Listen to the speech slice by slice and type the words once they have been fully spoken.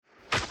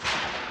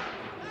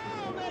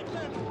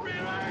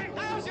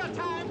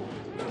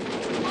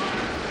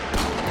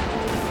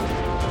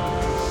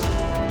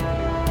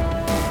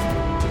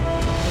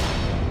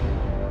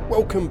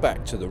Welcome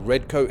back to the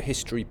Redcoat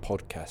History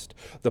Podcast,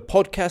 the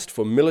podcast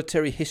for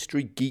military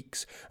history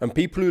geeks and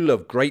people who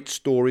love great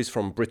stories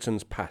from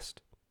Britain's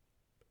past.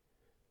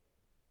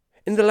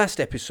 In the last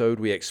episode,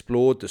 we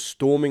explored the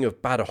storming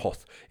of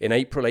Badajoz in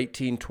April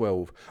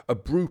 1812, a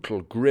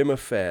brutal, grim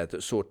affair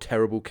that saw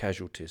terrible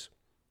casualties.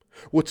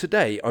 Well,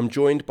 today I'm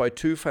joined by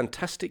two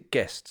fantastic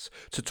guests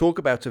to talk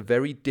about a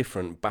very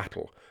different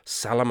battle,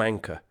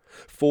 Salamanca,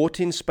 fought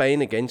in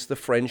Spain against the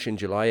French in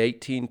July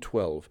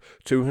 1812,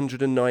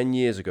 209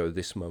 years ago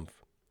this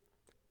month.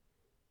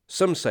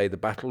 Some say the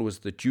battle was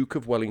the Duke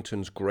of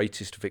Wellington's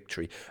greatest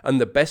victory and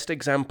the best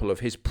example of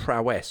his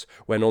prowess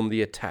when on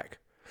the attack.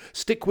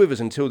 Stick with us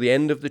until the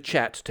end of the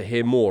chat to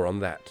hear more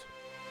on that.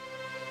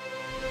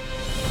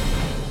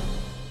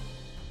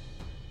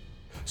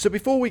 So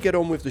before we get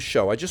on with the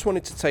show, I just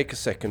wanted to take a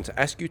second to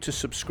ask you to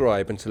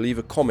subscribe and to leave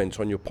a comment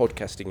on your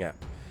podcasting app.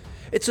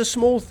 It's a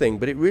small thing,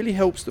 but it really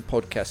helps the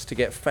podcast to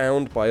get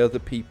found by other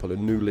people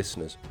and new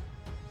listeners.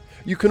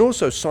 You can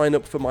also sign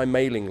up for my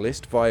mailing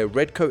list via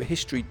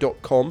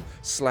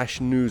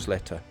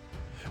redcoathistory.com/newsletter.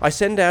 I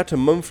send out a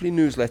monthly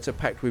newsletter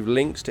packed with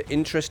links to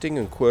interesting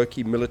and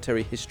quirky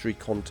military history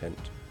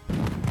content.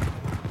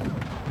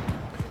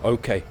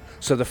 Okay,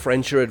 so the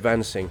French are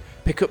advancing.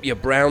 Pick up your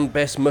brown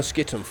bess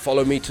musket and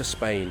follow me to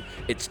Spain.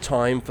 It's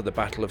time for the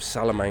Battle of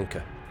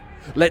Salamanca.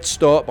 Let's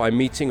start by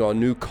meeting our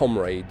new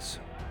comrades.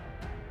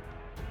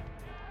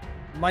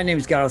 My name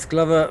is Gareth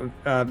Glover,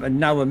 and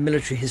now a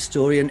military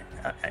historian,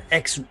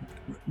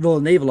 ex-Royal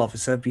Naval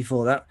officer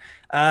before that,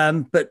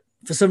 but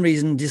for some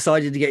reason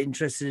decided to get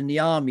interested in the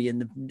army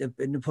and the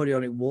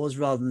Napoleonic Wars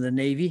rather than the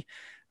navy,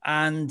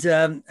 and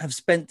have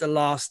spent the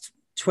last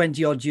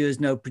 20 odd years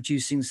now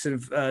producing sort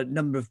of a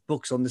number of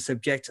books on the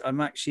subject. I'm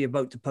actually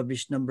about to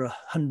publish number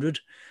 100.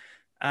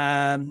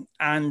 And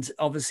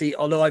obviously,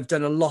 although I've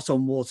done a lot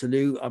on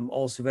Waterloo, I'm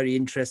also very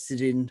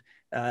interested in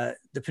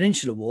the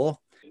Peninsular War.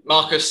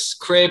 Marcus,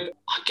 Cribb,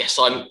 I guess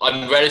I'm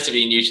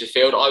relatively new to the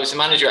field. I was a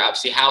manager at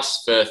Apsley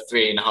House for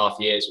 3.5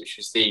 years, which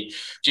was the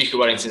Duke of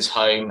Wellington's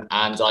home.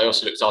 And I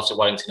also looked after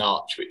Wellington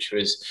Arch, which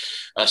was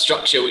a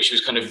structure which was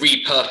kind of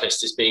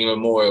repurposed as being a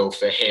memorial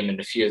for him and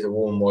a few of the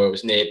war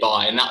memorials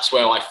nearby. And that's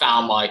where I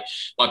found my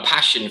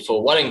passion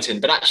for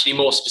Wellington, but actually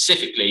more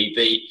specifically,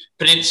 the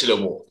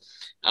Peninsular War.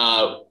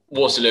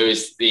 Waterloo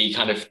is the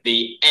kind of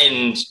the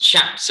end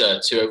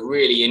chapter to a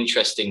really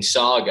interesting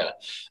saga.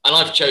 And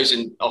I've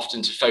chosen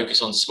often to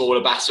focus on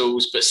smaller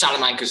battles, but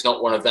Salamanca's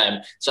not one of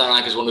them.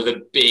 Salamanca's one of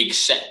the big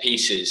set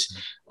pieces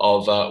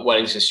of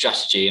Wellington's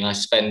strategy. And I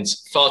spend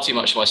far too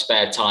much of my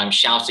spare time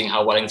shouting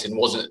how Wellington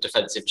wasn't a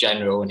defensive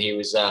general and he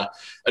was an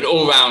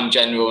all-round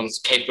general and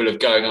capable of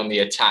going on the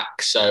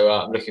attack. So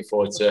I'm looking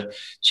forward to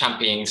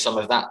championing some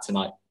of that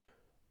tonight.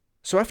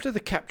 So after the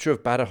capture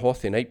of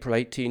Badajoz in April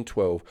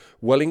 1812,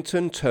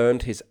 Wellington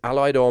turned his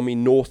Allied army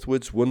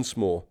northwards once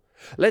more.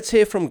 Let's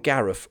hear from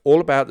Gareth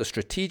all about the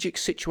strategic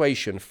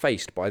situation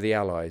faced by the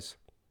Allies.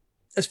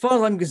 As far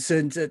as I'm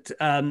concerned,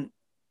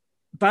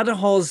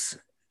 Badajoz,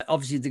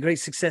 obviously the great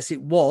success it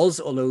was,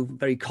 although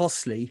very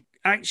costly,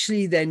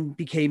 actually then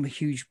became a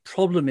huge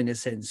problem in a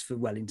sense for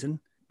Wellington,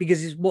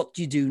 because it's what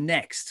do you do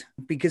next?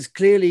 Because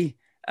clearly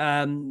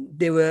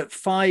there were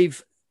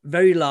 5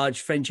 very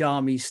large French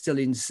armies still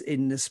in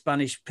the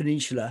Spanish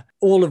peninsula,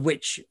 all of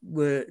which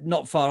were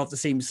not far off the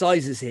same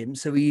size as him.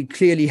 So he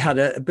clearly had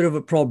a bit of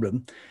a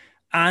problem.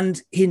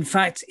 And in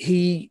fact,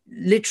 he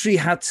literally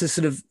had to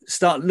sort of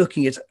start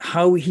looking at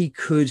how he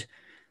could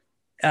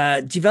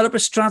develop a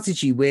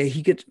strategy where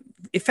he could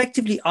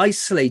effectively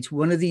isolate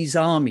one of these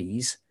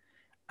armies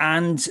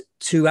and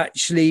to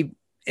actually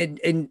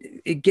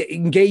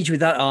engage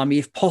with that army,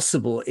 if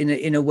possible,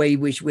 in a way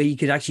where he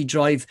could actually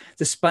drive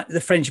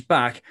the French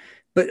back.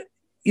 But,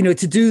 you know,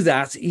 to do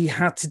that, he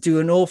had to do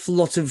an awful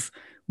lot of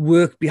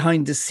work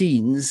behind the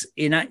scenes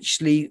in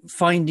actually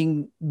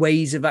finding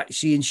ways of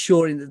actually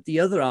ensuring that the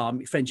other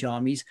French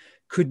armies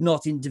could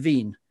not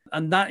intervene.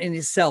 And that in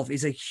itself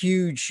is a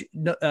huge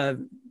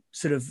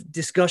sort of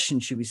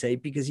discussion, should we say,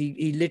 because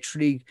he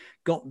literally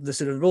got the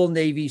sort of Royal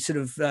Navy sort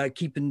of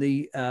keeping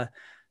the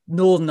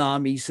Northern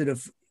Army sort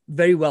of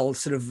very well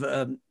sort of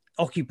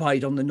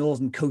occupied on the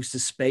northern coast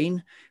of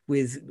Spain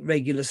with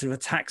regular sort of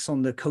attacks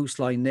on the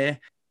coastline there.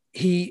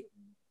 He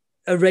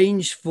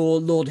arranged for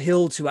Lord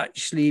Hill to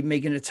actually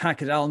make an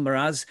attack at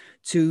Almaraz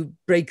to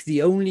break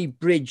the only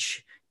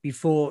bridge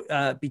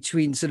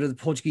between sort of the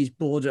Portuguese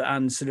border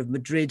and sort of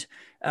Madrid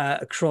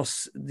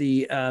across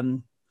the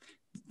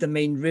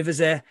main rivers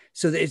there,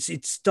 so that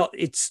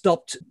it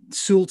stopped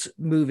Soult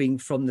moving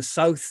from the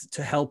south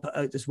to help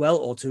out as well,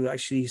 or to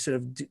actually sort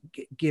of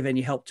give any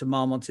help to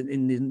Marmont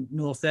in the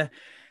north there.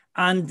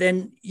 And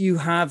then you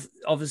have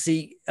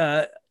obviously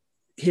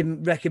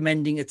him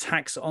recommending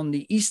attacks on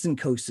the eastern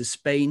coast of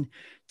Spain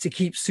to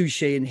keep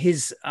Suchet and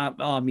his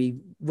army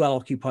well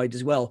occupied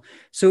as well.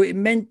 So it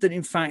meant that,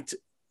 in fact,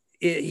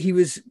 he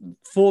was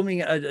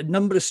forming a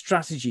number of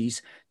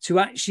strategies to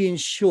actually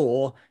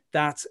ensure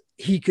that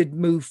he could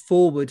move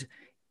forward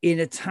in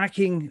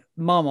attacking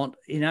Marmont,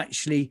 in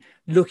actually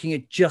looking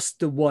at just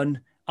the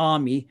one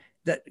army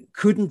that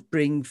couldn't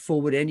bring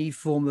forward any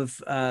form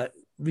of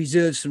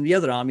reserves from the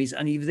other armies,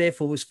 and he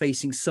therefore was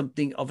facing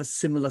something of a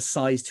similar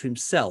size to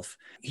himself.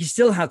 He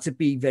still had to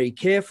be very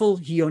careful.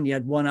 He only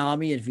had one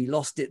army, and if he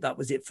lost it, that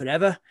was it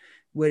forever.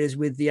 Whereas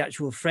with the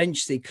actual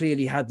French, they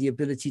clearly had the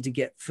ability to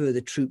get further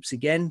troops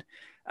again.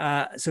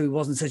 So it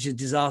wasn't such a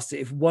disaster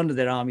if one of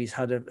their armies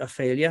had a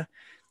failure.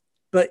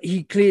 But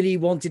he clearly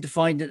wanted to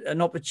find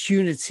an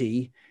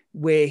opportunity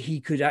where he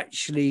could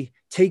actually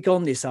take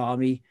on this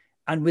army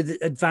and with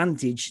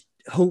advantage,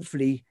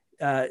 hopefully,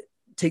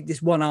 take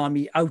this one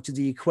army out of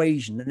the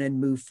equation and then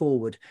move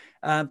forward.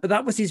 But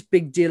that was his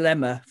big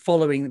dilemma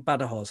following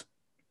Badajoz.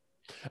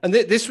 And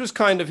this was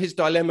kind of his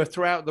dilemma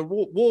throughout the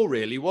war,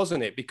 really,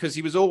 wasn't it? Because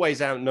he was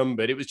always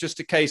outnumbered. It was just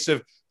a case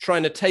of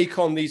trying to take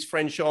on these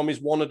French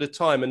armies one at a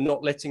time and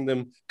not letting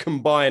them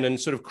combine and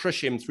sort of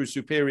crush him through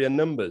superior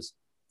numbers.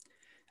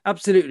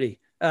 Absolutely.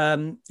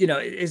 As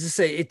I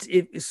say,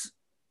 it's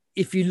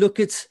if you look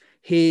at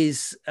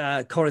his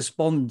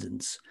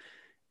correspondence,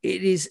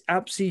 it is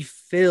absolutely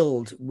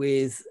filled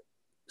with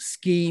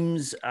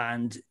schemes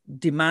and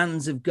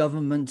demands of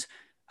government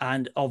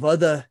and of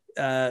other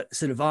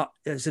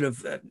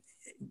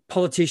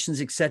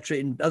politicians, etc.,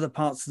 in other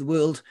parts of the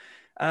world,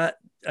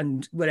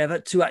 and whatever,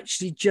 to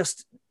actually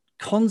just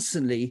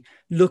constantly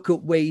look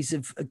at ways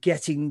of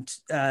getting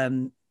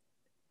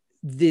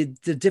the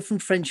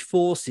different French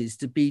forces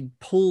to be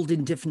pulled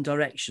in different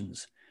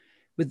directions,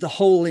 with the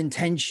whole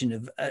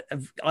intention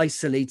of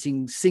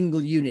isolating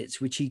single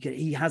units, which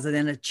he has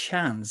then a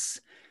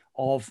chance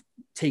of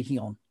taking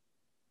on.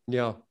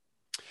 Yeah.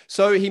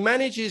 So he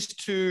manages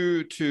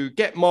to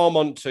get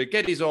Marmont to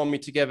get his army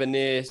together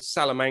near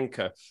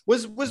Salamanca.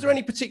 Was there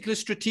any particular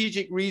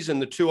strategic reason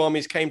the two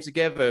armies came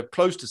together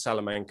close to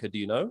Salamanca? Do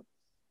you know?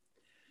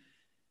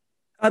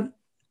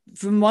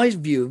 From my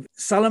view,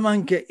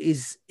 Salamanca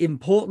is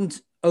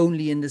important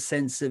only in the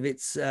sense of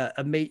it's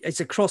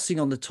a crossing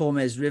on the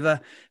Tormes River,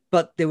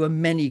 but there were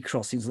many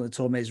crossings on the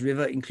Tormes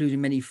River,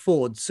 including many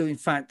fords. So in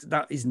fact,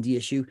 that isn't the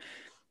issue.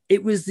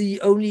 It was the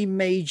only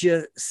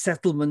major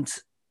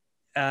settlement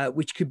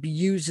which could be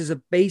used as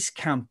a base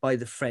camp by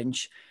the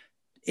French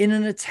in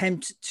an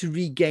attempt to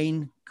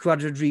regain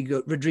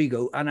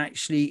Rodrigo and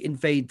actually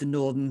invade the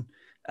northern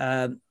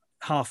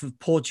half of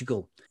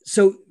Portugal.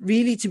 So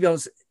really, to be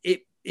honest,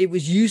 it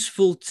was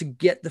useful to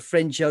get the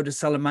French out of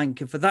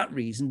Salamanca for that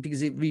reason,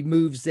 because it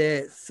removes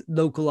their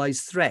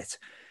localized threat.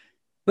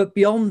 But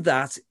beyond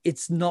that,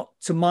 it's not,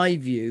 to my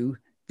view,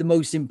 the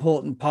most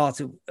important part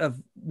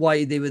of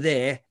why they were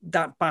there.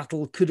 That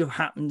battle could have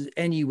happened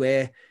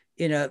anywhere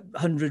in a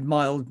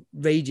 100-mile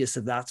radius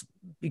of that,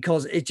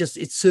 because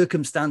its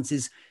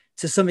circumstances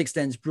to some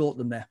extent brought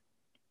them there.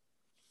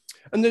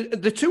 And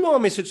the two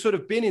armies had sort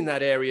of been in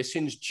that area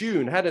since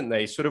June, hadn't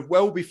they? Sort of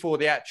well before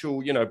the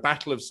actual,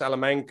 Battle of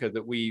Salamanca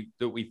that we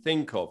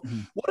think of.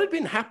 Mm-hmm. What had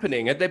been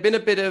happening? Had there been a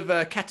bit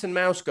of cat and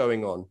mouse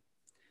going on?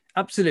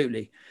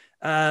 Absolutely.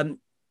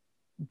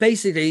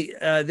 Basically,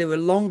 there were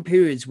long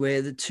periods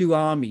where the two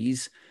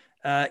armies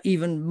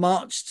even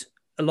marched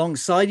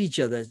alongside each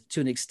other to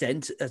an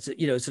extent,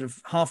 sort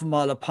of half a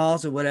mile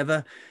apart or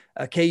whatever,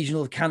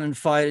 occasional cannon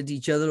fire at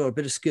each other or a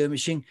bit of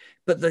skirmishing,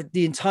 but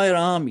the entire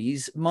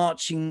armies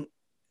marching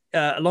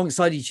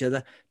alongside each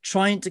other,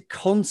 trying to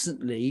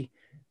constantly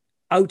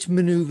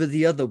outmaneuver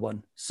the other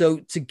one. So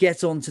to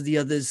get onto the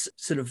other's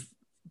sort of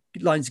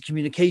lines of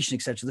communication,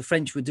 etc. The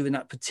French were doing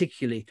that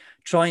particularly,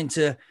 trying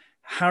to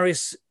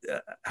harass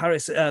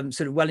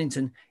sort of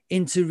Wellington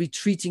into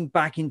retreating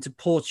back into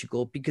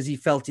Portugal because he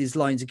felt his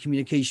lines of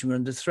communication were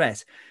under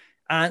threat.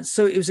 And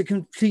so it was a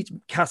complete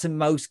cat and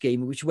mouse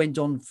game, which went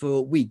on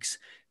for weeks.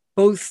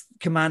 Both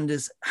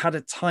commanders had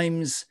at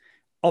times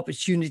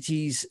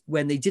opportunities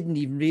when they didn't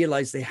even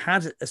realize they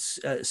had a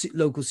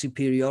local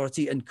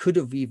superiority and could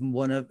have even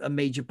won a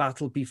major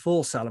battle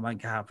before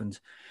Salamanca happened.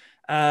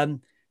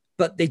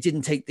 But they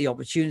didn't take the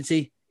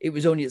opportunity. It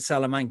was only at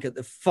Salamanca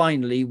that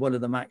finally one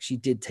of them actually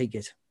did take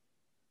it.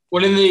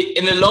 Well, in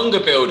the longer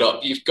build-up,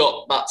 you've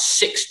got about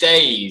 6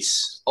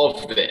 days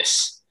of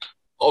this,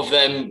 of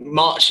them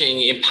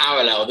marching in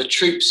parallel, the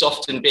troops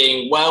often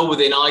being well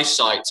within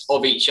eyesight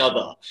of each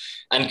other.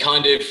 And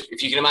kind of,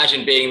 if you can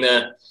imagine being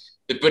the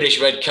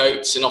British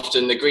redcoats and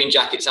often the green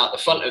jackets out the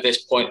front of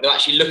this point, they're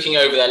actually looking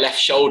over their left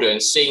shoulder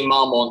and seeing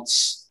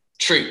Marmont's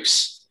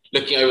troops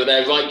looking over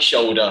their right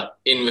shoulder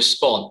in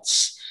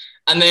response.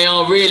 And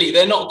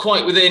they're not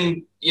quite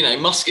within,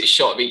 musket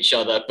shot of each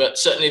other, but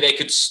certainly they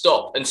could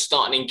stop and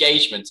start an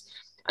engagement.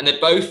 And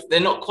they're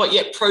not quite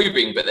yet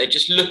probing, but they're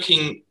just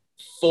looking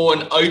for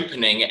an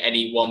opening at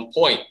any one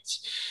point.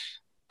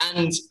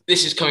 And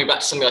this is coming back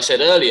to something I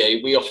said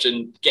earlier. We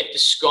often get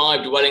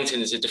described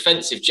Wellington as a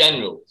defensive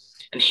general.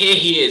 And here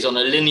he is on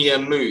a linear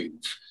move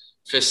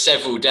for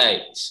several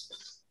days.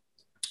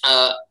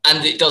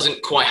 And it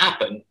doesn't quite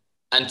happen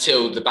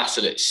until the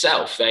battle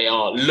itself. They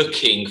are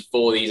looking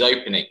for these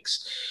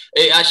openings.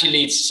 It actually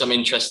leads to some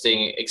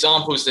interesting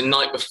examples. The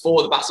night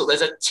before the battle,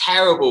 there's a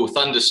terrible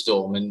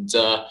thunderstorm. And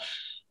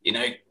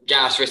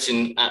Gareth's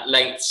written at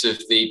lengths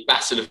of the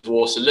Battle of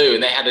Waterloo,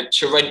 and they had a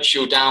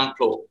torrential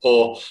downpour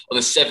on the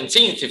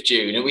 17th of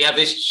June. And we had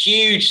this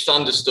huge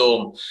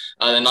thunderstorm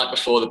the night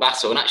before the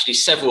battle, and actually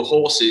several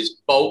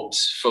horses bolt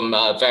from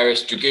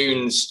various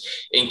dragoons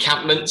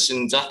encampments.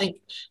 And I think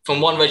from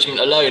one regiment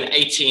alone,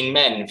 18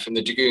 men from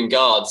the Dragoon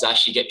Guards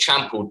actually get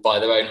trampled by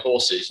their own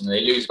horses, and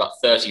they lose about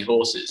 30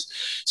 horses.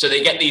 So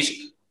they get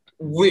these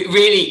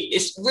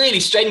it's really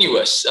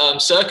strenuous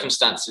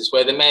circumstances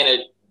where the men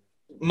are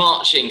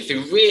marching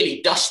through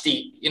really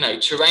dusty,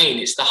 terrain.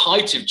 It's the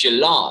height of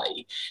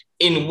July,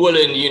 in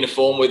woolen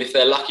uniform with, if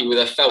they're lucky, with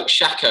a felt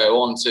shako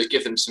on to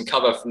give them some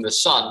cover from the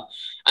sun.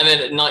 And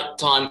then at night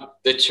time,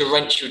 the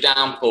torrential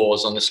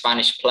downpours on the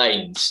Spanish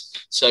plains.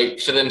 So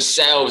for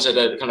themselves at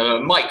a kind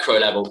of a micro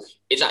level,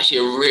 it's actually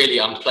a really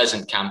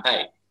unpleasant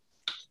campaign.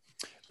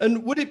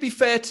 And would it be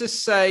fair to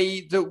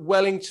say that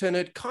Wellington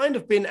had kind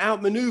of been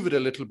outmaneuvered a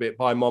little bit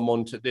by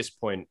Marmont at this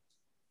point?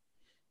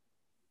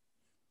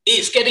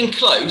 It's getting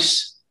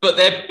close, but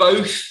they're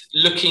both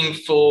looking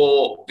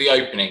for the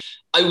opening.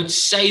 I would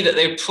say that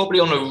they're probably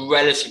on a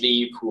relatively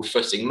equal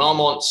footing.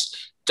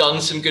 Marmont's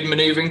done some good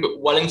manoeuvring, but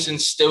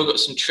Wellington's still got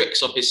some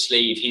tricks up his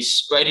sleeve. He's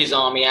spread his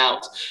army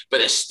out, but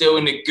they're still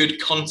in a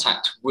good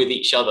contact with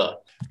each other.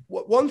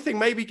 One thing,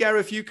 maybe,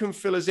 Gareth, you can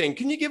fill us in.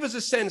 Can you give us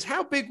a sense,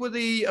 how big were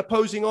the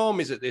opposing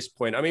armies at this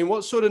point? I mean,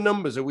 what sort of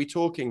numbers are we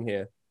talking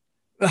here?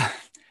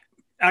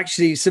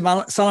 Actually,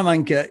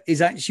 Salamanca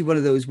is actually one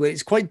of those where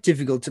it's quite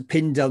difficult to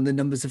pin down the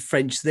numbers of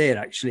French there,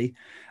 actually.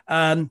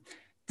 The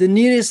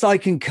nearest I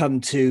can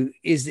come to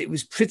is it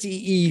was pretty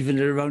even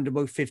at around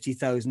about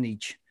 50,000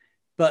 each.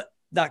 But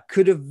that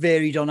could have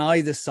varied on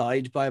either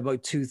side by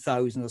about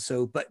 2,000 or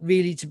so. But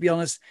really, to be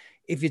honest,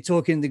 if you're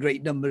talking the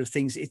great number of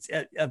things, it's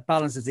a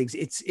balance of things.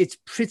 It's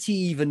pretty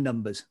even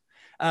numbers.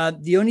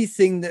 The only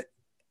thing that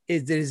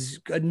there's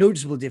a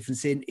noticeable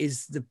difference in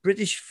is the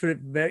British, for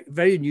very,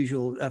 very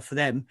unusual for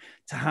them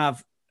to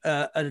have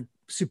a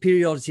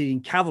superiority in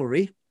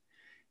cavalry,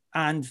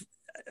 and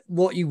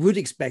what you would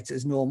expect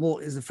as normal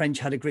is the French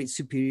had a great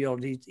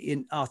superiority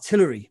in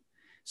artillery.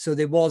 So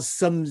there was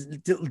some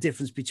little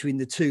difference between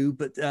the two,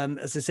 but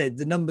as I said,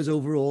 the numbers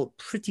overall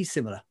pretty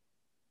similar.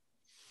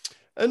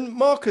 And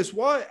Marcus,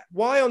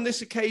 why on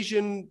this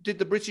occasion did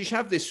the British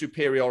have this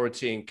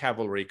superiority in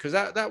cavalry? Because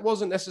that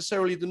wasn't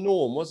necessarily the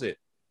norm, was it?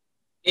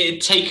 No,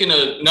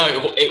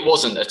 it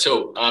wasn't at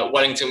all.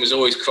 Wellington was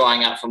always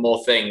crying out for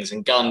more things,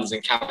 and guns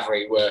and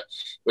cavalry were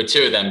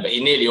two of them, but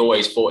he nearly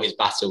always fought his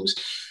battles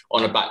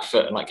on a back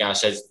foot. And like Gareth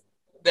says,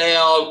 they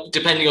are,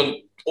 depending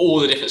on all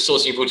the different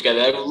sources you put together,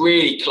 they're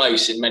really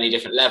close in many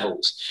different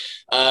levels.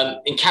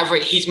 In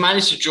cavalry, he's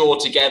managed to draw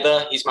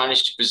together, he's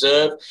managed to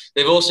preserve.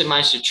 They've also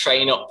managed to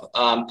train up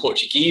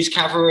Portuguese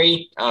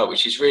cavalry,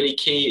 which is really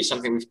key. It's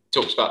something we've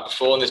talked about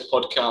before on this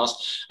podcast.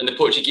 And the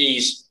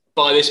Portuguese,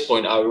 by this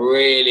point, are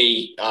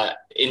really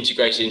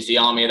integrated into the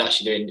army. They're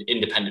actually doing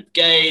independent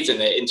brigades, and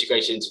they're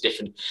integrated into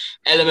different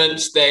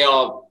elements. They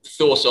are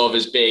thought of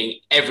as being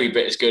every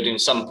bit as good, in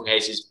some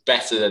cases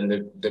better than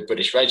the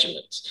British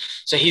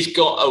regiments. So he's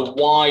got a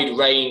wide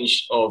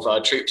range of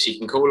troops he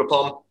can call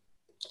upon.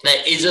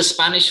 There is a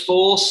Spanish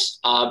force,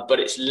 but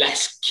it's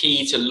less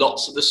key to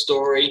lots of the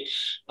story.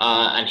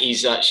 And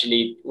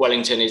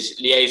Wellington is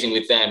liaising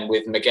with them,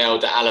 with Miguel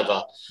de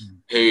Alava,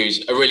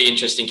 who's a really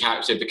interesting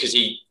character because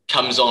he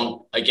comes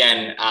on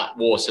again at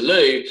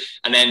Waterloo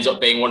and ends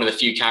up being one of the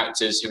few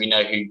characters who we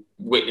know who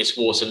witnessed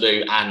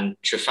Waterloo and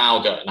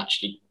Trafalgar, and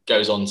actually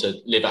goes on to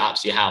live at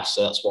Apsley House.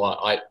 So that's why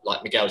I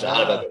like Miguel de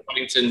Alava. But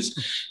he's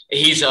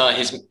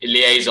his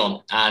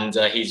liaison, and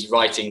he's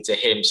writing to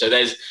him. So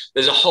there's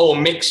a whole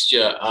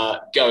mixture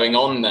going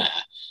on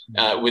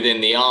there within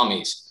the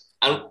armies.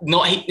 And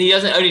he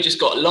hasn't only just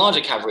got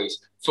larger cavalries.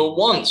 For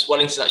once,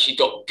 Wellington's actually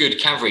got good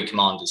cavalry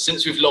commanders.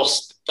 Since we've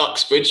lost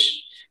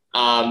Uxbridge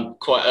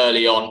quite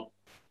early on,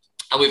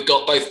 and we've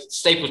got both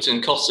Stapleton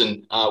and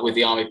Cotton with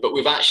the army, but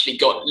we've actually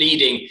got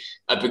leading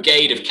a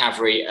brigade of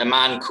cavalry a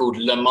man called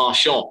Le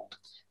Marchand,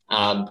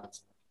 kind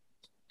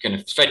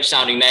of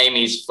French-sounding name.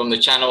 He's from the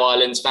Channel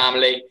Islands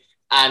family,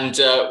 and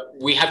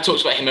we have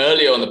talked about him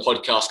earlier on the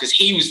podcast because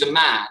he was the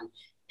man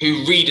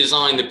who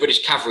redesigned the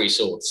British cavalry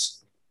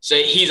swords. So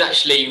he's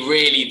actually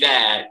really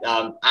there,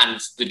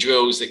 and the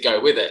drills that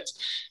go with it.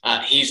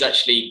 He's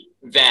actually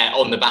there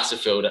on the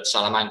battlefield at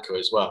Salamanca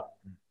as well.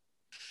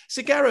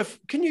 So Gareth,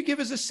 can you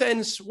give us a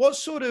sense, what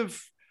sort of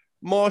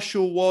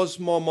marshal was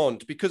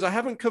Marmont? Because I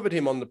haven't covered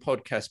him on the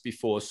podcast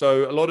before,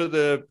 so a lot of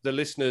the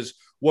listeners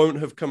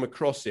won't have come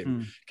across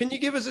him. Can you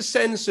give us a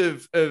sense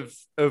of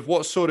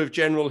what sort of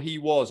general he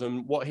was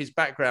and what his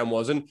background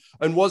was? And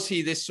was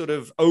he this sort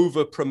of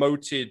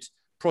over-promoted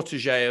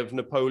protege of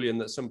Napoleon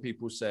that some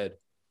people said?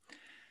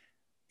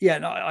 Yeah,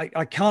 no,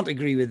 I can't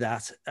agree with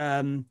that.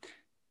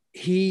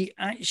 He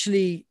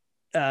actually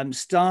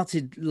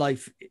started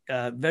life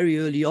very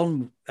early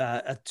on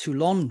at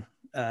Toulon.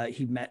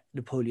 He met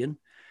Napoleon.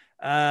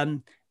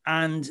 And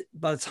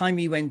by the time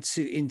he went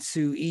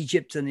into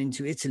Egypt and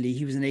into Italy,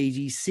 he was an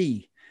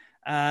ADC.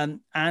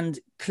 And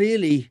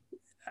clearly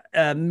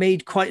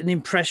made quite an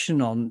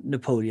impression on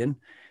Napoleon.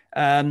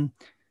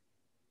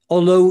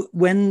 Although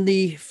when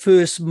the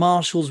first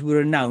marshals were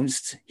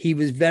announced, he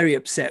was very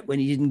upset when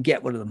he didn't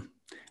get one of them.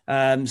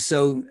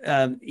 So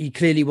he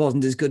clearly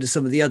wasn't as good as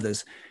some of the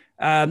others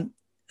at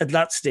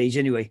that stage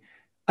anyway.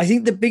 I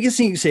think the biggest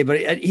thing you say about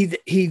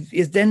it, he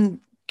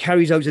then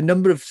carries out a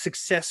number of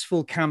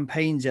successful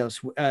campaigns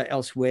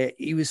elsewhere.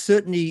 He was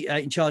certainly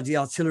in charge of the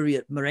artillery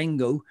at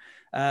Marengo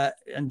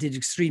and did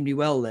extremely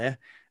well there.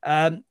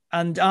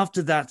 And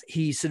after that,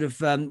 he sort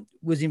of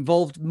was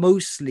involved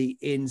mostly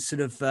in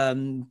sort of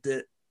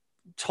the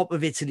top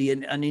of Italy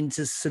and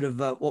into sort of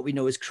what we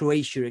know as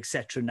Croatia,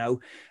 etc. Now,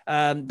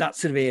 that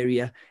sort of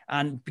area.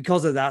 And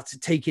because of that,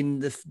 taking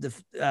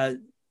the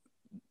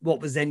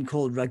what was then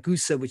called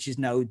Ragusa, which is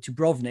now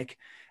Dubrovnik,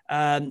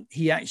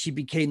 he actually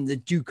became the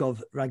Duke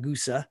of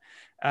Ragusa.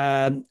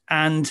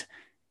 And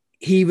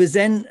he was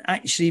then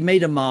actually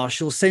made a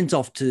marshal, sent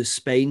off to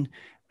Spain,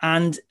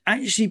 and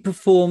actually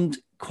performed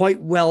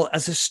quite well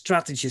as a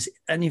strategist.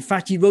 And in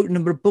fact, he wrote a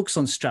number of books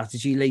on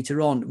strategy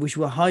later on, which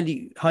were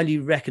highly, highly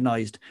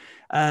recognized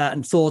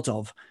and thought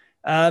of.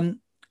 I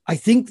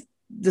think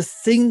the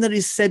thing that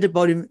is said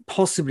about him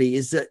possibly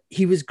is that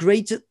he was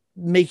great at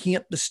making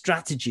up the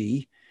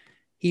strategy.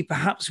 He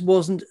perhaps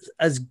wasn't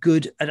as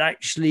good at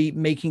actually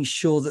making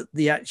sure that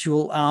the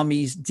actual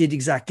armies did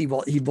exactly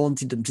what he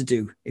wanted them to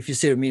do, if you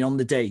see what I mean, on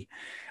the day,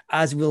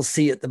 as we'll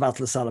see at the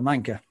Battle of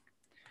Salamanca.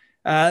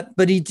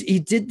 But he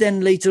did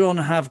then later on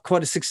have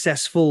quite a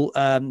successful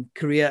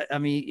career. I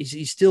mean,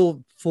 he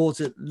still fought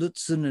at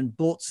Lutzen and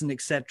Bozen,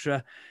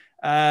 etc.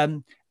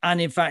 And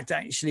in fact,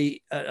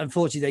 actually,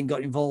 unfortunately, then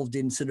got involved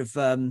in sort of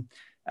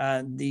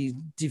the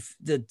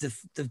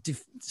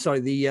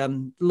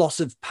loss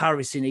of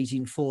Paris in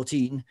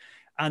 1814,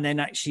 and then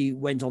actually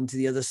went on to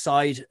the other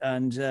side,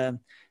 and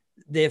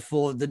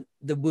therefore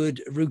the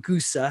word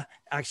Ragusa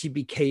actually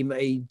became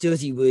a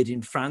dirty word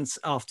in France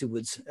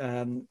afterwards.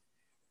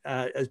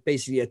 As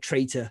basically a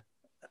traitor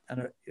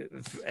and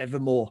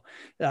evermore.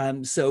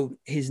 So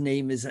his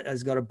name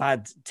has got a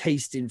bad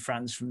taste in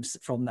France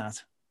from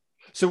that.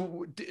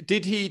 So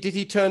did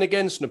he turn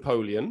against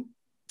Napoleon?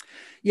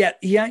 Yeah,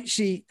 he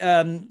actually,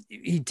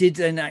 he did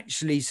then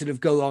actually sort of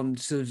go on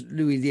sort of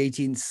Louis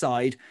XVIII's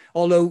side.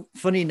 Although,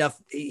 funny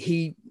enough,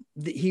 he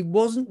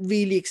wasn't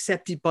really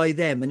accepted by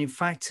them. And in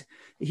fact,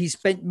 he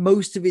spent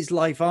most of his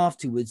life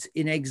afterwards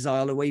in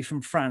exile away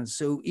from France.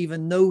 So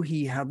even though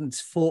he hadn't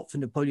fought for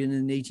Napoleon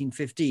in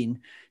 1815,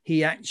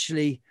 he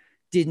actually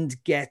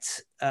didn't get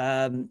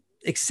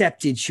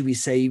accepted, should we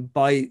say,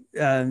 by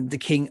the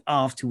king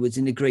afterwards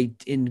in a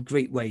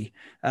great way.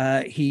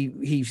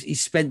 He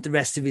spent the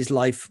rest of his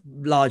life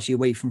largely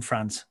away from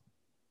France.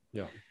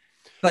 Yeah.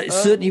 But it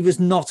certainly was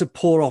not a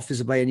poor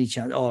officer by any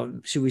chance,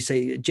 or should we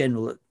say a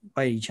general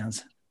by any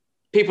chance.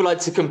 People like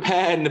to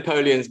compare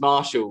Napoleon's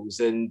marshals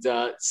and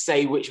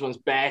say which one's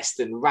best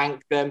and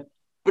rank them,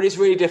 but it's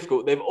really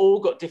difficult. They've all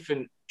got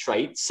different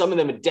traits. Some of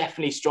them are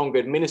definitely stronger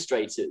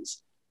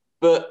administrators,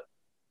 but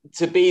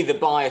to be the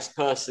biased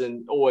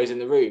person always in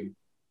the room,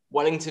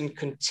 Wellington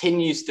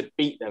continues to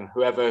beat them,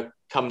 whoever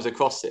comes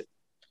across it.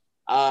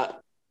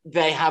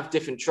 They have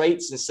different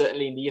traits, and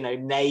certainly,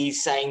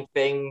 Ney's saying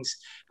things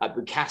like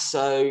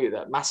Picasso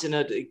that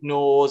Masséna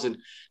ignores, and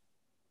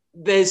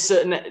there's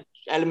certain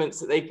elements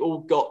that they've all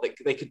got that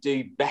they could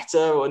do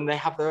better, and they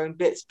have their own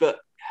bits. But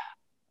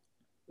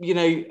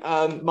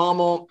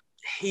Marmont,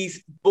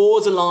 he's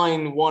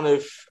borderline one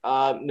of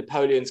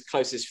Napoleon's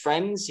closest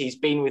friends. He's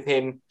been with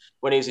him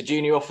when he was a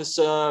junior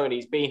officer, and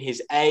he's been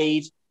his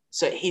aide.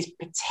 So he's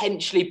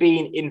potentially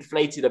been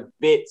inflated a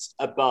bit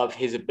above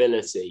his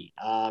ability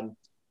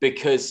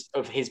because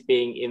of his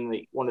being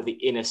in one of the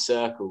inner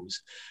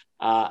circles.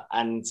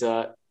 And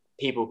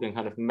people can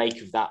kind of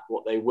make of that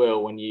what they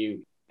will when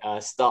you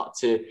start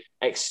to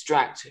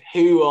extract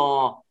who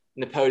are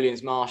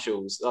Napoleon's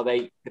marshals. Are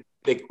they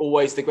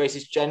always the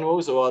greatest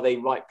generals, or are they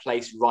right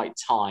place, right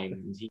time?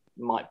 And he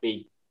might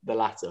be the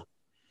latter.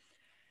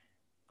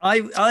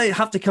 I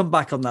have to come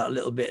back on that a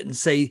little bit and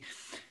say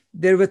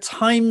there were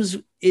times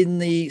in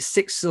the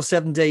 6 or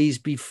 7 days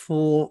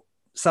before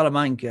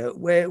Salamanca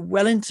where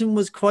Wellington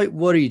was quite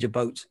worried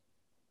about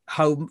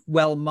how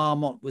well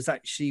Marmont was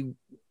actually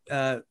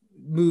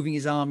moving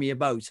his army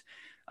about.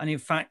 And in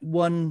fact,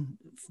 one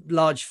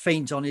large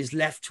feint on his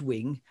left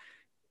wing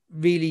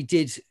really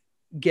did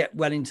get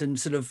Wellington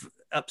sort of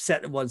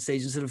upset at one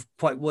stage and sort of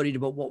quite worried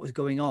about what was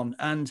going on.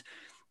 And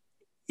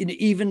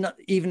even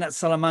at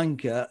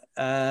Salamanca,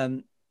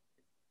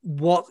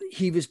 what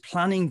he was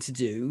planning to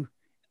do,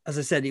 as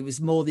I said, it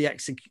was more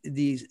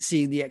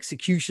seeing the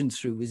execution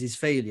through was his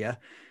failure.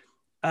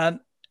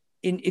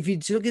 If you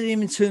look at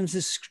him in terms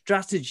of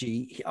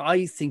strategy,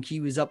 I think he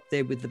was up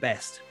there with the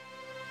best.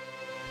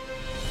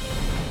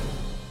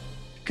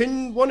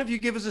 Can one of you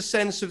give us a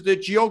sense of the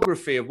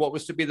geography of what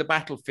was to be the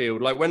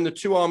battlefield? Like when the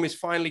two armies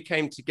finally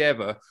came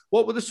together,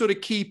 what were the sort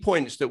of key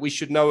points that we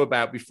should know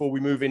about before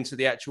we move into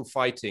the actual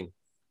fighting?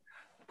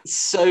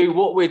 So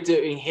what we're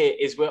doing here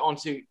is we're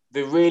onto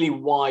the really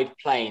wide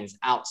plains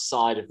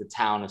outside of the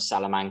town of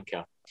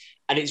Salamanca.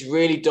 And it's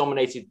really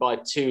dominated by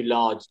two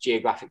large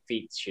geographic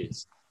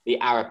features, the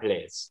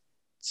Arapiles.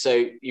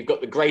 So you've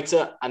got the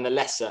greater and the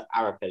lesser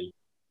Arapil.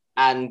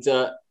 And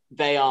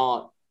they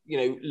are,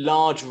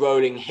 large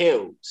rolling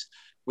hills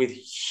with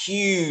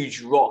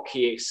huge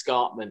rocky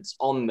escarpments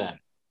on them.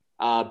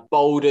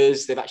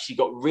 Boulders, they've actually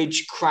got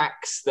ridge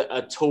cracks that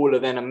are taller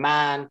than a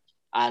man.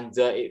 And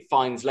it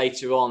finds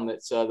later on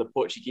that the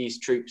Portuguese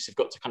troops have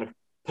got to kind of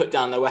put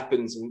down their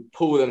weapons and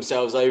pull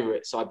themselves over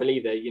it. So I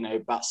believe they're,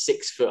 about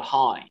 6 foot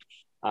high.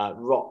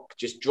 Rock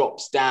just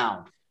drops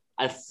down.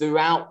 And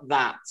throughout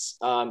that,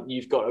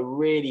 you've got a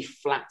really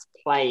flat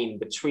plain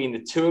between the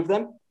two of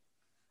them.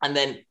 And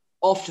then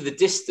off to the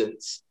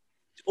distance,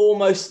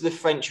 almost to the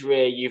French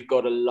rear, you've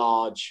got a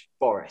large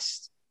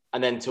forest.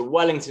 And then to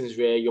Wellington's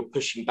rear, you're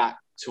pushing back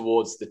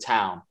towards the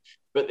town.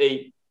 But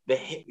the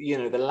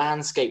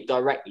landscape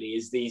directly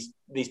is these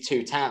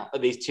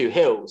two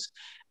hills.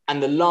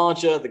 And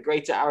the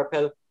greater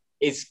Arapil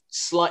is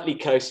slightly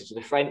closer to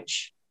the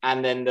French.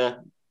 And then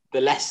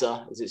the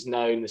lesser, as it's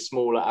known, the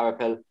smaller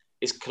Arapil,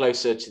 is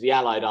closer to the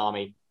Allied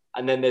army.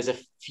 And then there's a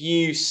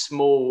few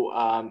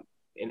small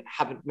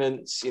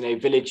inhabitants,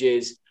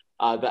 villages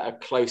that are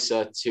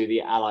closer to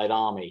the Allied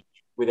army,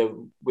 with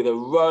a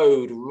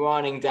road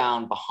running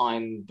down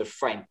behind the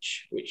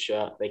French, which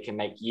they can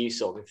make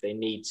use of if they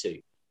need to.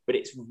 But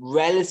it's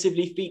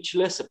relatively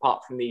featureless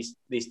apart from these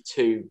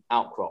two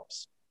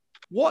outcrops.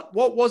 What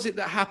was it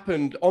that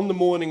happened on the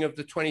morning of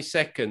the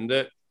 22nd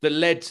that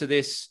led to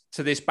this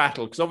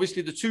battle? Because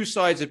obviously the two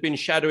sides have been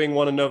shadowing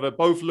one another,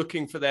 both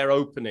looking for their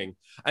opening,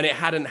 and it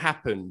hadn't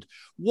happened.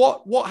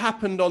 What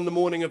happened on the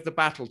morning of the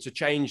battle to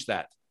change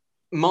that?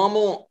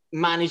 Marmont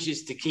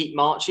manages to keep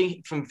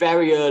marching from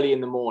very early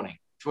in the morning,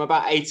 from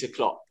about 8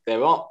 o'clock.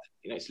 They're up,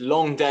 it's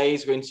long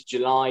days, we're into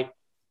July,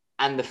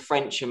 and the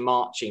French are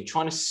marching,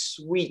 trying to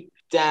sweep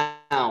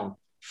down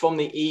from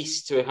the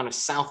east to a kind of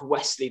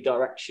southwesterly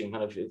direction,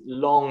 kind of a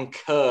long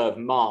curve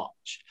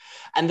march.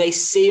 And they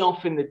see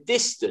off in the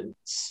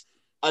distance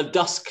a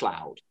dust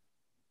cloud,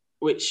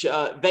 which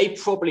they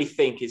probably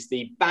think is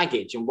the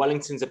baggage, and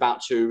Wellington's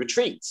about to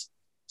retreat.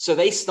 So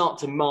they start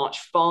to march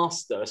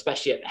faster,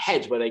 especially at the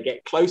head where they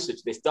get closer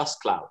to this dust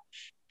cloud.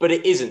 But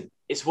it isn't.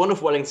 It's one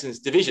of Wellington's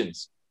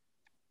divisions.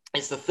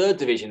 It's the 3rd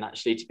Division,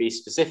 actually, to be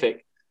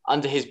specific,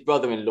 under his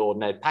brother-in-law,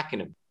 Ned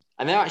Pakenham.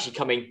 And they're actually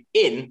coming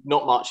in,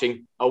 not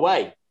marching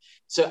away.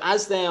 So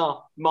as they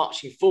are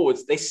marching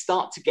forwards, they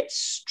start to get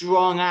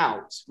strung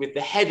out with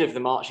the head of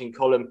the marching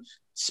column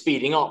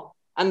speeding up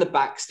and the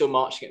back still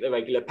marching at the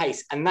regular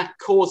pace. And that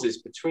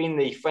causes, between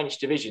the French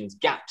divisions,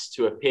 gaps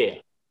to appear.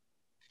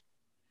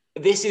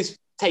 This is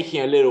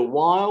taking a little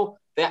while.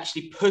 They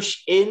actually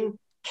push in,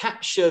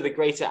 capture the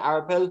greater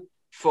Arapil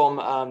from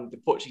the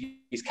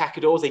Portuguese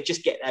cacadors. They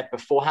just get there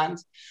beforehand,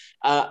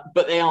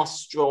 but they are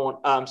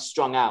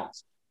strung out.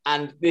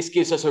 And this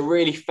gives us a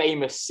really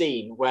famous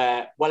scene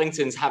where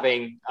Wellington's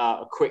having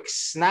a quick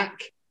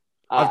snack.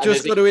 I've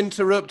just got to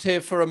interrupt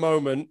here for a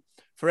moment.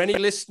 For any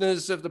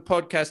listeners of the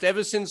podcast,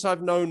 ever since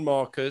I've known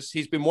Marcus,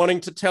 he's been wanting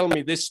to tell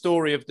me this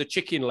story of the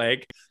chicken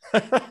leg.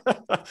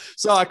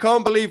 So I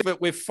can't believe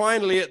that we're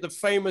finally at the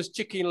famous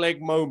chicken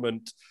leg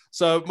moment.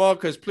 So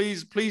Marcus,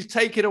 please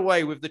take it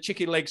away with the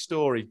chicken leg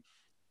story.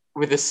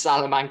 With the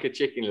Salamanca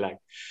chicken leg.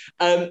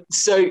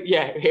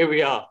 Here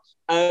we are.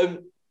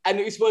 And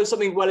it was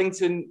something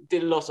Wellington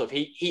did a lot of.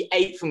 He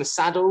ate from the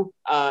saddle.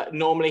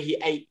 Normally, he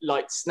ate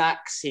light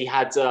snacks. He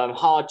had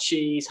hard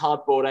cheese,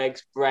 hard-boiled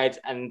eggs, bread,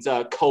 and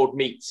cold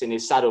meats in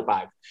his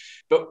saddlebag.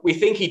 But we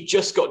think he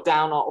just got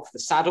down off the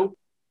saddle.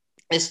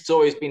 This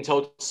story has been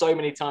told so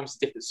many times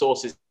to different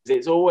sources.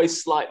 It's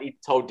always slightly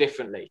told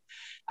differently.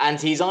 And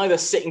he's either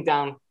sitting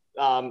down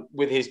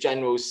with his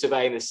generals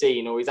surveying the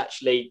scene, or he's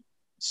actually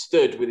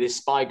stood with his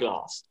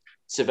spyglass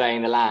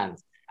surveying the land.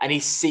 And he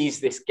sees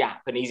this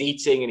gap, and he's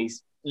eating, and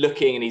he's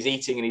looking, and he's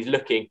eating, and he's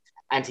looking,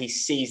 and he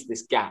sees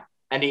this gap.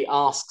 And he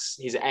asks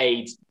his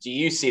aide, "Do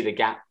you see the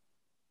gap?"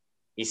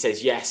 He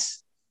says,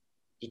 "Yes."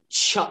 He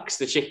chucks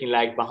the chicken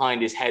leg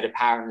behind his head,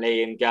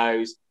 apparently, and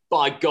goes,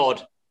 "By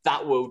God,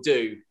 that will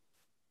do,"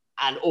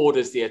 and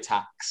orders the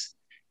attacks.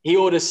 He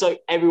orders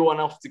everyone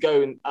off to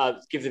go and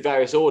give the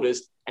various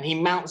orders, and he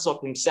mounts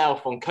up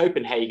himself on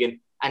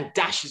Copenhagen and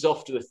dashes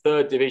off to the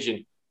 3rd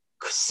Division,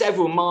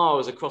 several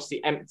miles across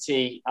the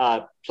empty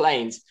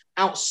plains,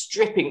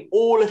 outstripping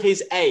all of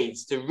his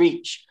aides to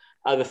reach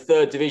the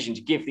 3rd Division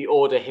to give the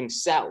order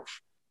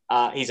himself.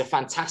 He's a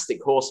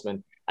fantastic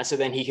horseman. And so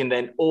then he can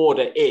then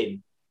order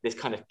in this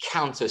kind of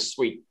counter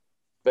sweep.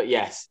 But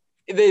yes,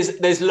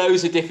 there's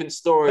loads of different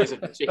stories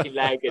of the chicken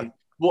leg and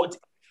what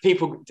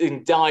people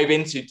didn't dive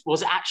into.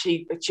 Was it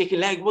actually a chicken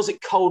leg? Was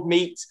it cold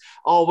meat?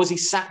 Or was he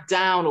sat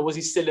down, or was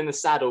he still in the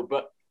saddle?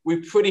 But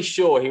we're pretty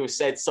sure he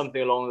said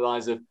something along the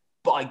lines of,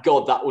 "By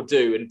God, that will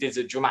do," and did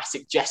a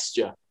dramatic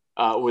gesture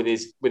with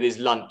his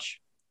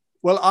lunch.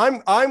 Well,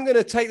 I'm going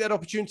to take that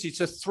opportunity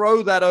to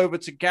throw that over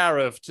to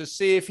Gareth to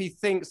see if he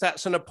thinks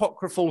that's an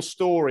apocryphal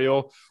story,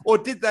 or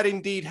did that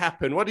indeed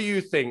happen? What do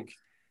you think?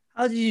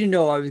 How did you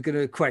know I was going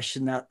to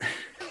question that?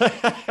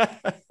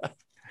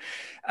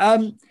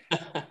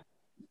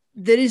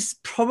 There is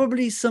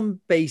probably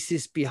some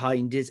basis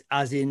behind it,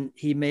 as in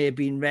he may have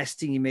been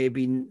resting, he may have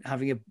been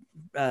having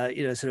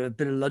sort of a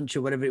bit of lunch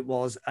or whatever it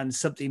was, and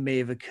something may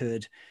have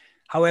occurred.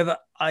 However,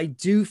 I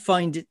do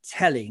find it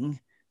telling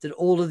that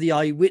all of the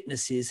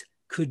eyewitnesses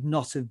could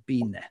not have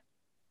been there.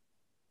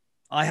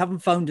 I haven't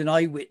found an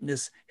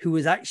eyewitness who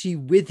was actually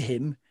with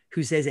him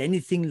who says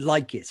anything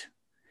like it.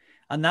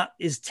 And that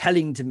is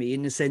telling to me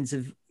in the sense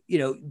of,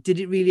 did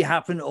it really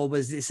happen, or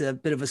was this a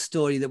bit of a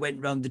story that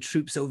went around the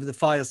troops over the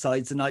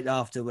firesides the night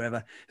after,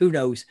 whatever? Who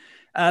knows?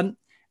 As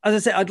I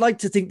said, I'd like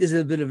to think there's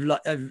a bit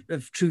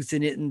of truth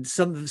in it, and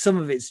some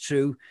of it's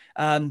true.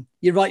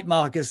 You're right,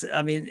 Marcus.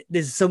 I mean,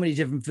 there's so many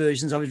different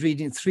versions. I was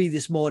reading 3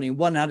 this morning.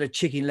 One had a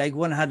chicken leg,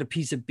 one had a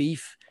piece of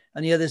beef,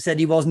 and the other said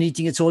he wasn't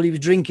eating at all, he was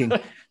drinking.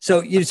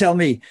 So you tell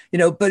me,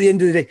 by the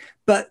end of the day.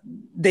 But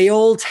they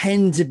all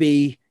tend to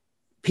be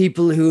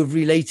people who have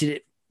related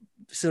it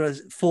sort of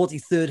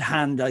 43rd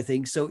hand, I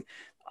think. So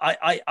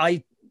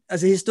I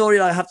as a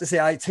historian, I have to say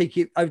I take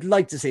it, I would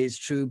like to say it's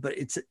true, but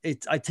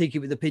I take it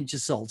with a pinch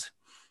of salt.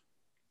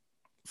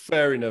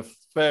 Fair enough.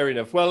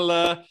 Well,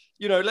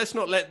 let's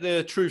not let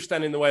the truth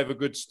stand in the way of a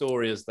good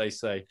story, as they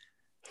say.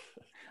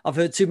 I've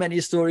heard too many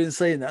historians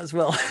saying that as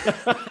well.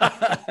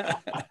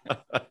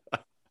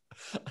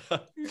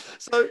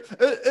 So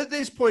at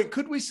this point,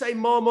 could we say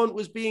Marmont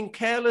was being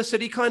careless?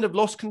 Had he kind of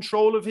lost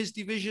control of his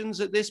divisions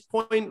at this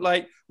point?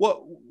 Like,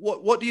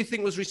 what do you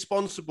think was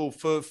responsible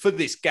for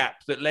this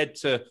gap that led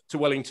to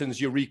Wellington's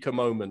eureka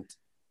moment?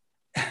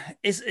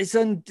 It's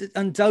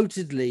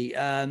undoubtedly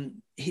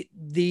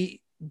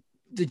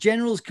the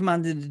generals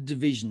commanding the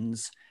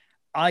divisions,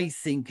 I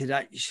think, had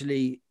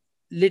actually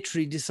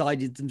literally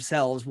decided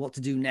themselves what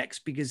to do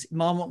next, because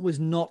Marmont was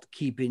not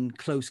keeping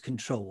close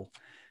control.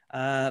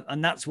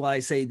 And that's why I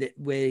say that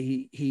where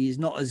he is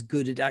not as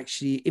good at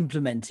actually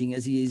implementing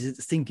as he is at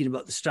thinking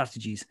about the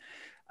strategies.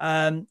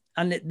 And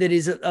there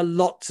is a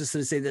lot to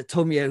sort of say that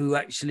Tomier, who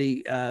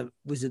actually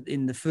was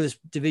in the 1st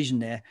division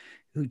there,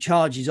 who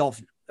charges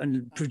off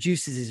and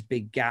produces this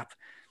big gap,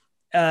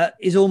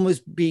 is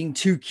almost being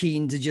too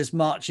keen to just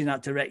march in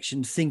that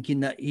direction,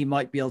 thinking that he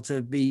might be able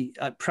to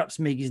perhaps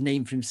make his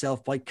name for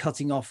himself by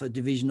cutting off a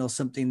division or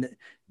something, that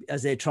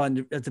as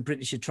the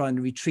British are trying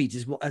to retreat,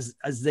 is what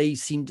as they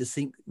seem to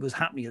think was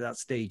happening at that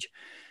stage.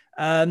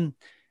 And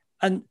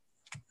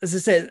as I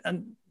said,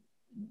 and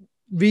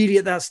really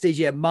at that stage,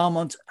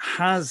 Marmont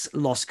has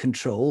lost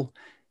control,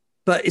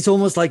 but it's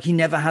almost like he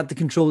never had the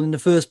control in the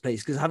first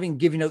place, because having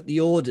given out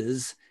the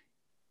orders,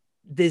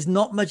 there's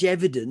not much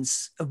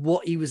evidence of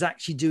what he was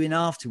actually doing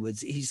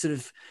afterwards.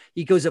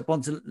 He goes up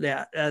onto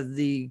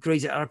the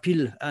Greater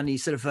Arpil, and he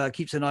sort of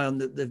keeps an eye on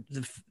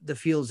the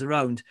fields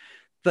around,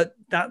 but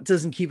that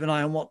doesn't keep an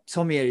eye on what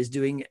Tomier is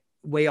doing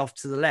way off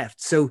to the left.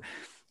 So,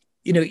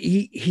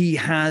 he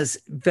has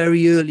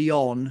very early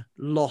on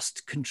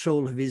lost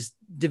control of his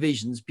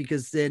divisions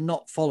because they're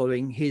not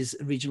following his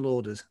original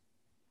orders.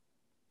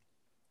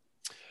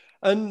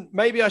 And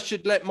maybe I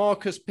should let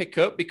Marcus pick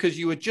up, because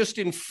you were just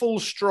in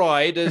full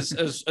stride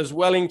as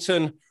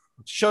Wellington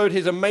showed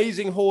his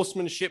amazing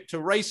horsemanship to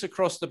race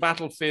across the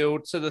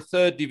battlefield to the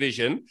 3rd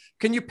division.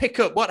 Can you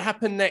pick up what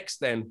happened next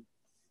then?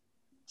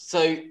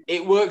 So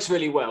it works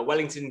really well.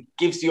 Wellington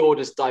gives the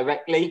orders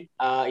directly.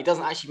 He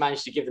doesn't actually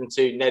manage to give them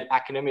to Ned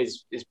Pakenham,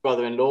 his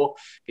brother-in-law.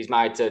 He's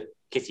married to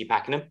Kitty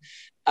Pakenham.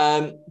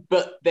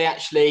 But they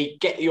actually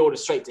get the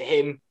orders straight to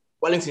him.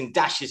 Wellington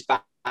dashes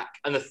back,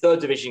 and the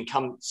 3rd division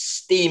come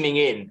steaming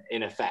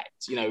in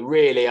effect,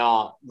 really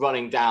are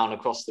running down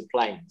across the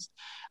plains.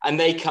 And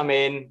they come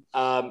in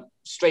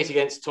straight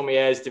against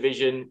Tomier's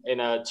division in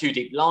a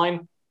 2-deep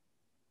line.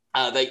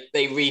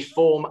 They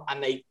reform,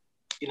 and they,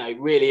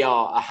 really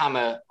are a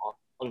hammer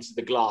onto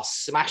the glass,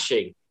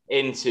 smashing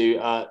into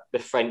the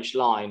French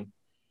line.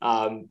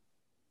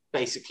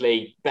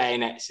 Basically,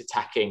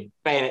 attacking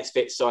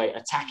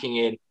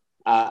in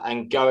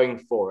and going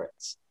for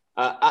it.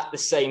 At the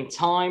same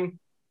time,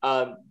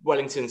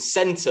 Wellington's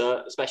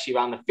centre, especially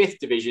around the 5th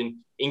division,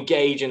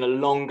 engage in a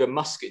longer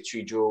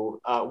musketry drill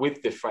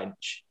with the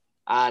French.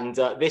 And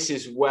this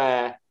is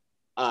where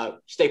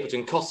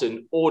Stapleton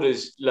Cotton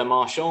orders Le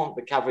Marchand,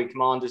 the cavalry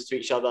commanders, to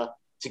each other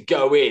to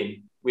go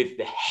in with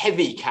the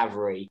heavy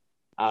cavalry.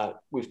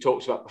 We've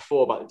talked about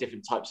before about the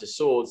different types of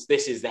swords.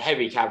 This is the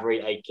heavy cavalry,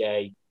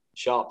 aka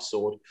sharp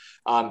sword.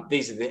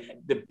 These are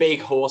the big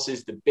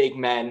horses, the big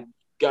men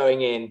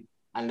going in,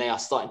 and they are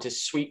starting to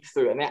sweep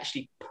through, and they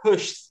actually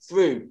push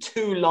through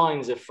 2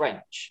 lines of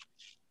French,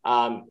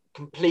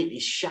 completely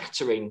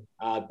shattering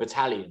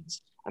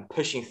battalions and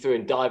pushing through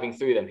and diving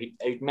through them.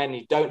 Men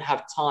who don't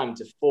have time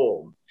to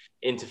form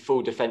into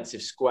full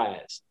defensive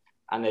squares,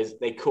 and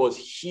they cause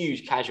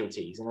huge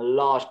casualties, and a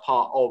large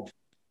part of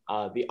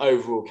the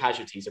overall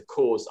casualties are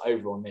caused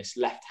over on this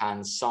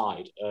left-hand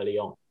side early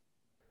on.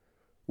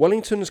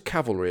 Wellington's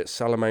cavalry at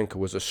Salamanca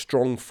was a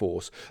strong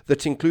force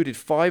that included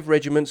 5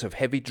 regiments of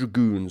heavy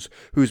dragoons,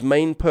 whose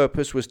main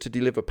purpose was to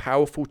deliver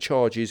powerful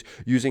charges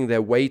using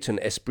their weight and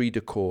esprit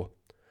de corps.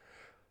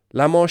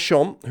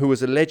 Lamarchant, who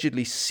was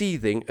allegedly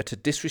seething at a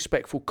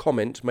disrespectful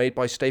comment made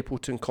by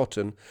Stapleton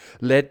Cotton,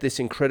 led this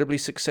incredibly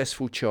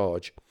successful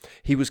charge.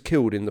 He was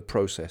killed in the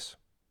process.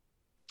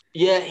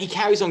 Yeah, he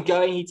carries on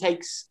going. He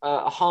takes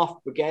a half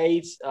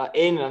brigade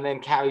in, and then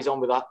carries on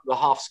with the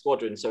half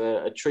squadron,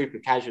 so a troop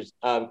of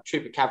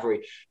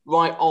cavalry,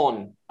 right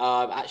on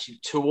actually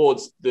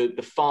towards the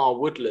far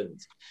woodland,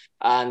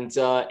 and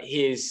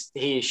he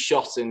is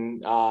shot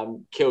and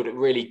killed at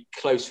really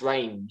close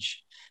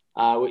range,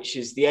 which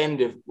is the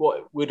end of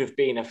what would have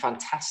been a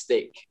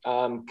fantastic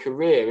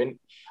career. And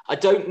I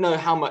don't know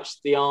how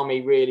much the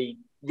army really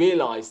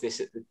realized this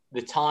at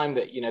the time,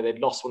 that they'd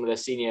lost one of their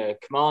senior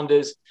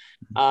commanders,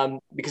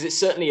 because it's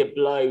certainly a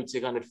blow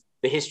to kind of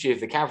the history of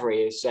the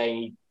cavalry. As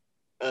saying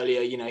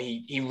earlier,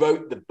 he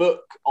wrote the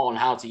book on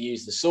how to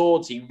use the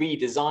swords, he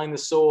redesigned the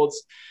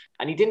swords,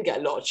 and he didn't get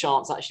a lot of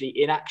chance actually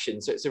in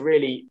action. So it's a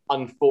really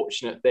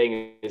unfortunate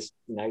thing, as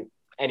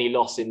any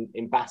loss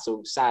in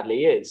battle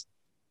sadly is,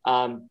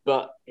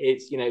 but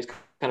it's it's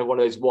kind of one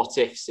of those what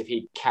ifs. If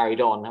he'd carried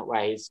on that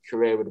way, his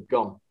career would have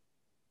gone.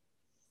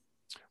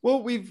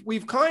 Well,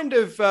 we've kind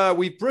of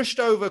we've brushed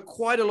over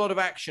quite a lot of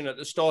action at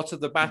the start of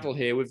the battle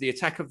here, with the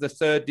attack of the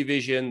 3rd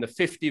Division, the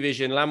 5th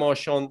Division,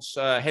 Lamarchant's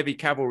heavy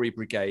cavalry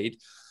brigade.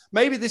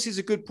 Maybe this is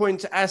a good point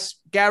to ask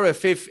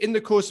Gareth, if in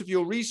the course of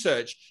your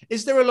research,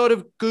 is there a lot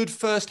of good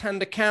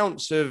first-hand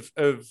accounts of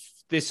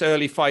this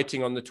early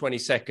fighting on the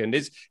 22nd?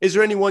 Is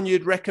there anyone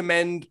you'd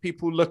recommend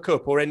people look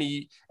up, or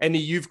any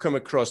you've come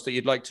across that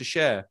you'd like to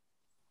share?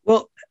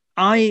 Well,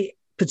 I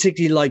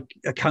particularly like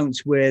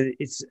accounts where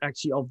it's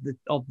actually of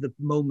the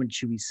moment,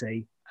 should we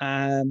say.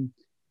 And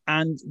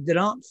there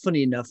aren't,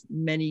 funny enough,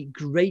 many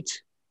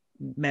great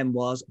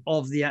memoirs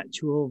of the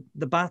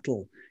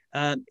battle.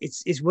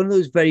 It's one of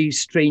those very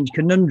strange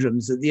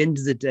conundrums. At the end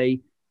of the day,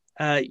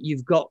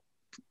 you've got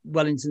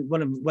Wellington,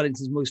 one of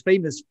Wellington's most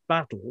famous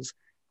battles,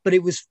 but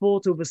it was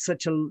fought over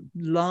such a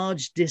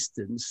large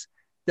distance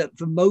that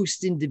for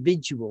most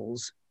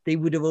individuals, they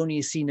would have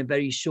only seen a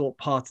very short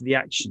part of the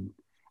action.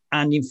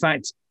 And in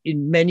fact,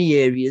 in many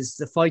areas,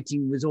 the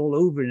fighting was all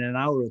over in an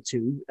hour or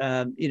two,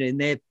 in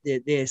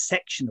their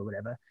section or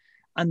whatever.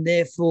 And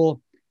therefore,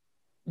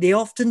 they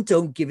often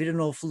don't give it an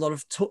awful lot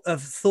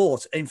of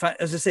thought. In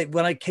fact, as I said,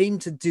 when I came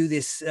to do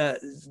this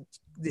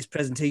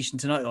presentation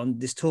tonight, on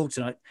this talk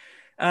tonight,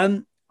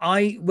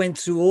 I went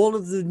through all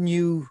of the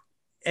new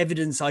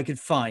evidence I could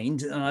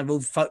find, and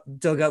I've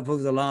dug up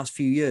over the last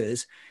few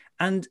years,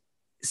 and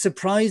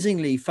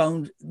surprisingly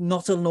found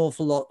not an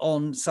awful lot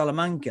on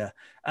Salamanca.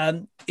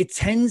 It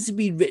tends to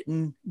be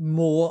written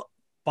more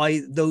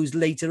by those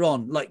later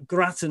on, like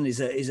Grattan is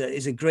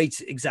a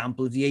great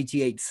example of the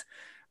 88th,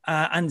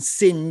 and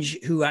Singe,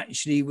 who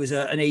actually was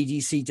an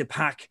ADC to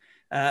Pack,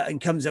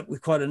 and comes up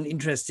with quite an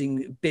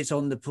interesting bit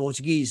on the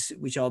Portuguese,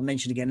 which I'll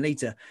mention again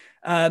later.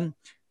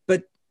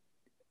 But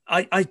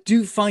I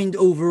do find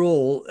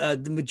overall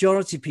the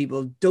majority of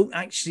people don't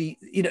actually,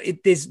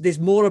 there's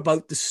more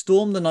about the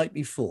storm the night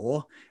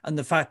before, and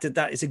the fact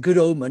that is a good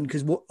omen,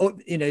 because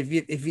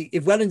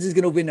if Wellington's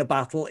going to win a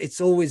battle, it's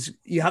always,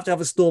 you have to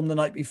have a storm the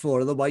night before,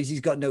 otherwise he's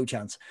got no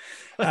chance.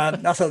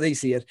 That's how they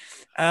see it.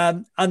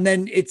 And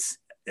then it's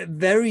a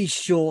very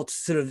short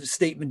sort of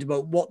statement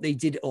about what they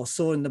did or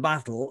saw in the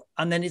battle,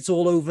 and then it's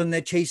all over and they're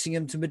chasing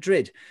him to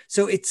Madrid.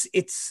 So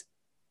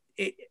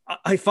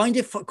I find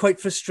it quite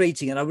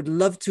frustrating, and I would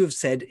love to have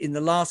said in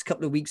the last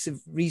couple of weeks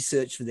of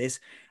research for this,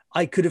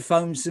 I could have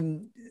found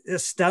some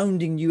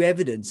astounding new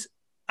evidence.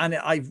 And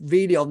I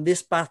really, on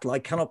this battle, I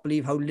cannot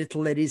believe how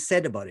little there is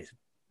said about it.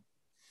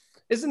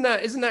 Isn't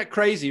that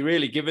crazy,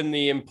 really, given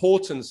the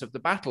importance of the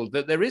battle,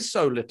 that there is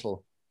so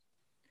little?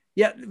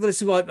 Yeah,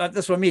 that's what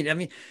I mean. I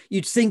mean,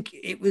 you'd think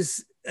it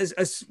was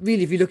as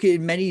really, if you look at it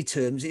in many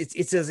terms,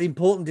 it's as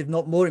important, if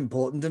not more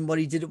important, than what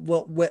he did at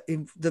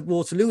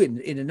Waterloo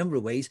in a number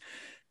of ways.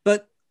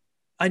 But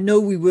I know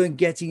we weren't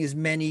getting as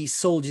many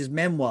soldiers'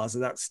 memoirs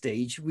at that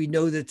stage. We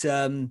know that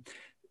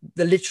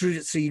the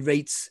literacy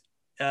rates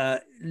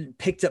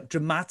picked up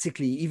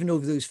dramatically even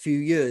over those few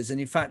years.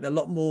 And in fact, a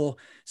lot more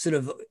sort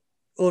of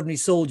ordinary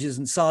soldiers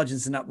and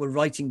sergeants and that were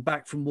writing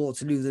back from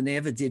Waterloo than they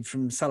ever did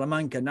from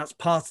Salamanca. And that's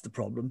part of the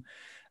problem.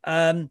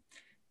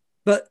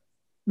 But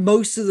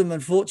most of them,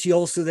 unfortunately,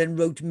 also then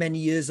wrote many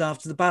years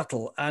after the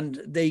battle, and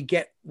they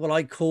get what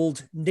I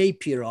called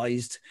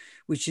Napierized,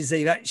 which is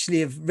they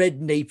actually have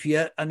read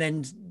Napier and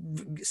then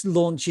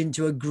launch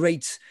into a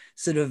great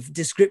sort of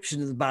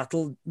description of the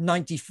battle,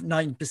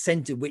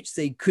 99% of which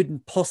they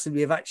couldn't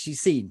possibly have actually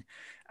seen.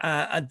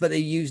 But they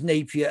use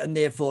Napier, and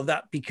therefore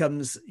that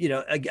becomes,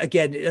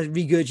 again, a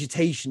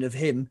regurgitation of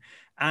him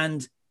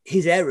and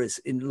his errors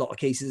in a lot of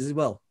cases as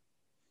well.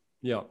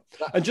 Yeah.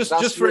 And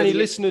just for any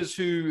listeners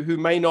who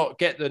may not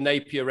get the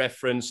Napier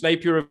reference,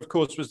 Napier, of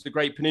course, was the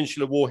great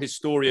Peninsular War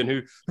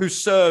historian who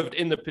served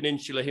in the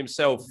Peninsula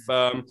himself.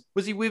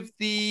 Was he with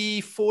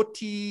the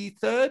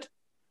 43rd?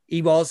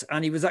 He was,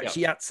 and he was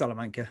actually at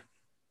Salamanca.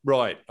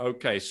 Right.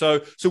 Okay.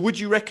 So would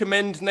you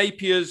recommend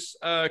Napier's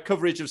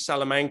coverage of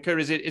Salamanca?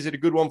 Is it a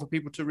good one for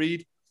people to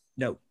read?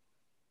 No.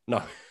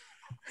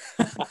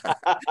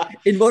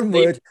 In one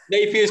word.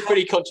 Napier is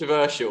pretty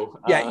controversial.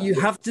 Yeah, you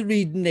have to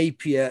read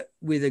Napier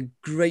with a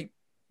great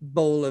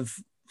bowl of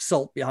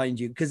salt behind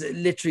you, because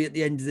literally at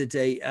the end of the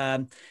day,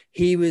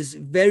 he was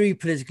very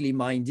politically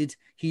minded.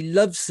 He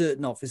loved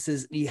certain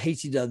officers and he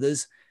hated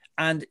others.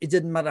 And it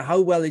didn't matter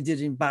how well he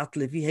did in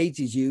battle. If he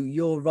hated you,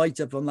 your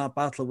write-up on that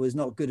battle was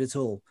not good at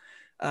all.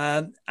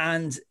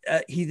 And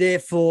he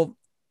therefore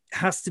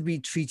has to be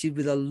treated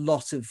with a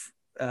lot of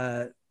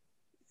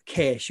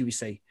care, should we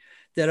say.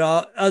 There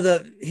are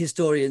other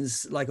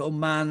historians like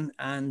Oman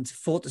and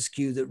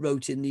Fortescue that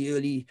wrote in the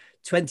early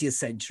 20th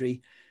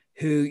century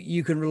who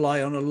you can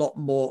rely on a lot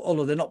more,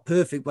 although they're not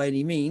perfect by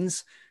any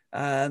means,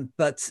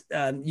 but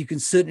you can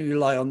certainly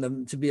rely on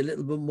them to be a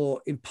little bit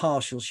more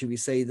impartial, should we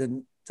say,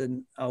 than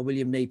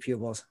William Napier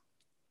was.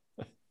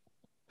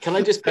 Can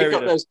I just pick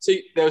up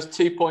those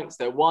two points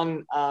there?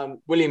 One,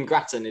 William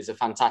Grattan is a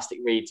fantastic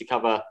read to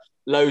cover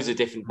loads of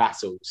different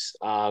battles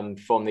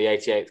from the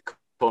 88th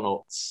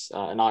Connaughts,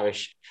 an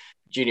Irish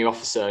junior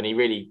officer,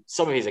 and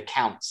some of his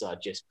accounts are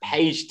just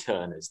page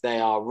turners. They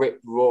are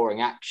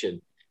rip-roaring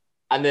action.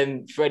 And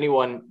then for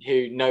anyone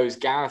who knows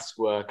Gareth's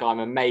work, I'm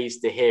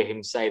amazed to hear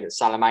him say that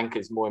Salamanca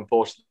is more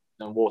important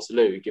than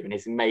Waterloo, given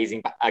his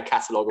amazing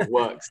catalogue of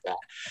works there.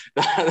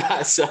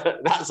 That's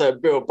a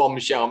real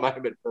bombshell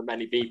moment for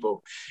many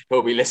people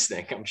who'll be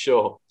listening, I'm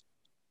sure.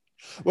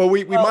 Well,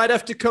 we might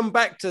have to come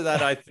back to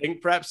that, I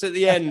think. Perhaps at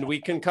the end, we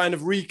can kind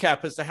of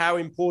recap as to how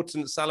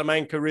important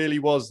Salamanca really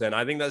was then.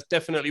 I think that's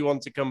definitely one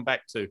to come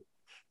back to.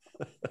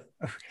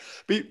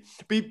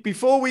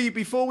 Before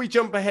we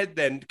jump ahead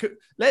then,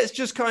 let's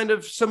just kind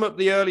of sum up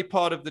the early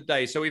part of the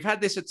day. So we've had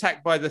this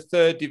attack by the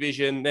 3rd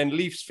Division, then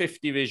Leif's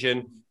 5th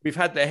Division. We've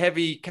had the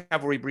heavy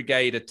cavalry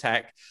brigade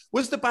attack.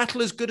 Was the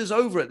battle as good as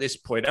over at this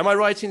point? Am I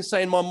right in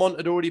saying Marmont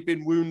had already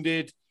been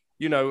wounded?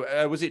 You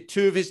know, was it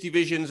 2 of his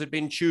divisions had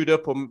been chewed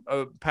up,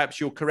 or perhaps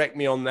you'll correct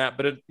me on that,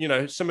 but, you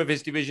know, some of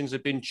his divisions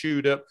had been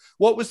chewed up.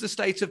 What was the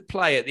state of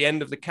play at the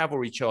end of the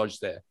cavalry charge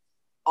there?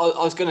 I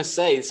was going to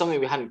say, it's something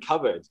we hadn't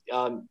covered.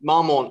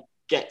 Marmont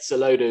gets a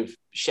load of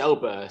shell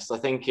bursts, I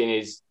think, in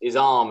his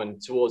arm and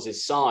towards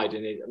his side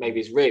and maybe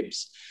his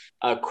ribs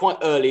quite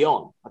early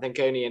on. I think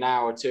only an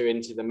hour or two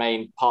into the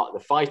main part of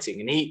the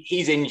fighting. And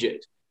he's injured.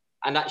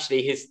 And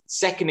actually his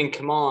second in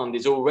command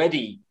is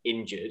already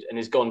injured and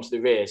has gone to the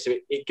rear. So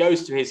it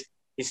goes to his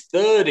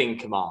third in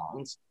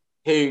command,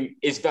 who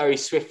is very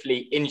swiftly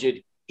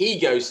injured. He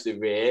goes to the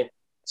rear,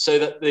 so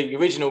that the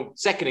original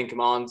second in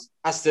command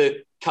has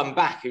to come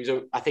back, who's,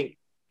 I think,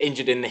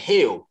 injured in the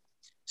heel.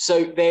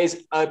 So there's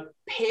a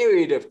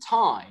period of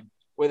time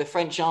where the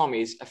French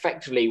army is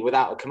effectively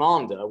without a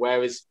commander,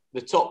 whereas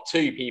the top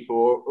 2 people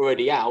are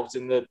already out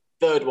and the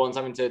third one's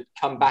having to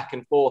come back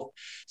and forth.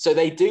 So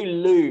they do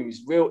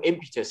lose real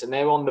impetus, and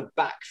they're on the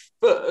back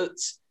foot,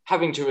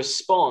 having to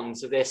respond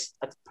to this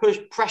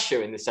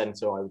pressure in the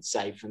centre, I would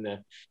say, from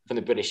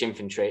the British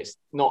infantry. It's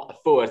not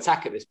a full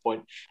attack at this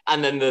point.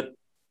 And then the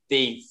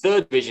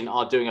 3rd Division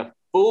are doing a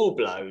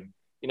full-blown,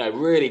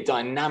 really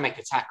dynamic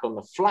attack on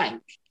the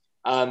flank.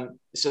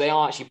 So they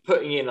are actually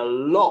putting in a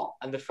lot,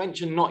 and the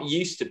French are not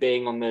used to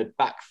being on the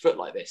back foot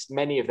like this.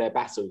 Many of their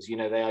battles,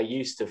 they are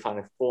used to kind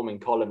of forming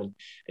column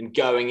and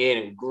going in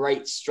at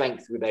great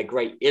strength with their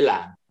great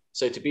elan.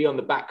 So to be on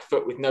the back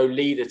foot with no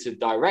leader to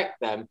direct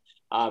them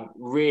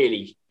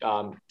really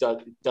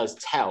does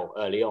tell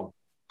early on.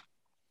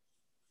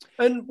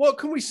 And what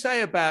can we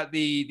say about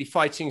the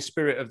fighting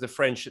spirit of the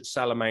French at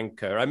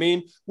Salamanca? I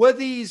mean, were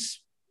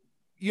these,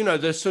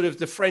 the sort of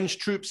the French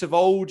troops of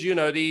old,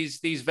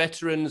 these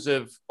veterans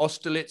of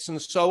Austerlitz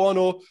and so on,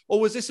 or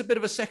was this a bit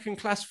of a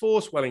second-class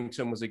force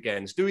Wellington was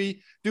against? Do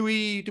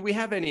we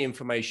have any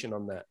information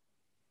on that?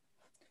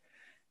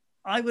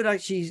 I would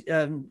actually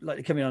like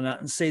to come in on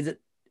that and say that,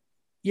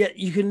 yeah,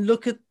 you can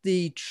look at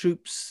the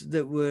troops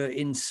that were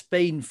in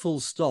Spain full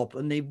stop,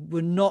 and they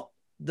were not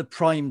the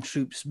prime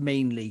troops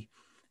mainly.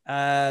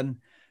 There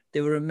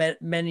were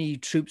many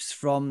troops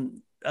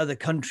from other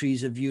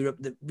countries of Europe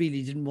that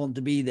really didn't want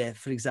to be there,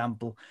 for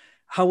example.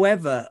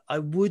 However, I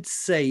would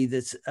say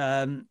that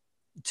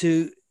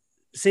to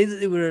say that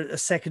they were a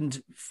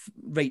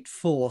second-rate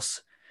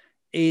force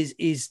is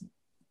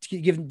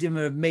giving them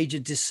a major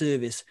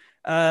disservice.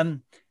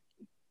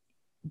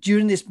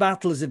 During this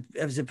battle,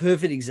 as a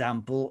perfect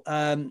example,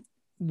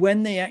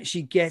 when they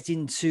actually get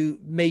into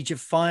major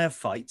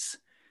firefights,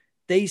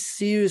 they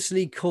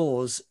seriously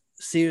cause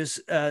serious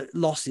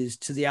losses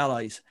to the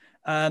Allies.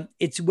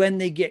 It's when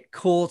they get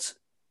caught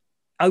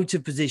out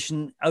of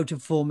position, out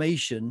of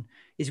formation,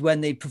 is when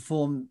they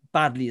perform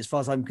badly, as far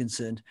as I'm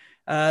concerned.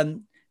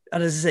 And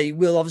as I say,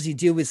 we'll obviously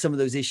deal with some of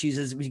those issues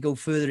as we go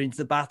further into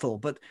the battle.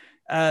 But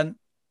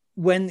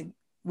when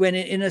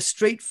in a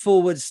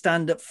straightforward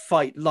stand-up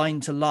fight, line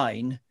to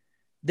line,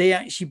 they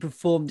actually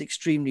performed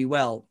extremely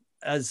well,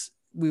 as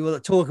we will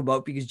talk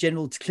about, because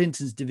General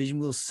Clinton's division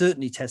will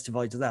certainly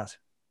testify to that.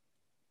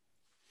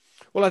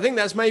 Well, I think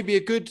that's maybe a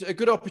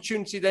good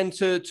opportunity then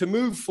to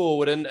move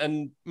forward,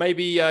 and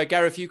maybe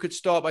Gareth, you could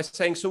start by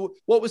saying, so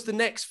what was the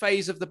next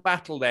phase of the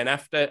battle then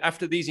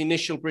after these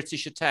initial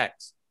British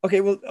attacks?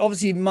 Okay, well,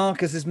 obviously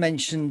Marcus has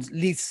mentioned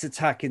Leith's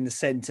attack in the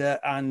centre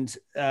and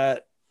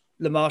Le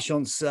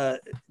Marchand's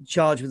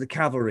charge with the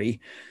cavalry.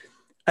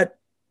 At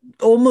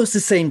almost the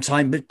same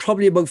time, but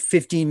probably about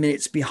 15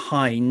 minutes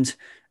behind,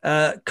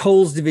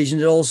 Cole's division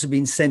had also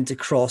been sent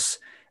across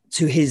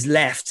to his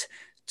left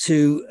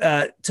to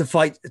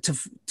fight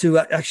to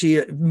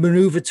actually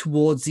maneuver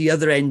towards the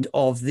other end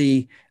of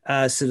the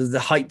sort of the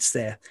heights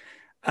there.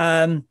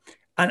 And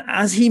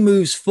as he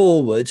moves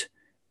forward,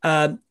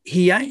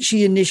 he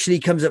actually initially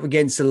comes up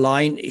against a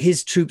line.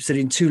 His troops are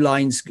in two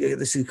lines.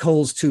 This is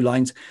Cole's two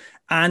lines,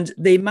 and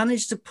they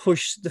manage to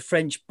push the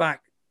French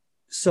back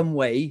some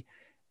way.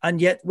 And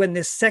yet, when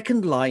the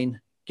second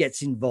line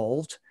gets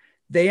involved,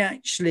 they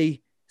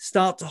actually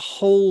start to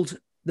hold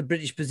the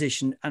British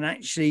position, and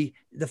actually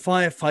the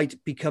firefight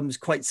becomes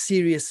quite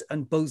serious,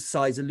 and both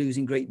sides are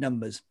losing great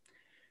numbers.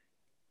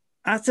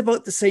 At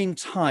about the same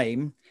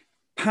time,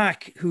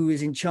 Pack, who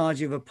is in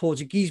charge of a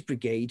Portuguese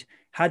brigade,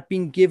 had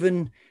been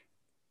given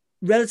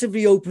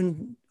relatively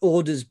open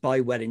orders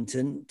by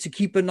Wellington to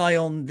keep an eye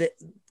on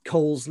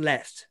Cole's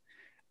left.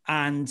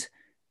 And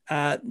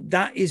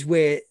that is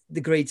where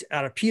the Great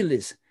Arapiles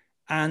is.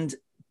 And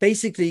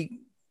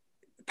basically,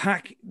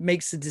 Pack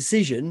makes the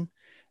decision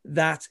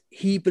that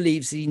he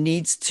believes he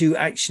needs to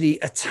actually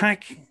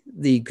attack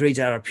the Great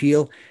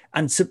Arapiles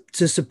and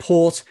to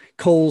support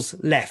Cole's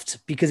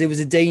left, because there was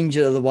a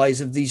danger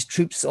otherwise of these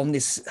troops on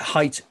this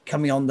height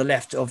coming on the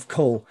left of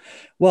Cole.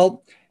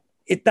 Well,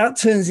 that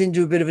turns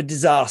into a bit of a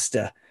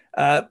disaster.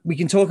 We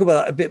can talk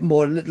about that a bit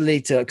more a little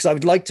later, because I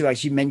would like to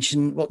actually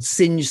mention what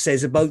Singe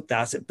says about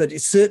that, but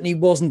it certainly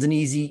wasn't an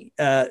easy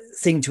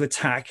thing to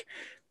attack.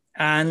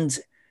 And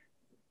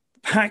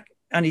Pack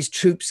and his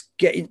troops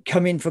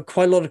come in for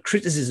quite a lot of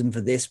criticism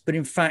for this. But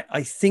in fact,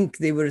 I think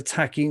they were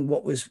attacking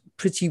what was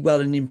pretty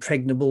well an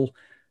impregnable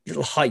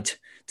little height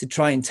to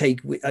try and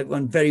take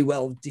one very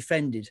well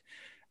defended.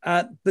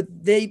 But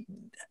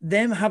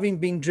them having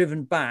been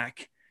driven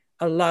back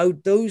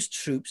allowed those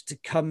troops to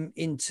come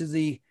into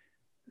the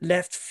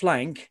left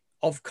flank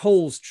of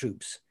Cole's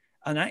troops.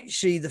 And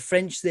actually the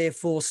French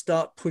therefore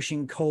start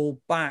pushing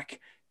Cole back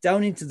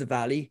down into the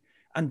valley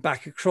and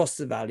back across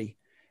the valley.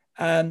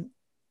 And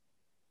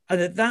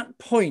at that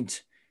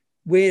point,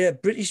 where a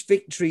British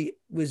victory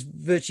was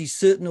virtually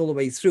certain all the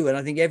way through, and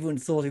I think everyone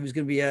thought it was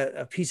going to be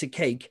a piece of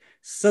cake,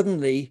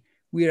 suddenly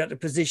we're at a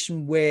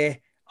position where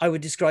I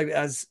would describe it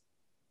as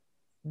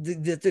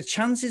the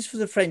chances for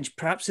the French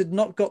perhaps had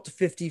not got to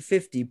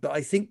 50-50, but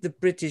I think the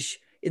British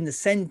in the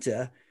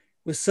centre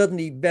were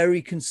suddenly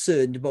very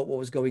concerned about what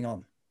was going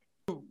on.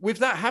 With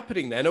that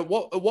happening then, at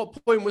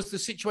what point was the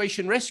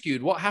situation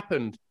rescued? What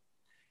happened?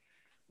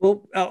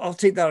 Well, I'll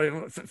take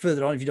that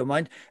further on if you don't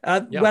mind.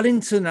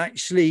 Wellington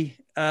actually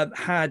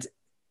had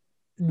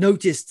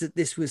noticed that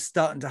this was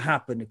starting to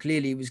happen.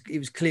 Clearly, it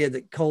was clear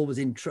that Cole was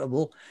in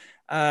trouble,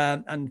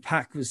 and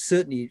Pack was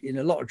certainly in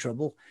a lot of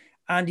trouble.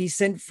 And he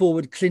sent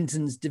forward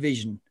Clinton's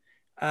division.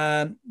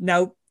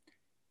 Now,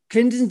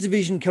 Clinton's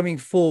division coming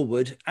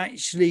forward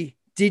actually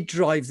did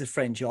drive the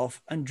French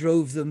off and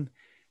drove them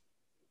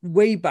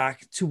way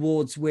back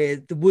towards where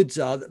the woods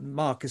are that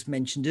Marcus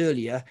mentioned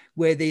earlier,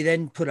 where they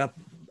then put up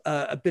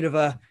a bit of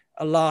a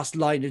last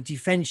line of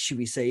defense, should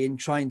we say, in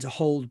trying to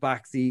hold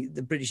back the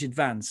British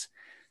advance.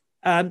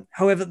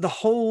 However, the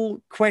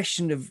whole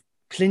question of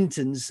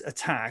Clinton's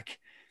attack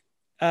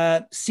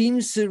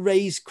seems to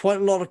raise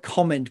quite a lot of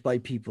comment by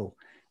people.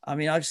 I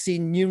mean, I've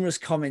seen numerous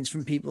comments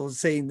from people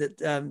saying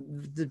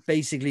that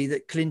basically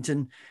that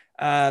Clinton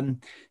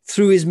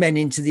threw his men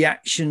into the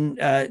action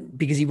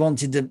because he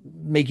wanted to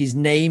make his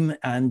name,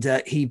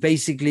 and he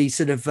basically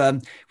sort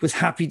of was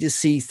happy to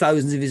see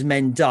thousands of his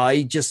men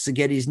die just to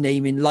get his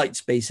name in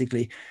lights,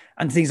 basically,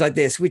 and things like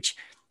this, which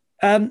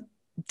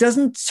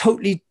doesn't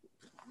totally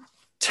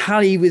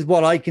tally with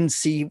what I can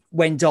see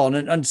went on.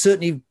 And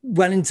certainly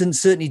Wellington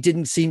certainly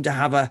didn't seem to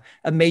have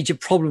a major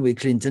problem with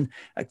Clinton.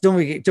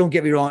 Don't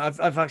get me wrong.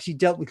 I've actually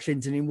dealt with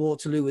Clinton in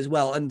Waterloo as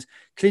well. And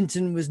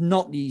Clinton was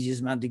not the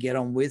easiest man to get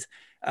on with.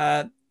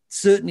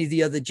 Certainly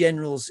the other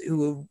generals who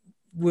were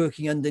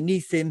working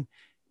underneath him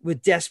were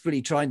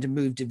desperately trying to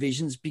move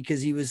divisions,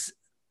 because he was,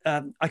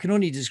 I can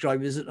only describe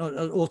him as an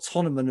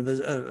autonoman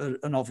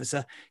of an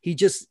officer.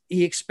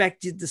 He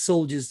expected the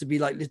soldiers to be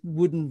like little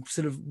wooden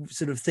sort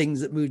of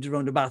things that moved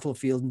around a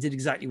battlefield and did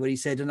exactly what he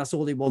said, and that's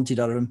all they wanted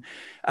out of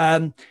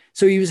him.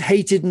 So he was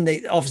hated, and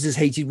the officers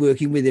hated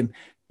working with him.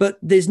 But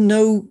there's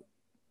no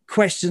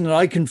question that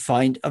I can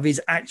find of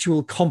his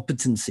actual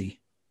competency.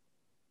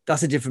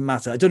 That's a different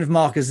matter. I don't know if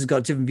Marcus has got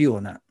a different view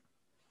on that.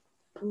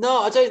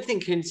 No, I don't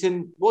think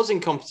Clinton was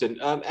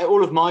incompetent.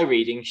 All of my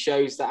reading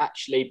shows that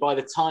actually by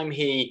the time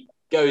he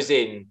goes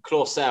in,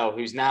 Clausel,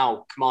 who's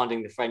now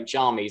commanding the French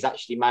army, has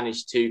actually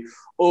managed to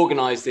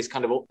organise this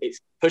kind of, it's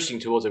pushing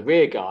towards a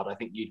rear guard. I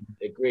think you'd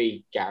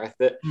agree, Gareth,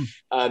 that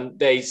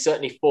they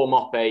certainly form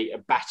up a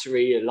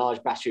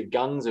large battery of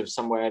guns of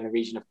somewhere in the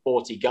region of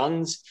 40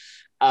 guns.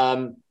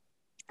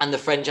 And the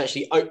French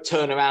actually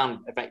turn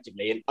around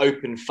effectively and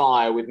open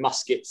fire with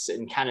muskets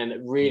and cannon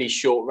at really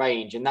short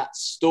range. And that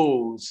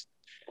stalls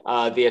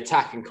the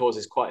attack and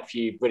causes quite a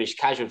few British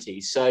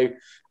casualties. So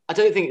I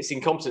don't think it's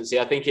incompetency.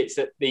 I think it's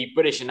that the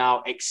British are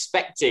now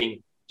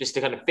expecting just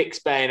to kind of fix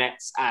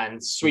bayonets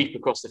and sweep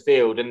across the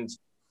field. And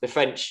the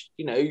French,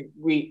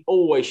 we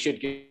always should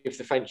give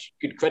the French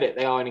good credit.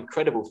 They are an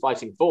incredible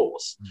fighting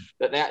force,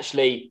 that they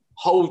actually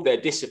hold their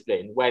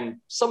discipline when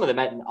some of the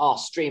men are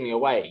streaming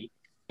away,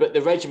 but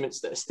the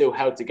regiments that are still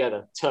held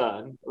together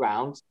turn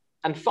around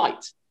and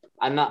fight.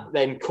 And that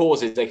then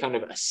causes a kind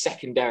of a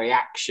secondary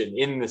action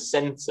in the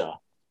centre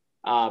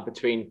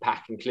between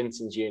Pack and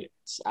Clinton's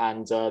units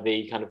and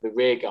the kind of the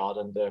rear guard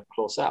under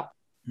Clausel.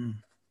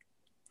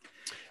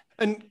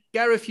 And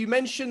Gareth, you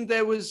mentioned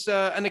there was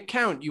an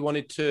account you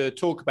wanted to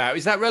talk about.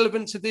 Is that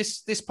relevant to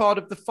this part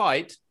of the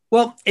fight?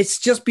 Well, it's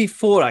just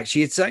before,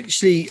 actually. It's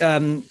actually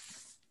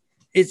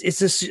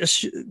it's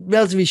a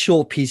relatively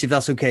short piece, if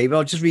that's okay. But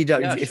I'll just read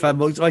out if I'm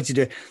right to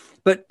do it.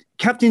 But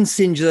Captain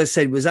Singe, as I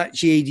said, was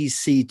actually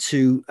ADC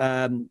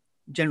to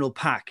General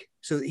Pack.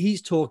 So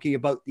he's talking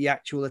about the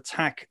actual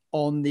attack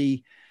on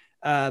the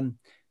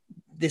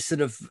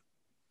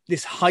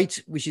this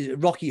height, which is a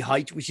rocky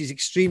height, which is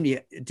extremely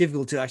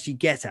difficult to actually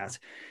get at.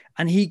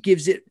 And he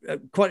gives it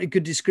quite a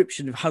good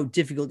description of how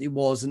difficult it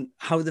was and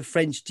how the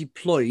French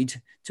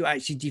deployed to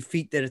actually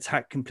defeat their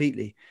attack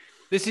completely.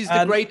 This is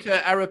the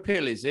Greater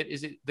Arapil, is it?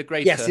 Is it the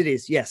Greater? Yes, it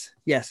is.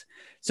 Yes.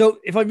 So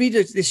if I read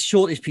this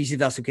shortest piece, if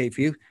that's okay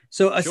for you.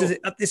 So I says,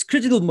 at this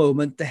critical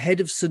moment, the head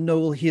of Sir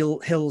Noel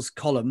Hill's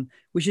column,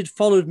 which had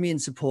followed me in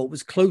support,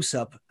 was close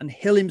up, and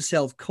Hill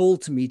himself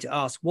called to me to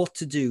ask what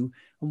to do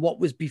and what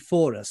was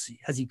before us,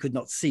 as he could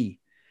not see.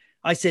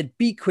 I said,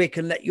 be quick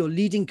and let your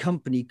leading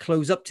company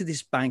close up to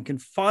this bank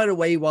and fire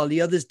away while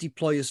the others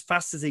deploy as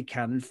fast as they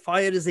can and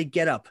fire as they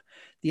get up.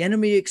 The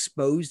enemy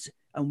exposed,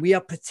 and we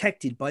are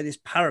protected by this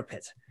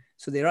parapet.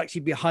 So they're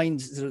actually behind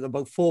sort of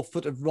about 4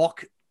 foot of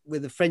rock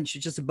with the French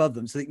just above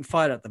them so they can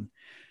fire at them.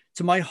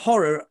 To my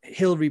horror,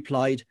 Hill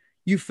replied,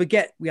 you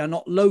forget we are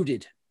not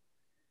loaded.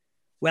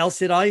 Well,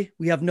 said I,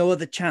 we have no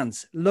other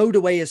chance. Load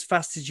away as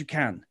fast as you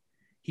can.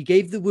 He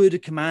gave the word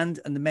of command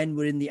and the men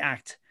were in the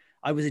act.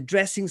 I was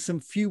addressing some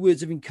few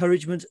words of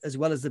encouragement as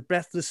well as the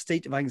breathless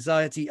state of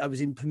anxiety I was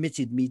in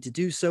permitted me to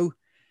do so.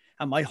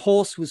 And my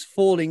horse was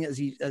falling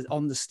as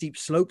on the steep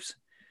slopes.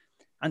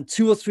 And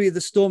 2 or 3 of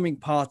the storming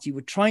party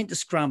were trying to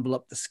scramble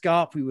up the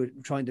scarp we were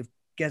trying to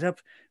get up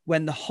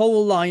when the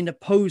whole line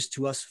opposed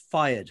to us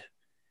fired,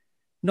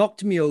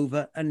 knocked me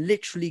over and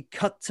literally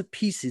cut to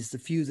pieces the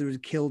few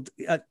that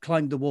had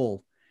climbed the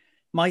wall.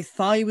 My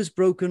thigh was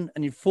broken,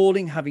 and in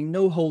falling, having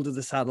no hold of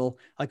the saddle,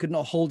 I could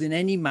not hold in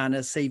any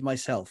manner save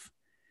myself.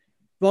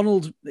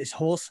 Ronald, this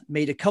horse,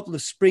 made a couple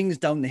of springs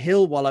down the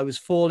hill while I was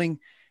falling,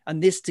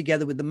 and this,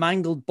 together with the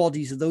mangled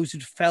bodies of those who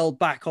fell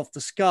back off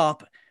the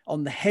scarp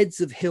on the heads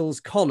of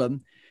Hill's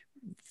column,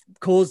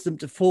 caused them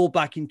to fall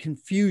back in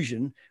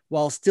confusion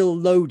while still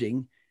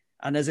loading.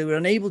 And as they were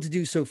unable to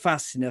do so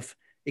fast enough,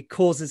 it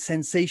caused a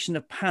sensation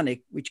of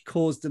panic, which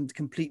caused them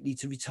completely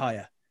to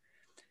retire.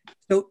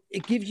 So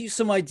it gives you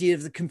some idea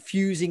of the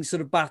confusing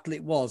sort of battle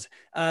it was.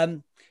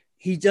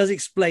 He does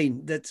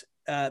explain that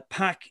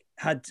Pack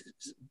had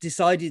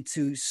decided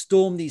to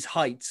storm these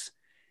heights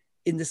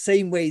in the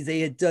same way they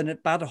had done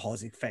at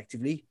Badajoz,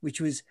 effectively, which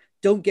was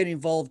don't get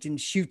involved in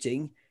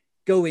shooting,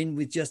 go in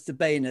with just the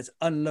bayonet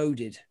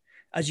unloaded.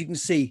 As you can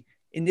see,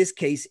 in this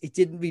case, it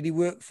didn't really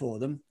work for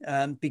them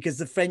because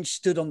the French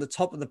stood on the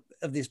top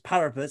of this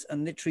parapet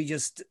and literally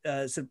just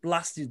sort of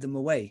blasted them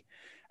away.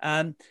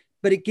 But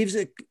it gives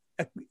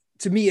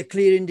to me a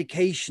clear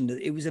indication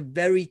that it was a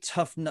very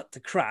tough nut to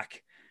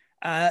crack.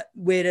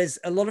 Whereas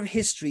a lot of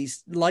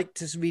histories like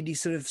to really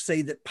sort of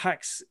say that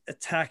Pack's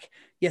attack,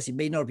 yes, it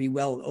may not be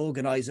well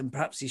organized and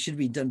perhaps it should have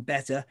been done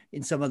better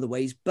in some other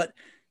ways, but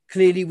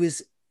clearly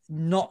was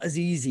not as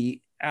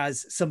easy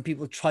as some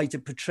people try to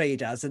portray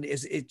it as. And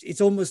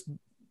it's almost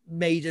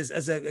made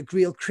as a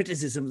real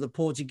criticism of the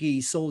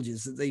Portuguese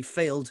soldiers that they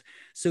failed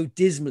so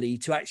dismally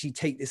to actually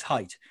take this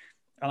height.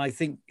 And I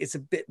think it's a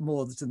bit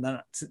more than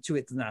that, to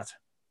it than that.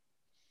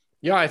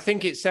 Yeah, I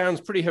think it sounds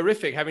pretty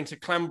horrific having to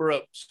clamber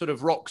up sort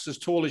of rocks as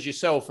tall as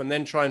yourself and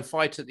then try and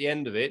fight at the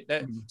end of it,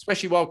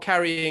 especially while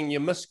carrying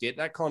your musket.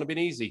 That can't have been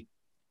easy.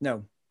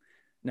 No.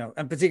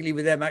 And particularly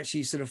with them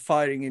actually sort of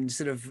firing in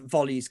sort of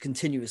volleys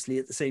continuously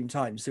at the same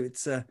time. So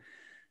it's, it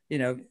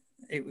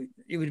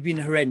would have been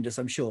horrendous,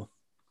 I'm sure.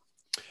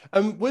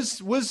 Was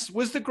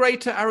the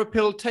Greater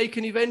Arapil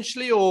taken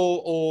eventually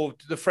or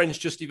the French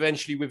just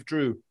eventually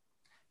withdrew?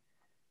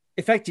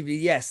 Effectively,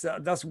 yes,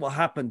 that's what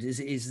happened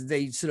is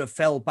they sort of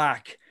fell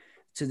back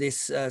to this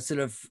sort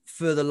of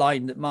further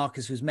line that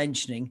Marcus was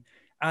mentioning.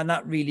 And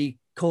that really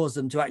caused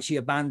them to actually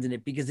abandon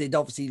it because they'd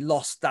obviously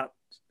lost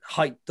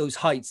those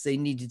heights they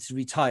needed to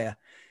retire.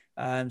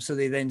 So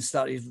they then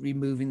started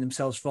removing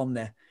themselves from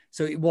there.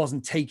 So it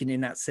wasn't taken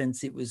in that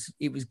sense. It was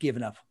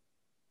given up.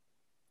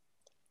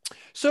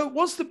 So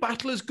was the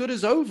battle as good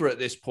as over at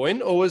this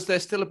point, or was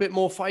there still a bit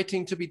more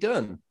fighting to be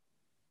done?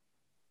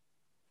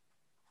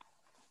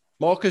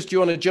 Marcus, do you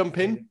want to jump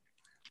in?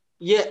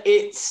 Yeah,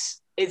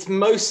 it's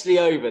mostly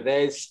over.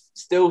 There's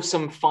still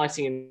some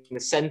fighting in the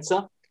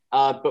centre.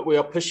 but we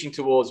are pushing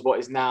towards what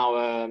is now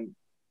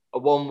a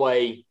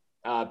one-way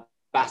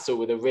battle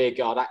with a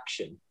rearguard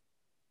action.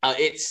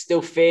 It's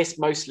still fierce,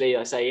 mostly,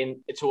 I say,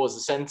 in towards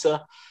the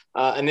centre.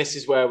 And this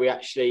is where we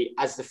actually,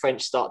 as the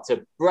French start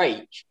to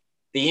break,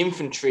 the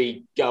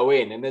infantry go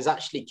in. And there's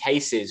actually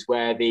cases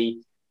where the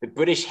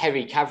British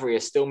heavy cavalry are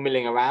still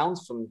milling around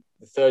from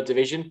the 3rd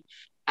Division.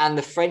 And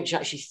the French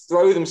actually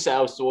throw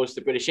themselves towards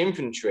the British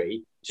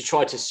infantry to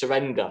try to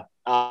surrender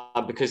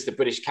because the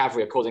British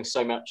cavalry are causing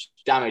so much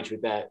damage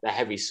with their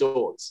heavy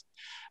swords.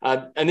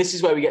 And this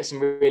is where we get some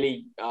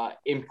really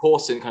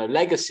important kind of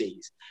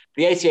legacies.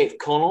 The 88th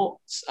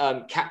Connaughts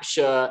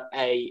capture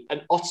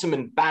an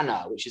Ottoman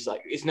banner, which is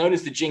it's known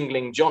as the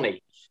Jingling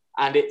Johnny.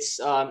 And it's,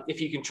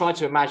 if you can try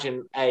to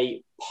imagine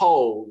a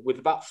pole with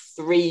about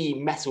 3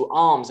 metal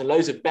arms and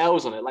loads of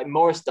bells on it, like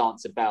Morris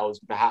dancer bells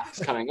perhaps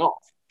coming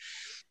off.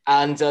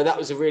 And that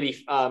was a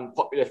really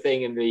popular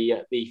thing in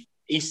the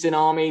Eastern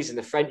armies, and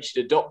the French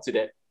had adopted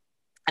it.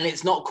 And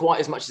it's not quite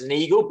as much as an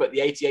eagle, but the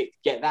 88th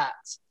get that.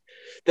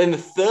 Then the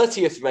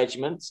 30th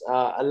Regiment,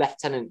 a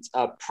Lieutenant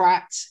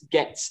Pratt,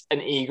 gets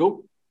an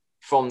eagle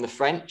from the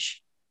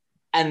French.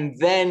 And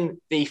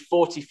then the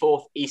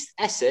 44th East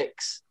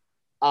Essex,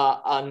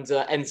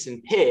 under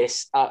Ensign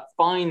Pierce,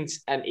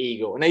 finds an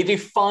eagle. And they do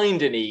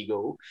find an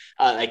eagle.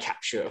 They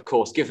capture it, of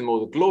course, give them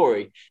all the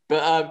glory.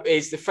 But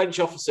as the French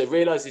officer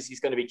realizes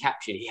he's going to be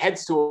captured, he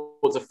heads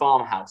towards a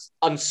farmhouse,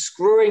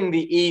 unscrewing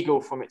the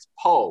eagle from its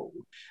pole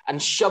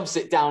and shoves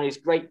it down his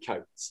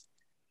greatcoat.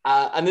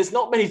 And there's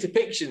not many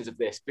depictions of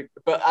this,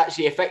 but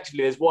actually,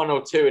 effectively, there's 1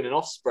 or 2 in an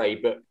Osprey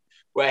book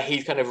where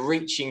he's kind of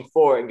reaching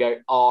for it and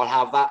going, "Oh, I'll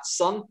have that,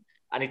 son."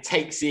 And he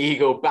takes the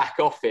eagle back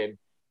off him.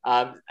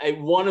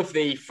 One of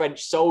the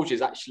French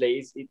soldiers,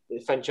 actually,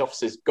 the French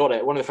officers got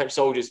it. One of the French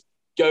soldiers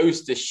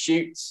goes to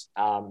shoot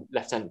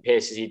Lieutenant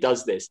Pierce as he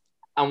does this,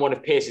 and one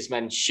of Pierce's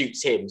men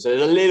shoots him. So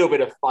there's a little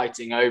bit of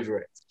fighting over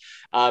it.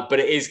 But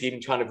it is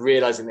him kind of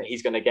realizing that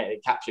he's going to get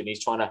it captured.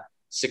 He's trying to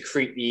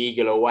secrete the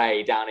eagle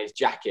away down his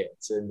jacket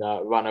and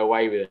run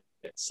away with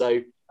it.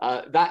 So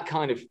that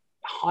kind of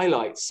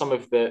highlights some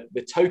of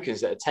the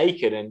tokens that are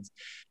taken. And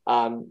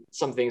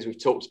some things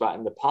we've talked about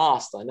in the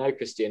past, I know,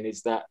 Christian,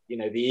 is that, the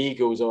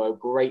eagles are a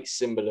great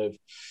symbol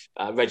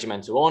of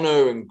regimental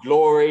honour and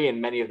glory,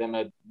 and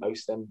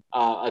most of them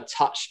are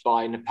touched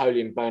by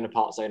Napoleon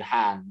Bonaparte's own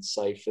hands.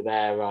 So for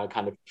their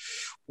kind of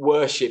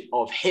worship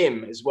of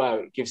him as well,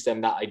 it gives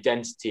them that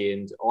identity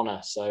and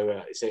honour.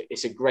 So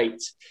it's a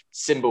great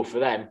symbol for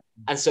them.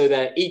 And so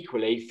they're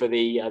equally, for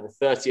the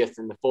 30th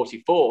and the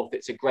 44th,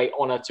 it's a great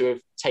honour to have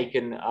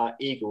taken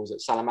eagles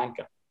at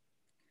Salamanca.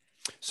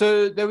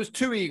 So there was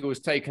 2 eagles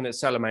taken at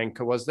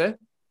Salamanca, was there?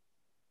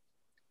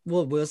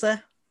 What was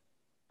there?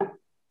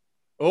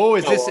 Oh,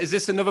 is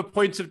this another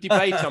point of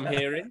debate I'm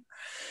hearing?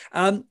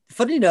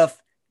 Funny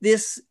enough,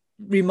 this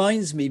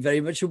reminds me very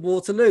much of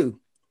Waterloo,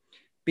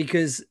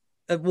 because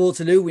at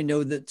Waterloo, we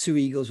know that 2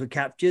 eagles were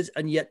captured,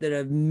 and yet there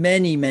are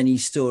many, many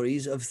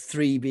stories of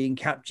 3 being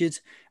captured.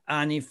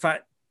 And in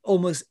fact,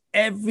 almost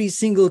every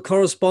single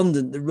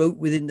correspondent that wrote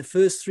within the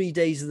first 3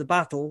 days of the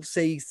battle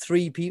say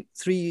 3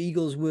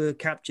 eagles were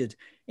captured,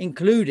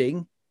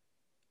 including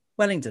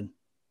Wellington.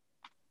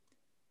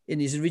 In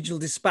his original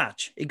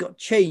dispatch, it got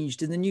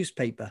changed in the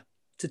newspaper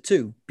to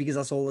 2 because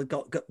that's all it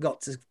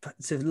got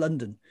to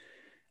London.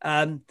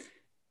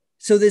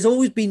 So there's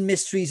always been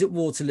mysteries at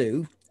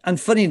Waterloo. And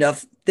funny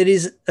enough, there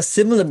is a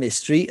similar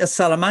mystery at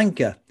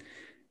Salamanca,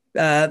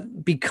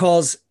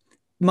 because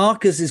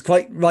Marcus is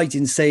quite right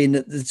in saying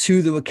that the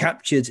 2 that were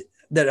captured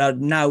that are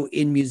now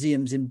in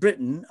museums in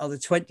Britain are the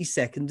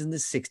 22nd and the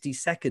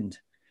 62nd.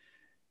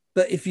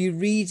 But if you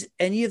read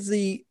any of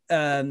the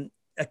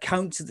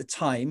accounts at the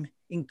time,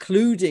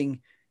 including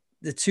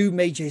the 2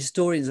 major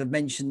historians I've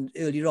mentioned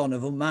earlier on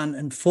of Oman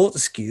and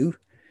Fortescue,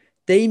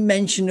 they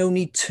mention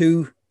only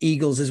 2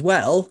 eagles as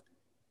well,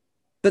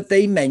 but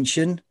they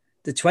mention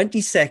the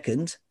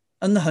 22nd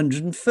and the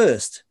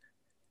 101st,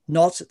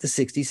 not the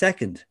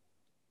 62nd.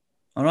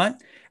 All right.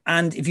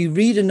 And if you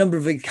read a number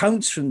of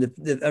accounts from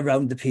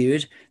around the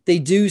period, they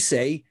do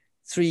say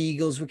 3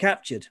 eagles were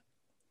captured.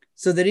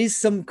 So there is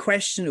some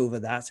question over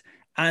that.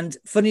 And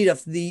funny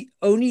enough, the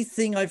only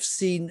thing I've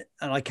seen,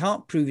 and I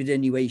can't prove it in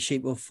any way,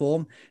 shape or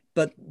form,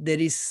 but there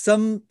is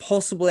some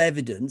possible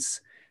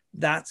evidence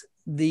that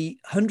the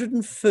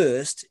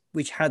 101st,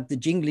 which had the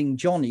Jingling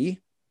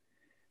Johnny,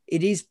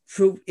 it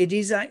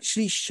is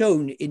actually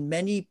shown in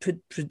many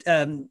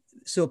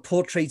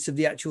portraits of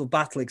the actual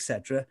battle,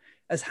 etc.,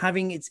 as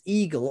having its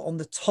eagle on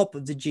the top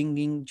of the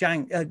Jingling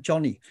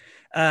Johnny.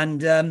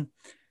 And there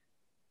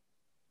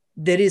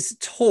is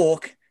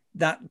talk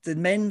that the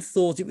men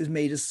thought it was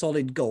made of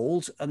solid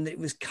gold and it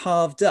was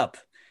carved up.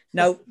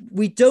 Now,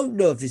 we don't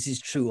know if this is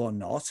true or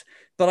not,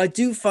 but I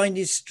do find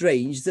it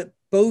strange that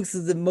both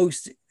of the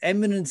most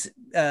eminent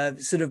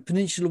sort of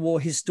Peninsular War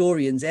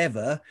historians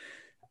ever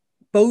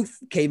both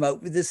came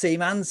out with the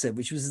same answer,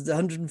 which was the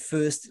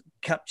 101st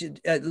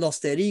captured,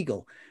 lost their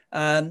eagle.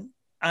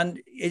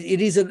 And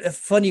it is a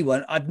funny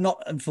one. I've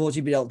not,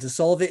 unfortunately, been able to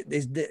solve it.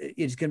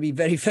 It's going to be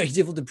very, very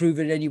difficult to prove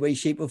it in any way,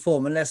 shape, or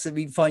form, unless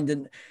we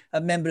find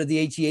a member of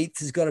the 88th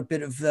has got a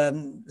bit of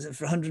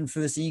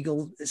 101st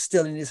Eagle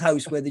still in his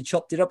house where they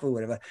chopped it up or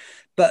whatever.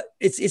 But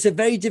it's a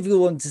very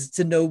difficult one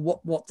to know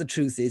what the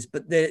truth is.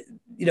 But there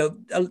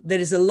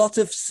is a lot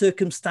of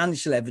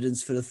circumstantial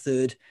evidence for the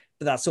third,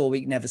 but that's all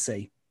we can ever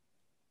say.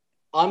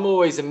 I'm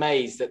always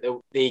amazed that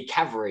the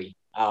cavalry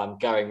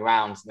going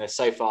round, and they're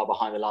so far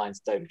behind the lines,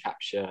 don't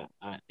capture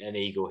an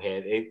eagle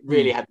here. They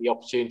really had the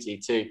opportunity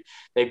to.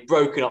 They've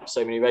broken up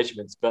so many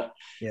regiments, but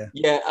the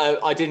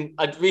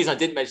reason I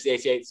didn't mention the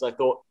 88th is I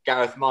thought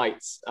Gareth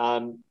might,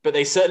 but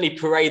they certainly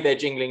parade their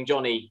Jingling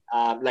Johnny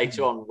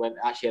later on when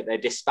actually they're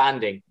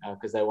disbanding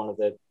because they're one of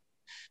the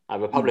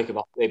Republic of,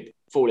 they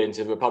fall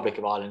into the Republic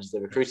of Ireland as the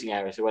recruiting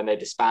area. So when they're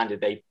disbanded,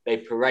 they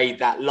parade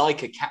that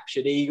like a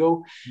captured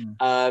eagle.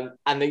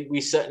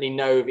 We certainly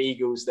know of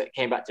eagles that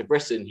came back to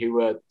Britain who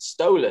were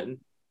stolen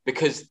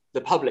because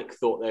the public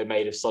thought they were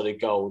made of solid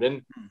gold.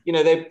 And,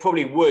 they're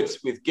probably wood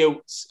with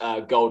gilt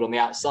gold on the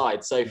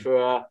outside. So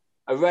for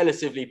a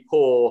relatively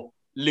poor,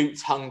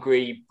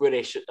 loot-hungry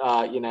British,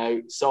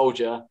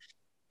 soldier,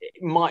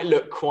 it might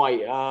look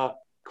quite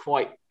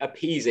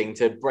appeasing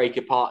to break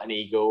apart an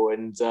eagle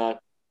and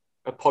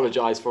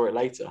apologize for it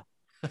later.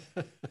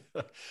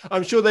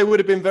 I'm sure they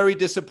would have been very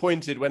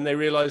disappointed when they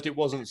realized it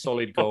wasn't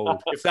solid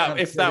gold, if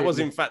that was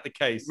in fact the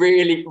case.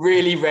 Really,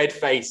 really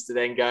red-faced to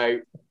then go,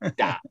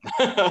 damn.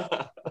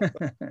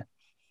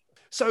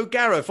 So,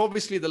 Gareth,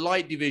 obviously the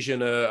Light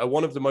Division are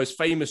one of the most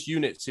famous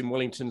units in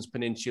Wellington's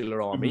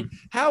Peninsular Army.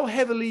 How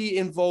heavily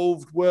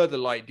involved were the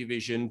Light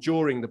Division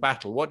during the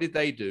battle? What did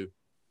they do?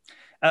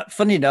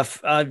 Funny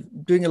enough, I'm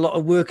doing a lot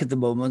of work at the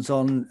moment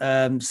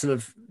on sort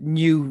of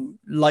new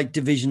Light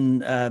Division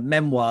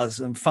memoirs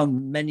and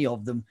found many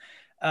of them.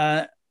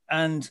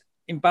 And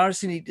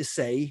embarrassingly to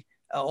say,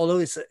 although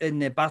it's in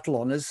their battle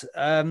honours,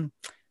 the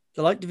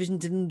Light Division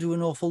didn't do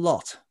an awful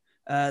lot.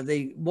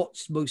 They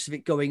watched most of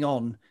it going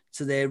on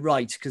to their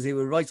right because they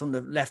were right on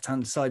the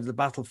left-hand side of the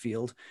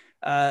battlefield,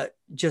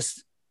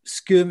 just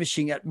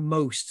skirmishing at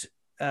most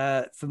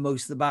for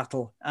most of the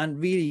battle, and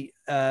really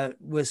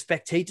were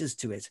spectators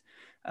to it.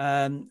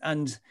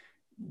 And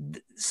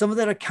some of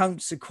their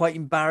accounts are quite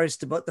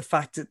embarrassed about the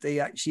fact that they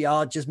actually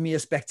are just mere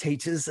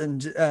spectators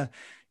and,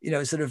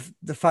 sort of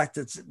the fact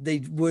that they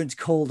weren't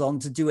called on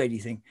to do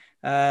anything.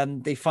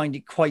 They find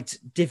it quite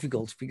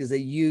difficult because they're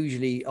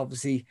usually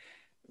obviously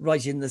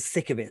right in the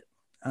thick of it.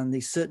 And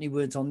they certainly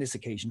weren't on this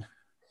occasion.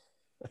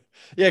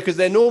 Yeah, because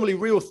they're normally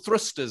real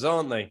thrusters,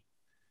 aren't they?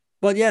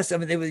 Well, yes. I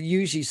mean, they were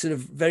usually sort of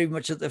very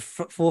much at the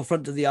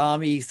forefront of the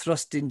army,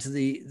 thrust into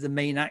the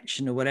main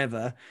action or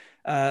whatever,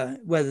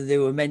 whether they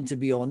were meant to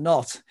be or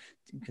not,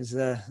 because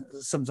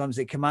sometimes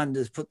their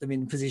commanders put them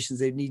in positions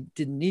they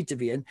didn't need to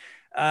be in.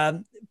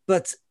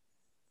 But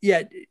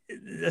yeah,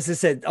 as I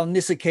said, on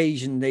this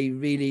occasion, they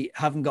really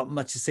haven't got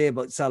much to say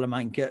about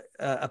Salamanca,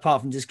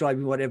 apart from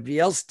describing what everybody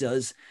else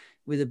does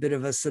with a bit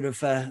of a sort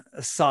of a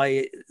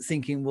sigh,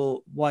 thinking,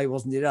 well, why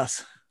wasn't it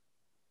us?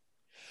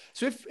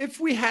 So if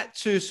we had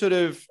to sort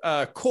of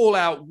call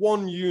out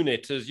one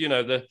unit as,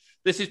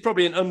 this is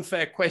probably an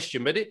unfair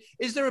question, but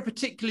is there a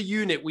particular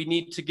unit we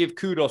need to give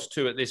kudos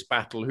to at this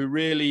battle who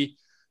really,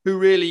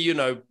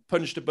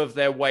 punched above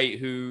their weight,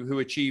 who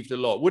achieved a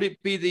lot? Would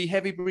it be the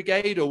Heavy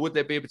Brigade, or would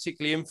there be a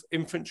particular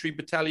infantry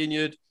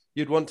battalion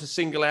you'd want to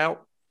single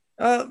out?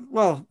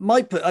 Well,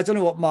 I don't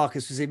know what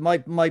Marcus was saying.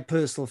 My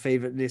personal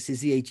favorite in this is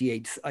the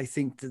 88th. I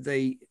think that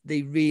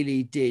they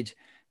really did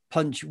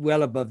punch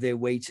well above their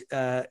weight.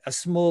 A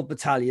small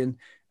battalion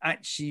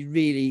actually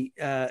really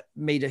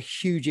made a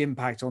huge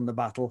impact on the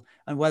battle,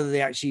 and whether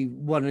they actually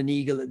won an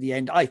eagle at the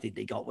end, I think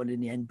they got one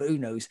in the end, but who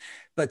knows?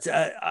 But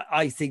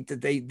I think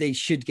that they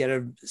should get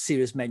a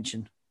serious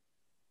mention.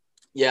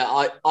 Yeah,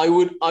 I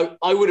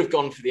would have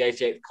gone for the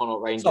 88th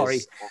Connaught Rangers. Sorry.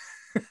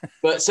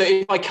 But so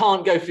if I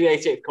can't go for the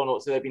 88th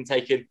Connaught, so they've been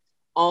taken,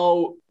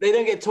 they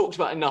don't get talked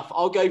about enough.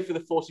 I'll go for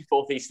the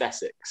 44th East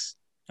Essex.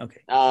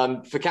 Okay.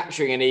 For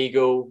capturing an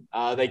eagle.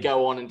 They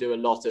go on and do a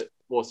lot at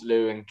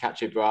Waterloo and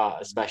Quatre-Bras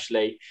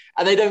especially,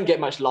 and they don't get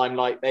much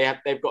limelight.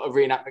 They've got a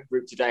reenactment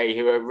group today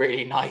who are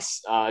really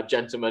nice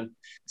gentlemen.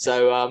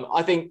 So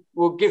I think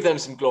we'll give them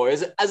some glory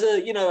as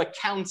a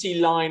county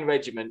line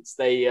regiment.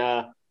 They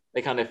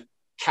kind of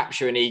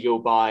capture an eagle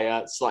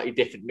by slightly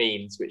different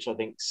means, which I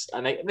think,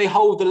 and they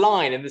hold the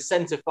line, and the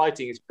centre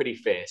fighting is pretty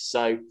fierce.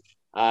 So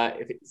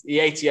if it's the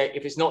 88,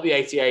 if it's not the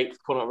 88th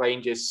Connaught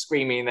Rangers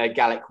screaming their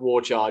Gallic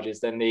war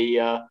charges, then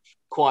the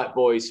quiet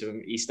boys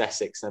from East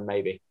Essex, then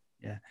maybe.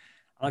 Yeah,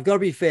 I've got to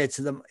be fair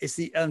to them.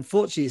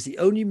 Unfortunately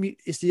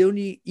it's the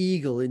only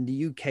eagle in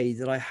the UK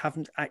that I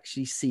haven't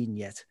actually seen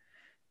yet.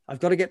 I've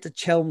got to get to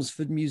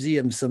Chelmsford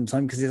Museum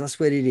sometime because that's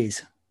where it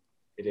is.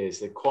 It is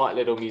the quiet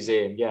little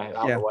museum, out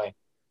of the way.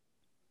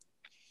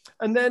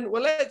 And then,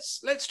 well,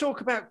 let's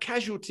talk about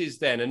casualties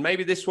then, and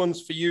maybe this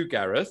one's for you,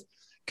 Gareth.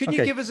 Can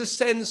you give us a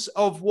sense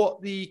of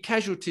what the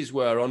casualties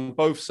were on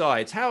both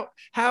sides? How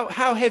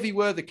heavy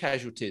were the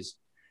casualties?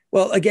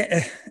 Well,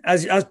 again,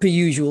 as per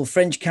usual,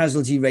 French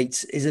casualty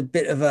rates is a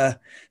bit of a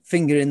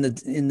finger in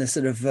the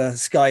sort of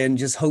sky and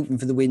just hoping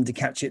for the wind to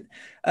catch it.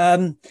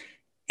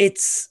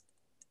 It's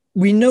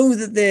We know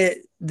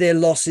that their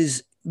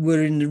losses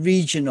were in the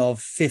region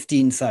of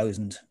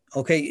 15,000.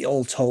 Okay,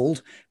 all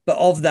told, but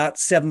of that,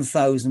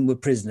 7,000 were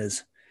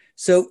prisoners.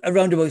 So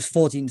around about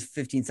 14 to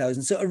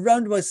 15,000. So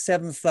around about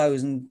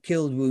 7,000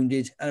 killed,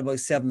 wounded, and about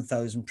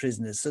 7,000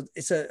 prisoners. So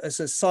it's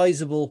a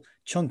sizable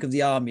chunk of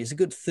the army. It's a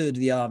good third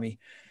of the army.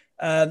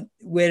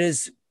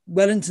 Whereas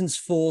Wellington's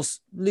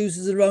force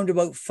loses around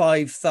about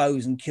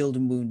 5,000 killed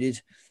and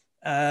wounded.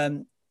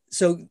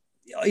 So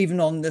even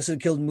on the sort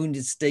of killed and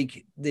wounded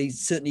stake, they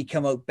certainly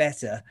come out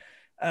better.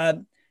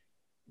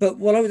 But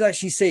what I would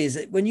actually say is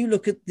that when you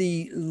look at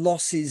the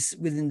losses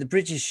within the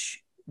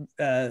British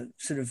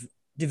sort of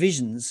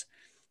divisions,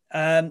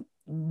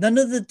 none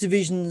of the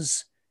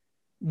divisions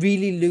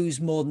really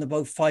lose more than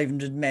about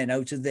 500 men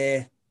out of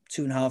their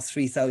 2,500,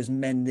 3,000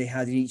 men they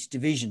had in each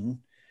division,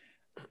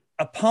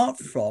 apart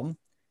from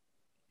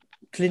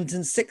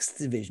Clinton's 6th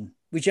Division,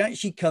 which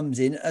actually comes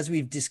in, as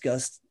we've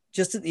discussed,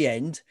 just at the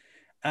end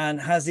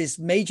and has this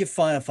major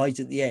firefight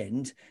at the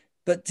end.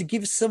 But to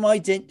give some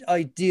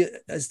idea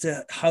as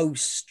to how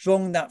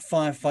strong that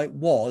firefight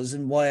was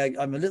and why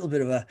I'm a little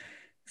bit of a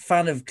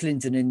fan of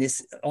Clinton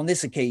on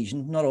this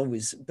occasion, not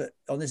always, but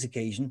on this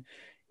occasion,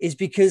 is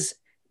because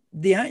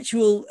the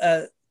actual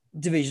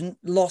division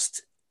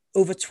lost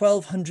over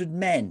 1,200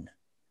 men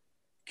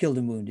killed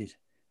and wounded.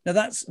 Now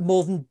that's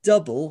more than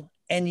double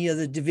any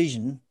other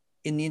division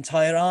in the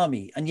entire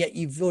army. And yet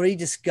you've already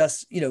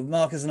discussed,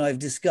 Marcus and I have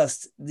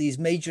discussed these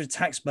major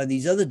attacks by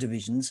these other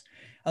divisions,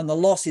 and the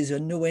losses are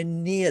nowhere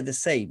near the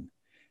same.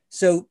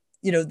 So,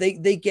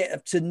 they get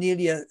up to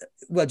nearly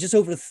just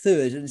over a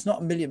third, and it's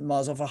not a million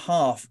miles off, a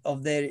half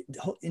of their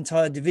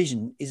entire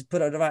division is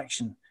put out of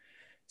action.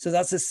 So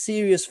that's a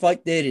serious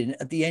fight they're in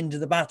at the end of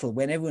the battle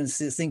when everyone's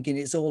thinking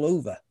it's all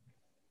over.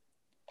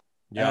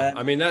 Yeah,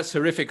 I mean that's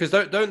horrific because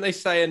don't they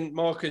say? And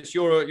Marcus,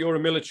 you're a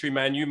military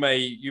man. You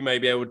may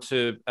be able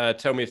to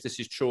tell me if this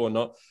is true or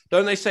not.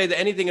 Don't they say that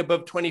anything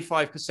above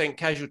 25%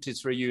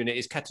 casualties for a unit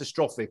is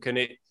catastrophic and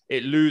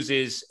it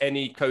loses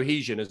any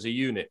cohesion as a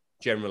unit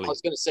generally? I was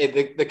going to say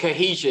the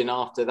cohesion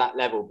after that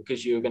level,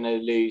 because you're going to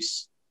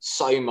lose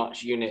so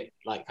much unit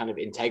like kind of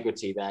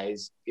integrity there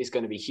is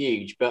going to be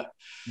huge. But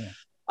yeah.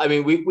 I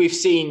mean, we've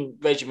seen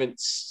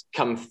regiments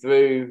come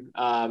through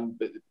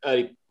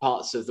early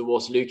parts of the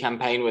Waterloo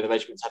campaign where the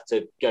regiments have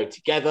to go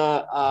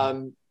together.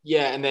 And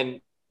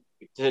then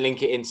to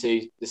link it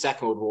into the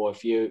Second World War,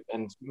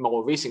 and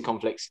more recent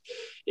conflicts,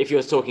 if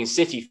you're talking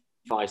city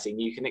fighting,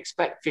 you can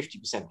expect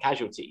 50%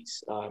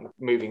 casualties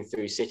moving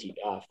through city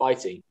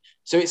fighting.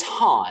 So it's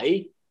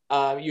high.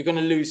 You're going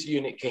to lose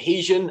unit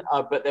cohesion,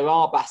 but there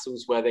are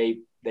battles where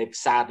they've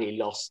sadly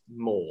lost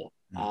more.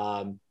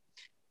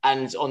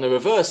 And on the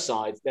reverse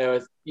side, there are,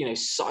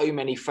 so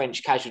many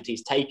French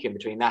casualties taken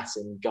between that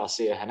and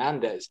Garcia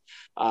Hernandez.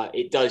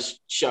 It does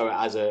show it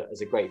as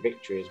a great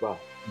victory as well.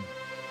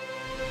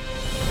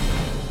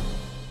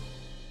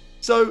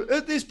 So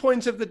at this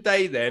point of the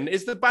day, then,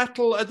 is the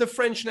battle? Are the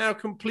French now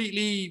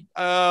completely,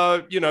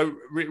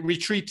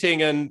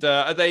 retreating, and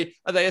are they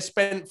a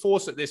spent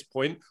force at this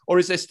point, or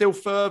is there still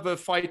further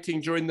fighting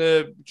during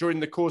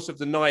the course of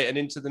the night and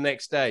into the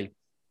next day?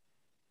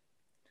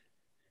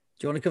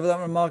 Do you want to cover that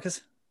one, Marcus?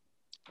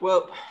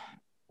 Well,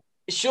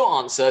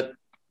 short answer,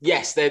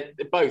 yes, they're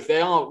both. They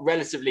are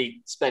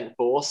relatively spent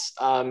force.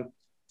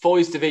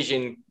 Foy's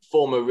division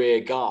form a rear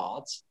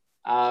guard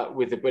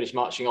with the British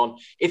marching on.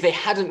 If they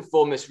hadn't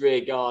formed this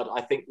rear guard,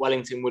 I think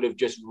Wellington would have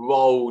just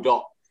rolled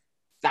up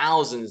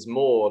thousands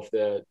more of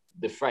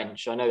the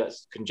French. I know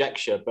that's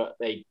conjecture, but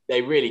they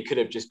really could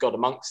have just got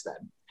amongst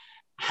them.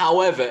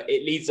 However,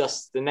 it leads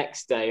us to the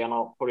next day, and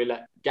I'll probably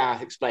let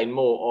Gareth explain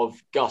more, of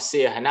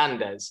Garcia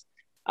Hernandez,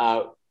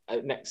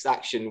 next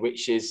action,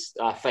 which is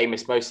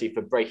famous mostly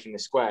for breaking the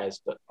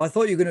squares. But I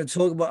thought you were going to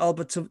talk about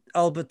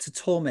Albert de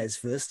Tormes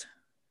first.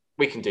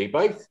 We can do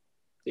both.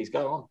 Please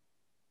go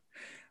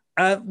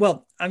on.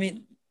 Well, I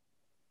mean,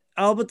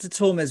 Albert de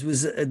Tormes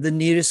was the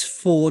nearest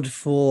ford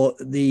for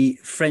the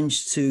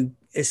French to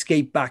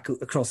escape back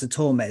across the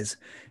Tormes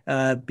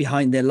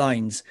behind their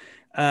lines.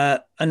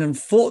 And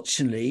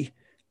unfortunately,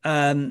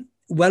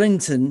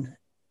 Wellington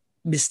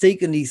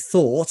mistakenly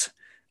thought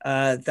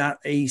that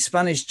a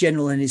Spanish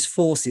general and his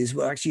forces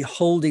were actually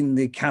holding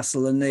the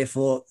castle and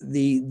therefore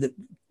the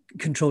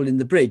controlling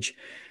the bridge.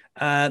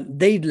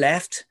 They'd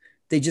left,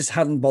 they just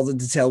hadn't bothered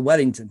to tell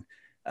Wellington.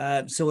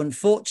 So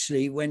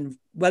unfortunately, when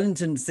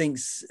Wellington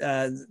thinks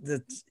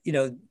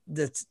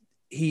that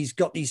he's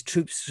got these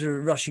troops sort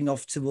of rushing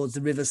off towards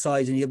the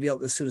riverside and he'll be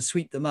able to sort of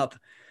sweep them up,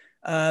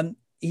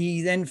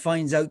 he then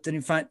finds out that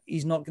in fact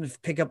he's not going to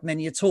pick up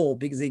many at all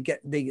because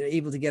they're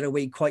able to get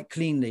away quite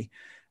cleanly.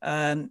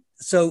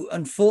 So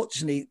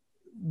unfortunately,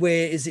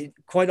 where is it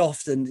quite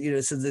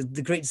often, so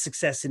the great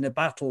success in a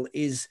battle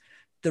is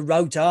the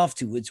rout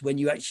afterwards, when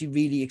you actually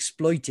really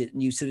exploit it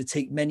and you sort of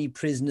take many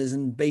prisoners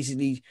and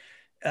basically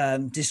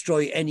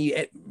destroy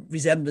any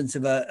resemblance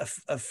of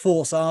a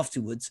force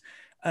afterwards.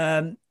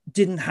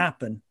 didn't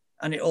happen.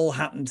 And it all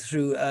happened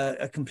through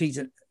a complete,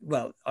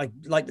 well,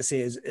 I'd like to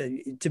say,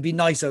 to be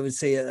nice, I would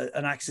say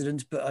an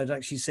accident, but I'd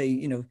actually say,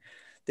 you know,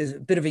 there's a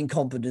bit of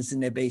incompetence in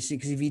there, basically,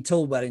 because if he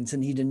told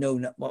Wellington, he'd have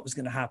known what was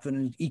going to happen,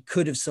 and he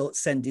could have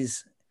sent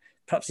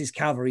perhaps his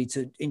cavalry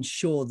to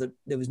ensure that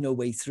there was no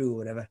way through or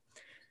whatever.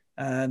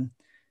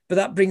 But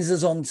that brings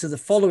us on to the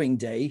following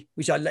day,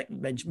 which I let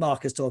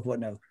Marcus talk about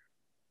now.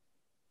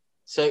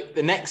 So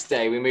the next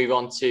day, we move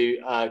on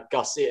to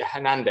Garcia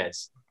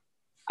Hernandez.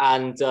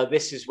 And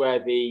this is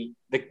where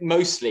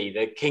mostly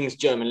the King's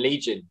German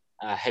Legion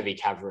heavy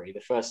cavalry,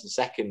 the 1st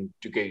and 2nd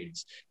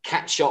Dragoons,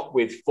 catch up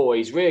with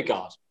Foy's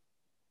rearguard.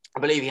 I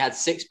believe he had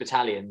 6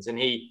 battalions, and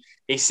he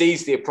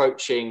sees the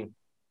approaching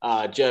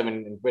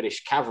German and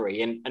British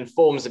cavalry and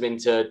forms them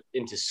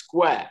into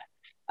square.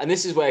 And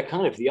this is where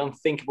kind of the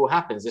unthinkable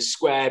happens. The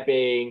square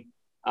being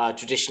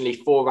traditionally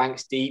 4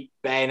 ranks deep,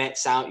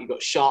 bayonets out, you've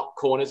got sharp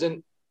corners,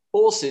 and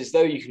horses,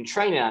 though you can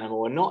train an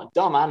animal, are not a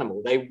dumb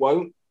animal. They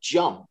won't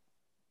jump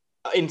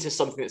into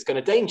something that's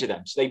going to danger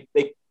them. So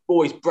they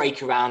always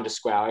break around a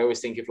square. I always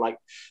think of like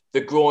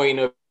the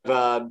groin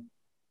of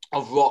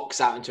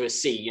rocks out into a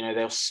sea. You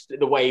know,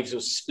 the waves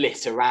will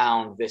split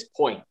around this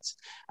point,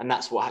 and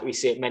that's what we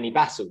see at many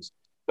battles.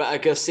 But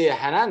at Garcia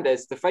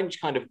Hernandez, the French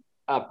kind of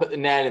put the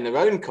nail in their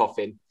own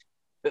coffin,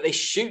 that they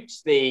shoot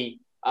the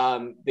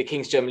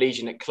King's German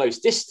Legion at close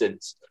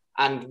distance,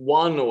 and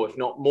one or if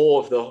not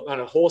more of the kind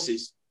of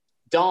horses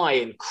die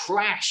and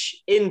crash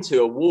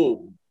into a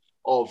wall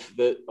of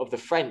the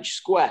French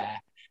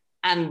square.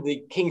 And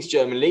the King's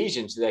German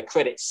Legion, to their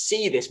credit,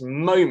 see this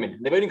moment,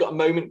 and they've only got a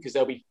moment because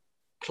they'll be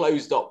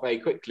closed up very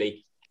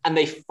quickly, and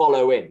they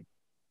follow in.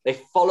 They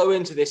follow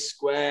into this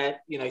square,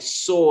 you know,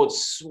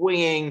 swords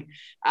swinging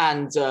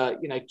and,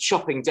 you know,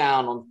 chopping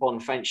down upon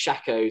French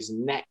shakos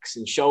and necks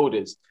and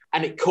shoulders.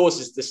 And it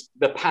causes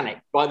the panic.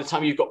 By the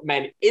time you've got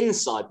men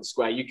inside the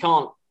square, you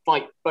can't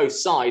fight both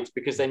sides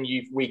because then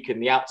you've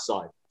weakened the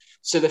outside.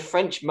 So the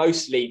French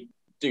mostly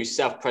do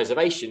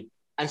self-preservation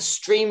and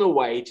stream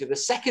away to the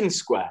 2nd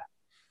square,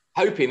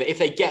 hoping that if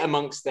they get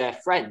amongst their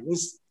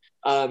friends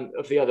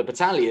of the other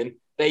battalion,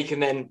 they can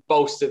then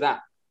bolster that.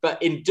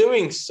 But in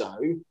doing so,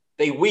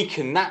 they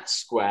weaken that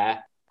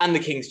square and the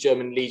King's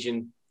German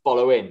Legion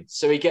follow in.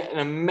 So we get an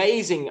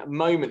amazing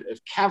moment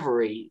of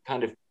cavalry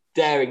kind of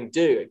daring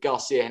do at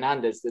Garcia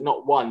Hernandez that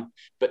not 1,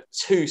 but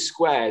 2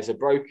 squares are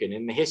broken.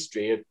 In the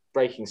history of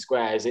breaking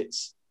squares,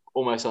 it's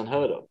almost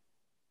unheard of.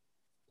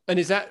 And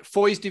is that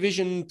Foy's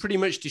division pretty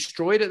much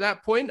destroyed at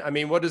that point? I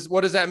mean, what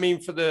does that mean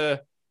for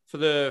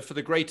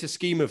the greater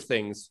scheme of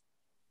things?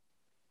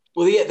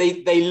 Well,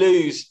 they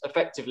lose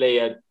effectively.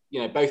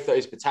 You know, both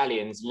those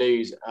battalions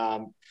lose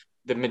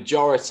the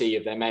majority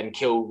of their men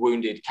killed,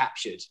 wounded,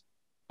 captured.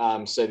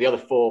 So the other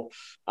 4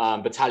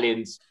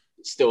 battalions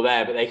still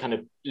there, but they kind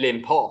of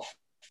limp off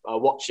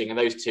watching. And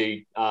those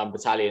 2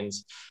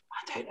 battalions,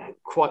 I don't know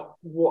quite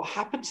what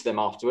happened to them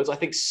afterwards. I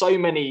think so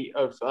many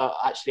of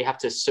actually have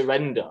to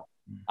surrender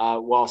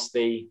whilst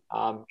the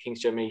King's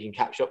German Legion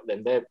catch up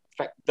with them.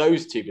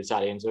 Those 2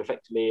 battalions are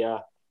effectively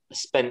a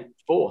spent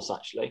force,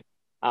 actually.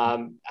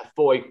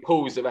 Foy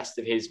pulls the rest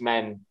of his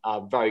men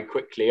very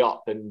quickly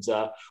up, and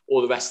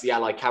all the rest of the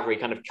Allied cavalry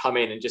kind of come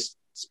in and just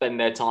spend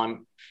their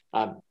time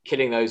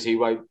killing those who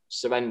won't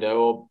surrender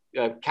or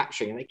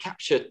capturing. And they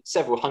capture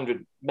several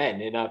hundred men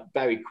in a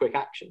very quick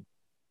action.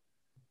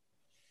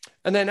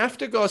 And then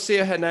after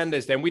Garcia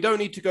Hernandez, then we don't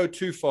need to go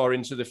too far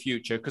into the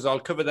future because I'll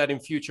cover that in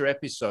future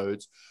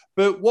episodes.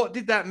 But what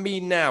did that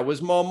mean now? Was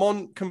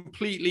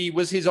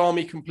his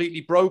army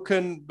completely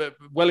broken, but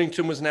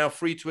Wellington was now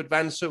free to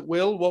advance at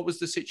will? What was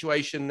the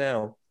situation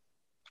now?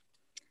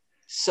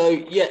 So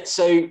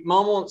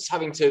Marmont's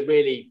having to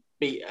really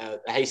beat a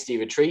hasty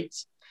retreat.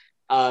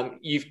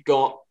 You've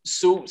got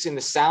Soult in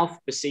the south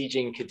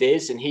besieging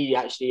Cadiz, and he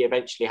actually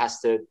eventually has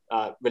to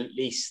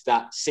release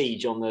that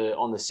siege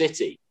on the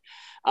city.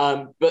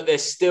 But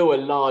there's still a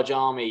large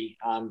army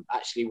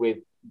actually with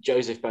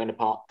Joseph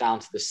Bonaparte down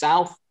to the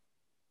south,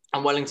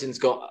 and Wellington's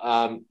got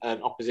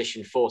an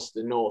opposition force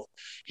to the north.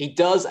 He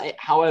does,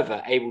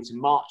 however, able to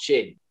march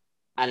in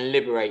and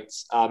liberate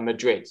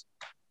Madrid.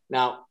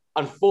 Now,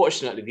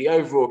 unfortunately, the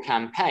overall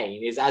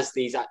campaign is as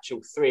these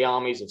actual 3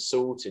 armies of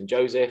Soult and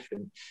Joseph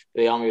and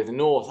the army of the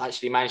north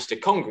actually manage to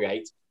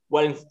congregate,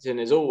 Wellington,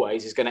 as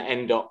always, is going to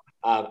end up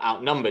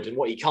outnumbered. And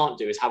what he can't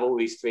do is have all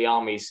these 3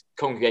 armies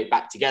congregate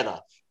back together,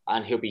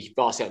 and he'll be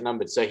vastly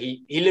outnumbered. So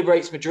he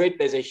liberates Madrid.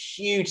 There's a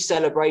huge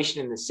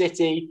celebration in the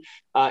city.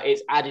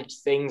 It's added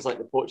things like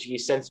the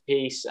Portuguese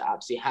centerpiece at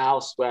Apsley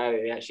House, where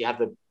they actually have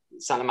the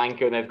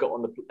Salamanca, and they've got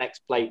on the next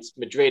plate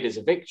Madrid as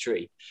a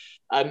victory.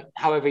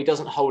 However, he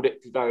doesn't hold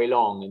it for very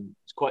long, and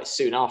quite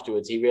soon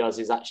afterwards he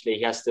realizes actually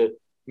he has to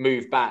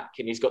move back,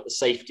 and he's got the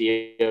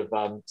safety of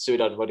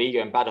Ciudad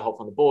Rodrigo and Badajoz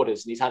on the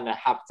borders, and he's going to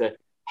have to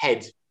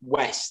head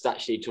west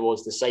actually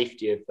towards the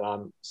safety of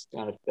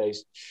kind of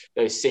those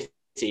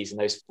cities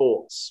and those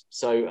forts.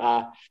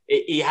 So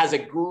he has a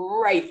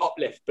great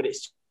uplift, but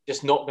it's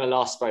just not going to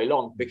last very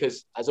long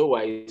because, as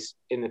always,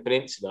 in the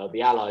peninsula,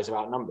 the Allies are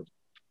outnumbered.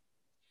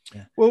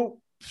 Yeah. Well,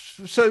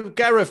 So,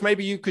 Gareth,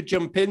 maybe you could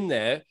jump in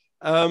there.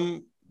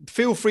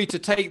 Feel free to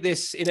take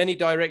this in any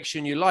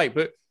direction you like,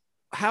 but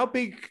how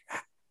big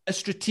a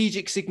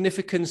strategic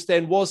significance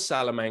then was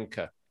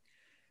Salamanca?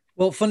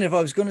 Well, funny enough,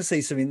 I was going to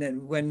say something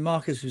then when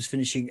Marcus was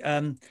finishing.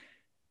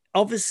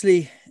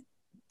 Obviously,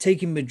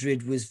 taking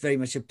Madrid was very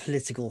much a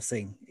political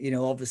thing,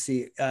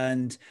 obviously,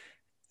 and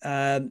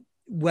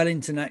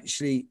Wellington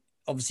actually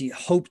obviously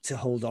hoped to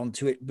hold on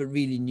to it, but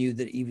really knew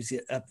that he was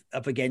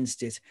up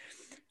against it.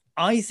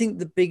 I think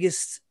the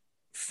biggest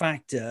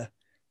factor,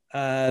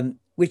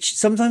 which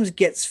sometimes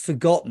gets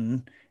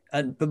forgotten,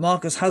 but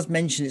Marcos has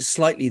mentioned it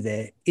slightly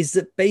there, is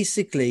that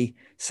basically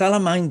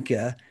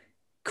Salamanca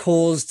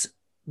caused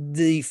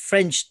the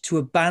French to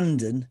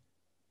abandon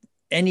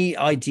any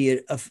idea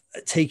of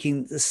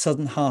taking the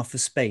southern half of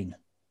Spain.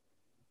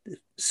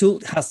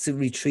 Soult has to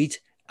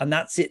retreat, and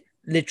that's it.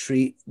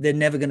 Literally, they're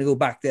never going to go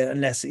back there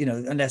unless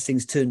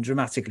things turn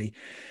dramatically.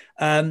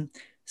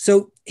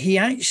 So he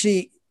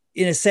actually,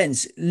 in a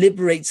sense,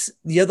 liberates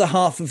the other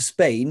half of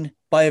Spain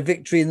by a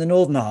victory in the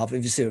northern half,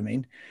 if you see what I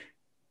mean.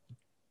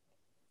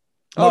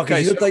 Marcus,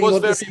 okay, you look like you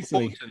want to say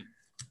something.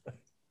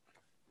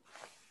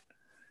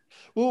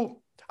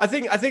 Well, I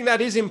think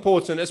that is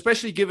important,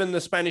 especially given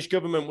the Spanish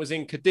government was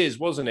in Cadiz,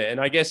 wasn't it?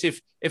 And I guess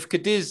if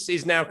Cadiz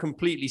is now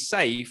completely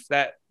safe,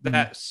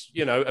 that's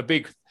a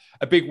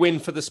big win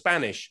for the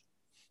Spanish.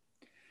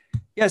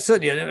 Yeah,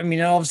 certainly. I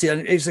mean, obviously,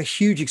 it's a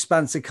huge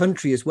expansive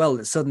country as well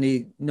that's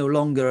suddenly no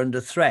longer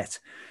under threat.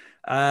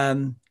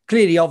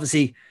 Clearly,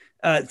 obviously,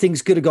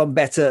 things could have gone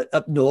better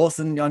up north,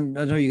 and I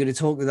know you're going to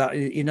talk about that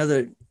in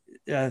other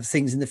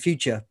things in the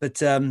future.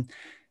 But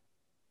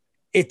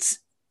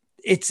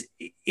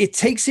it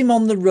takes him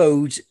on the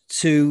road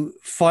to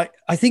fight.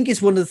 I think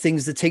it's one of the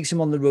things that takes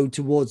him on the road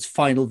towards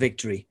final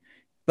victory.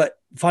 But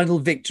final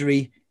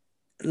victory,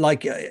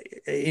 like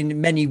in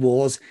many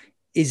wars,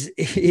 is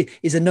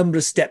a number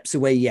of steps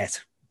away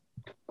yet.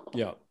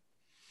 Yeah.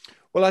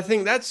 Well, I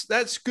think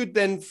that's good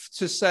then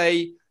to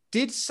say,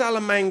 did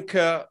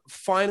Salamanca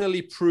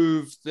finally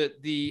prove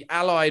that the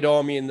Allied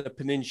army in the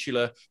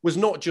peninsula was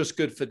not just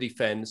good for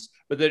defense,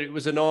 but that it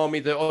was an army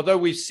that, although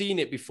we've seen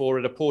it before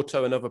at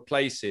Oporto and other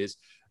places,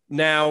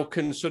 now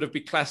can sort of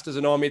be classed as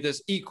an army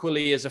that's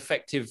equally as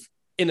effective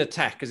in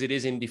attack as it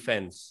is in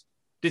defense?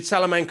 Did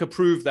Salamanca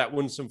prove that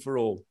once and for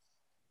all?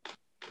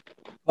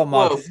 Well,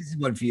 Marcus, this is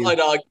one for you. I'd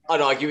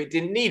argue it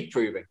didn't need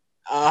proving.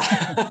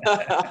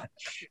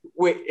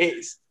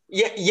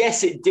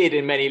 Yes, it did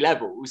in many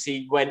levels.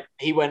 He went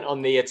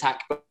on the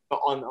attack, but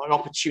on an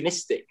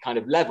opportunistic kind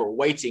of level,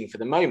 waiting for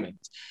the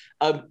moment.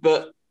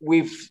 But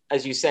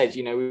as you said,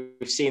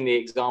 we've seen the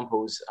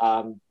examples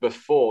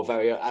before.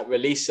 At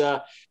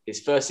Relisa,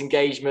 his first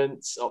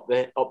engagements up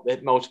the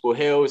multiple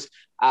hills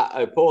at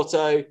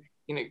Oporto.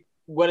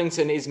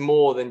 Wellington is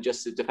more than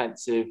just a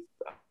defensive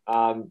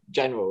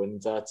general,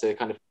 and to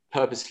kind of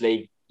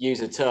purposely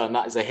use a term,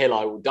 that is a hill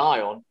I will die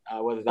on,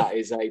 whether that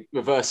is a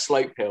reverse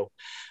slope hill.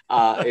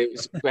 It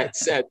was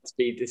said to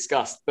be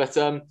discussed. But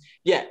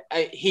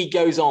he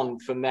goes on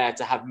from there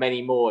to have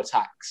many more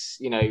attacks.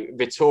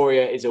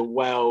 Vittoria is a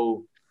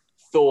well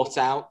thought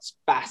out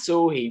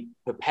battle. He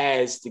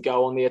prepares to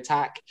go on the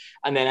attack.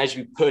 And then as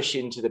you push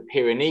into the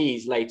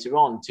Pyrenees later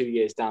on, 2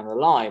 years down the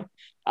line,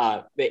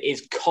 it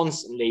is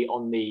constantly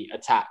on the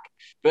attack.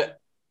 But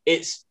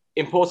it's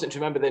important to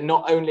remember that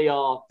not only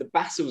are the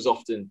battles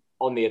often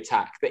on the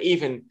attack, but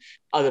even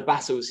other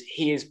battles,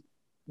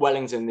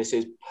 Wellington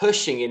is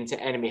pushing into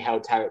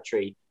enemy-held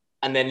territory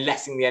and then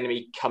letting the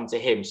enemy come to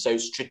him. So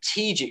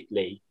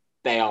strategically,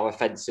 they are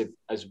offensive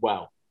as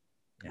well.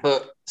 Yeah.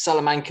 But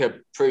Salamanca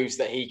proves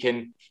that he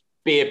can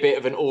be a bit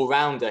of an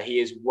all-rounder. He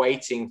is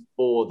waiting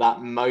for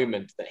that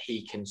moment that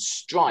he can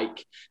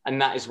strike.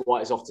 And that is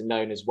what is often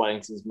known as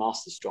Wellington's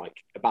master strike,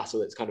 a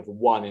battle that's kind of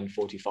won in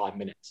 45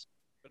 minutes.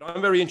 But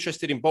I'm very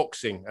interested in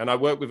boxing, and I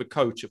work with a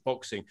coach at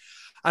boxing.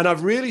 And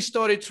I've really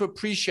started to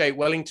appreciate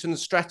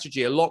Wellington's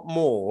strategy a lot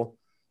more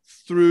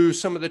through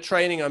some of the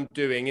training I'm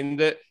doing, in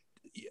that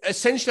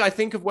essentially I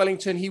think of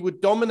Wellington, he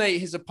would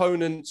dominate his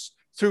opponents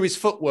through his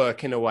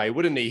footwork in a way,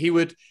 wouldn't he? He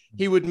would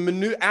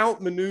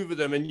outmaneuver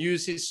them and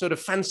use his sort of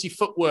fancy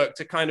footwork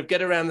to kind of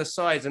get around the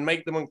sides and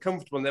make them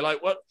uncomfortable. And they're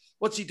like,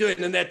 what's he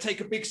doing? And they'd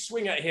take a big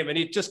swing at him and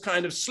he'd just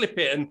kind of slip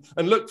it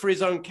and look for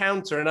his own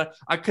counter. And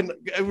I can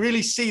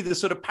really see the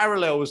sort of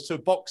parallels to a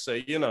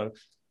boxer,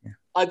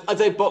 I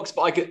don't box,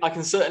 but I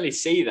can certainly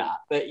see that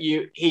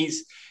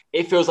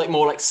it feels like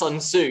more like Sun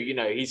Tzu.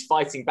 He's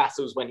fighting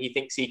battles when he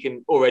thinks he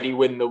can already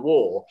win the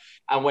war.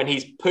 And when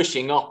he's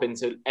pushing up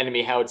into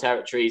enemy held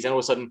territories and all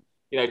of a sudden,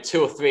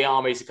 2 or 3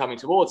 armies are coming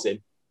towards him,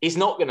 he's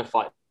not going to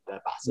fight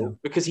that battle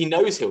because he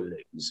knows he'll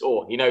lose,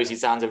 or he knows he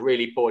stands a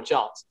really poor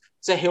chance.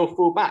 So he'll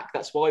fall back.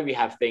 That's why we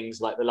have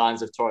things like the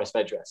Lions of Torres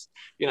Vedras.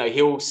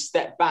 He'll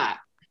step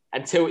back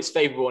until it's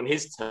favourable on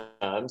his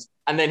terms.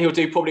 And then he'll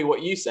do probably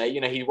what you say.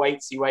 He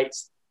waits.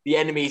 The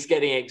enemy's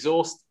getting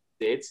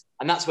exhausted.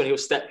 And that's when he'll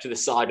step to the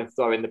side and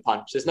throw in the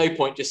punch. There's no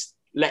point just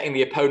letting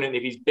the opponent,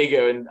 if he's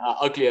bigger and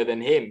uglier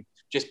than him,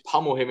 just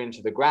pummel him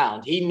into the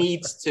ground. He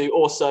needs to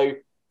also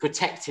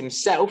protect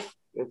himself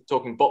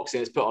talking boxing,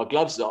 let's put our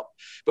gloves up.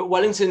 But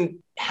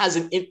Wellington has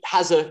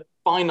a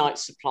finite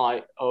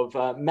supply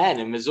of men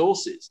and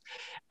resources,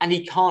 and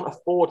he can't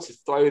afford to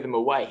throw them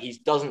away. He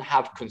doesn't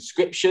have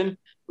conscription,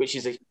 which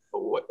is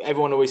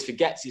everyone always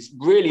forgets is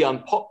really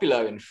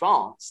unpopular in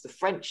France. The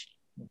French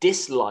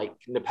dislike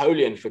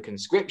Napoleon for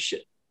conscription.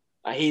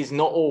 He's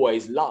not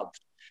always loved.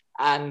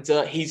 And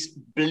he's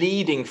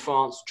bleeding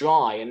France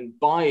dry. And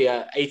by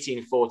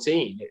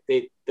 1814,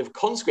 the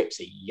conscripts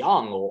are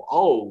young or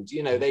old.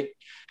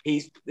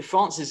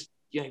 France is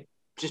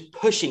just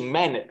pushing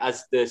men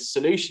as the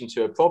solution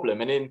to a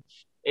problem. And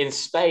in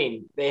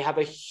Spain, they have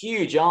a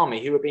huge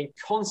army who are being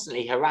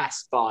constantly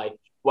harassed by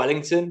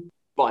Wellington,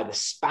 by the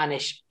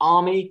Spanish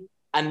army,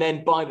 and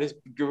then by the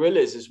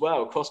guerrillas as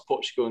well across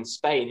Portugal and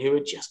Spain, who are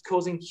just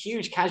causing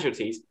huge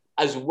casualties,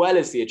 as well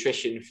as the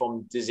attrition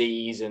from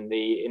disease and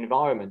the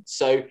environment.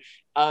 So,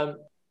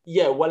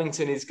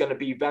 Wellington is going to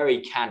be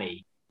very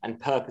canny and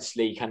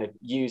purposely kind of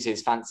use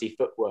his fancy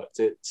footwork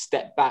to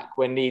step back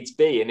when needs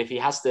be. And if he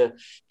has to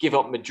give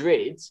up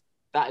Madrid,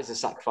 that is a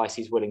sacrifice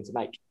he's willing to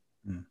make.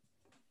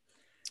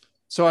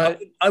 So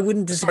I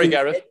wouldn't disagree.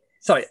 Sorry, Gareth.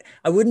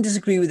 I wouldn't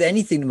disagree with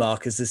anything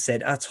Marcus has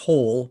said at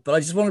all, but I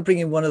just want to bring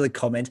in one other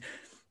comment.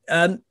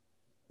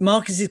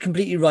 Marcus is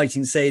completely right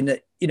in saying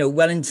that,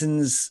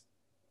 Wellington's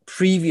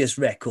previous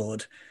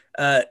record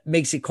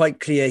makes it quite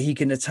clear he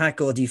can attack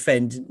or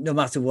defend no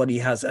matter what he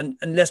has. And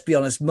let's be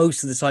honest,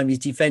 most of the time he's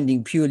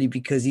defending purely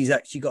because he's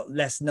actually got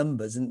less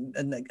numbers and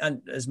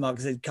as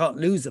Marcus said,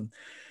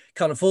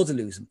 can't afford to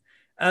lose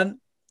them.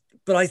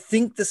 But I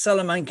think the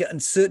Salamanca,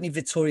 and certainly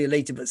Vittoria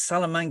later, but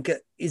Salamanca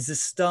is the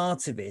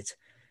start of it.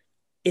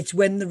 It's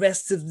when the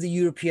rest of the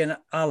European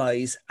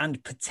allies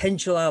and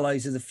potential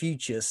allies of the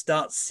future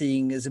start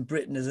seeing as a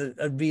Britain as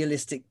a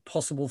realistic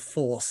possible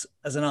force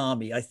as an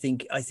army. I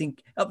think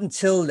up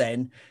until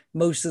then,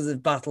 most of the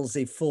battles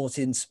they fought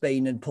in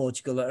Spain and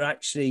Portugal are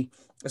actually,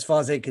 as far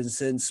as they're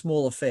concerned,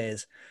 small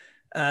affairs.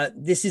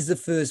 This is the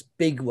first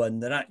big one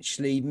that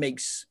actually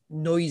makes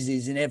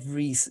noises in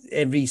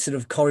every sort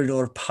of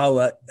corridor of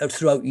power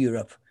throughout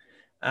Europe,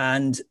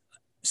 and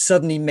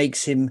suddenly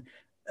makes him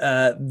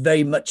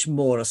very much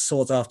more a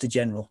sought-after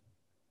general.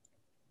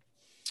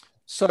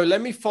 So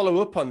let me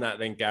follow up on that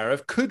then,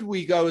 Gareth. Could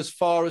we go as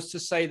far as to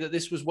say that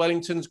this was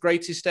Wellington's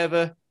greatest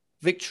ever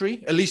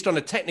victory, at least on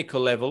a technical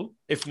level,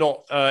 if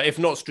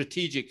not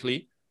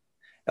strategically?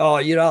 Oh,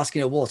 you're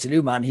asking a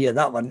Waterloo man here,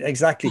 that one,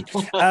 exactly.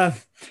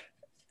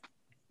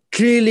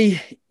 Clearly,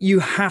 you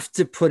have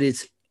to put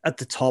it at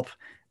the top.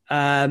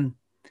 I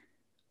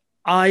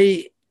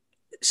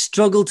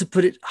struggle to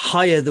put it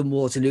higher than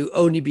Waterloo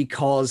only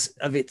because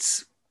of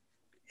its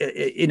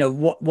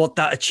what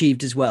that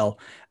achieved as well.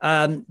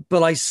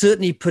 But I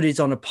certainly put it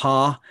on a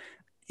par.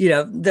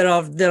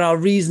 There are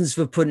reasons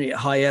for putting it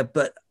higher,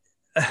 but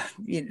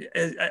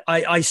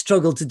I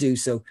struggle to do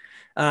so.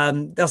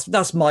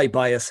 That's my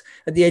bias.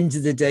 At the end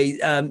of the day,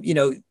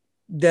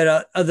 there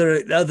are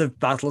other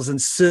battles,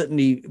 and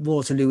certainly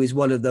Waterloo is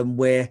one of them,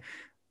 where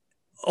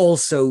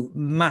also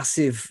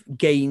massive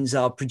gains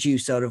are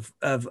produced out of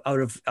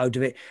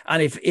it.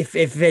 And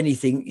if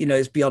anything,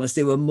 let's be honest,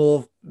 there were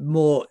more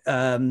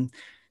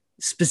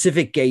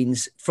specific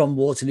gains from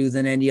Waterloo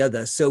than any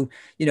other. So,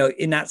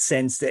 in that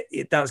sense,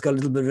 that's got a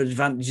little bit of an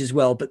advantage as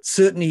well. But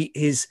certainly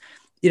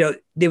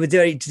they were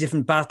very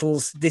different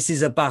battles. This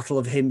is a battle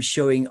of him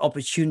showing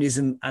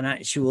opportunism and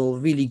actual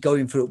really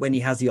going for it when he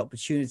has the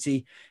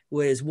opportunity.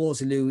 Whereas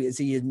Waterloo, as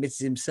he admits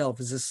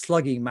himself, is a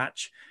slugging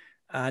match.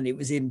 And it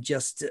was him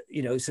just,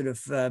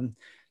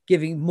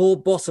 giving more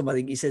bottom, I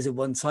think he says at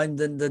one time,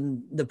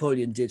 than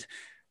Napoleon did,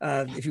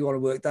 if you want to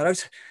work that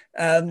out.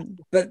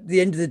 But at the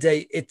end of the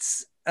day,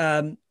 it's,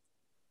 I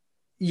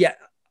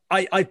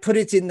put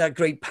it in that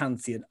great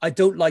pantheon. I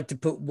don't like to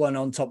put one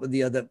on top of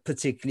the other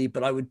particularly,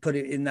 but I would put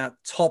it in that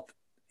top,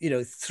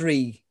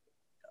 three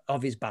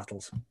of his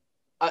battles.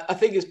 I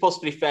think it's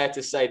possibly fair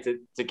to say to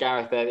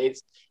Gareth there,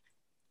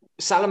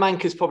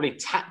 Salamanca is probably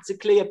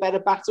tactically a better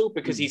battle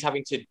because he's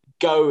having to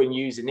go and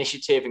use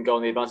initiative and go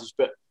on the advantage.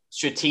 But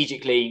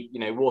strategically,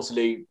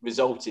 Waterloo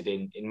resulted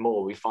in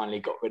more. We finally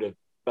got rid of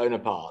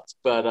Bonaparte.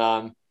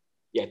 But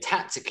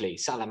tactically,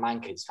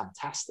 Salamanca is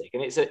fantastic,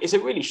 and it's a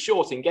really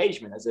short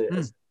engagement as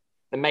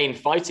the main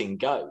fighting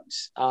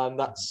goes.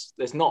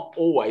 There's not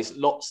always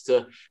lots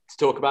to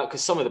talk about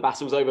because some of the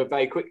battles over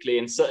very quickly,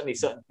 and certainly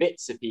certain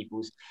bits of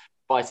people's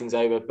fighting's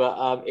over.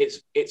 But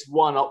it's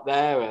one up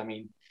there. I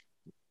mean,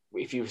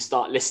 if you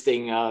start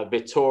listing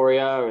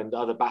Vittoria and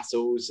other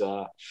battles,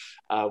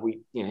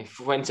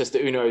 Fuentes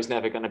de Uno is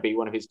never going to be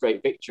one of his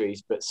great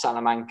victories, but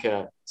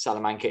Salamanca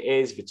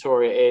is,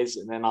 Vittoria is,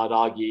 and then I'd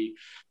argue,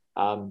 it's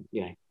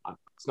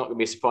not going to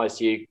be a surprise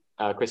to you,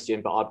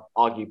 Christian, but I'd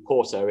argue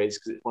Porto is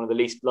because it's one of the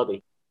least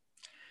bloody.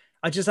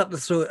 I just have to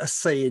throw a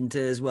say into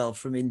as well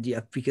from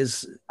India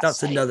because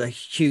that's another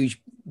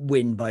huge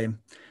win by him.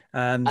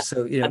 And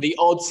the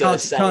odds are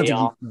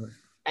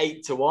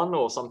 8-1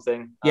 or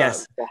something.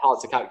 Yes, they're hard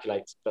to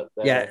calculate, but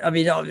yeah. I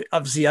mean,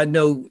 obviously, I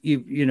know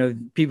you know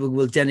people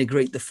will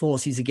denigrate the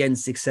force he's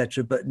against,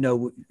 etc. But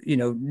no,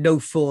 no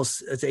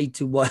force at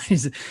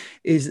 8-1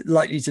 is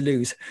likely to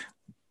lose.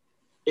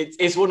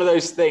 It's one of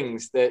those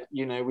things that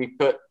we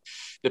put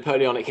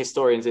Napoleonic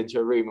historians into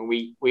a room and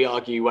we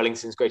argue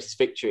Wellington's greatest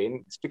victory,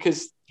 and it's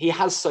because he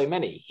has so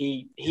many.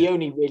 He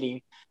only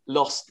really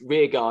lost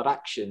rearguard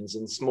actions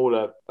in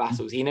smaller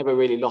battles. He never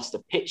really lost a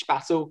pitch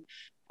battle,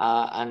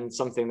 and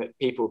something that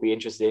people will be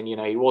interested in.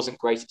 He wasn't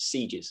great at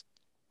sieges,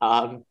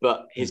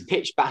 but his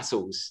pitch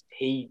battles,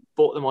 he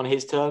fought them on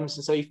his terms,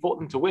 and so he fought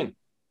them to win.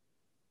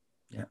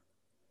 Yeah.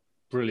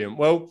 Brilliant.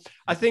 Well,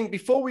 I think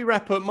before we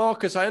wrap up,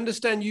 Marcus, I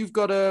understand you've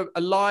got a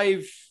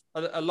live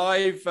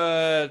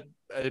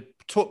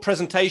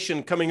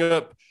presentation coming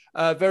up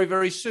very,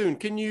 very soon.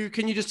 Can you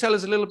just tell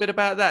us a little bit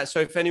about that?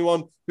 So if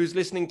anyone who's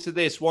listening to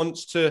this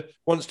wants to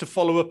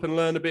follow up and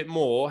learn a bit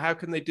more, how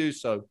can they do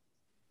so?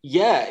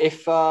 Yeah,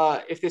 if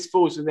this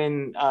falls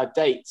within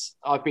dates,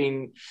 I've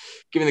been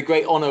given the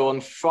great honour on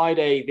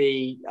Friday,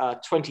 the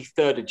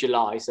 23rd of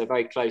July, so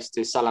very close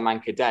to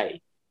Salamanca Day.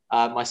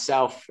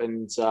 Myself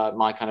and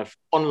my kind of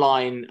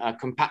online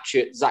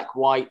compatriot, Zach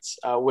White,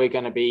 we're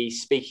going to be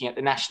speaking at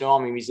the National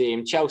Army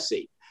Museum,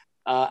 Chelsea.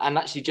 And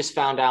actually just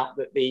found out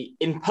that the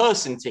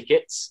in-person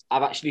tickets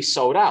have actually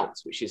sold out,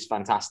 which is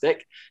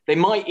fantastic. They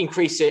might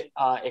increase it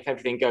if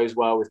everything goes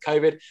well with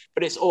COVID,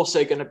 but it's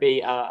also going to be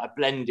a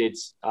blended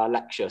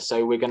lecture.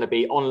 So we're going to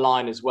be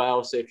online as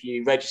well. So if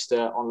you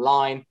register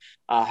online,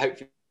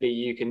 hopefully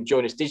you can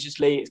join us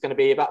digitally. It's going to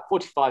be about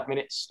 45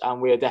 minutes,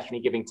 and we are definitely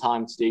giving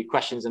time to do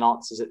questions and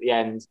answers at the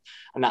end.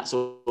 And that's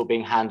all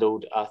being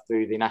handled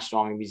through the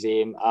National Army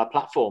Museum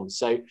platform.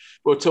 So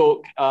we'll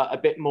talk a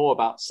bit more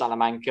about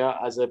Salamanca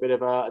as a bit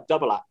of a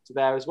double act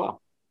there as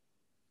well.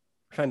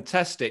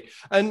 Fantastic.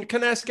 And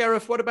can I ask,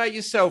 Gareth, what about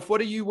yourself?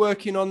 What are you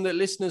working on that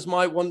listeners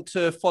might want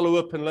to follow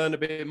up and learn a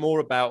bit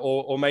more about?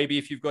 Or maybe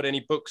if you've got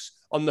any books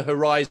on the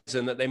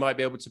horizon that they might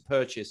be able to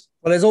purchase?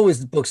 Well, there's always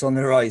the books on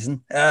the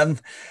horizon.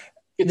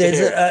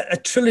 There's a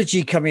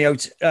trilogy coming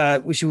out,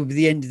 which will be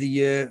the end of the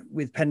year,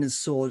 with pen and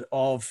sword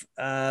of,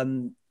 as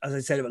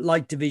I said,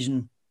 Light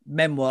Division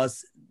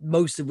memoirs,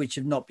 most of which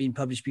have not been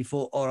published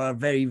before or are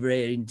very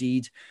rare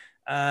indeed.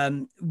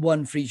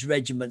 One for each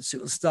regiment. So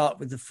it'll start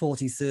with the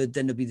 43rd,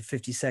 then it'll be the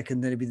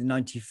 52nd, then it'll be the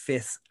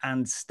 95th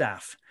and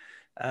staff.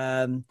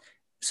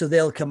 So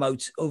they'll come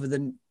out over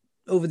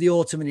the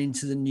autumn and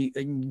into the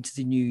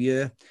new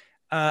year.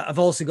 I've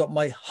also got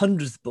my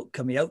 100th book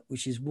coming out,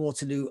 which is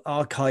Waterloo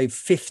Archive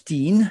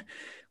 15,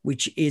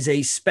 which is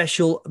a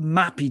special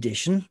map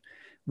edition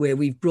where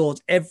we've brought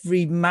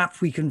every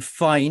map we can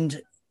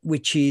find,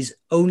 which is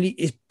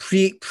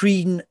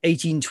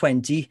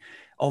pre-1820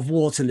 of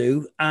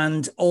Waterloo,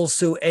 and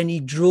also any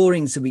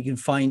drawings that we can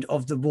find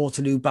of the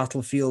Waterloo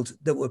battlefield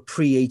that were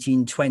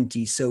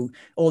pre-1820. So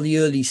all the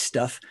early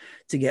stuff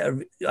to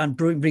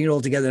bring it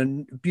all together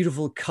in a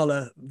beautiful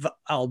color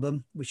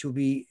album, which will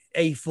be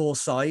A4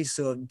 size,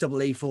 so double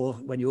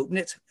A4 when you open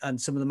it,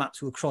 and some of the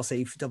maps will cross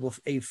double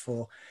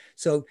A4.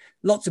 So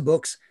lots of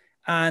books.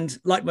 And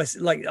like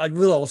I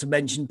will also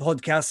mention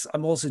podcasts.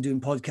 I'm also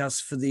doing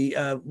podcasts for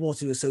the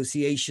Waterloo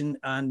Association,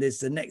 and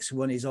the next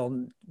one is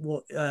on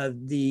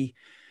the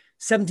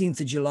 17th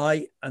of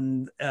July,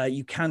 and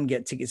you can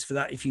get tickets for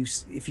that if you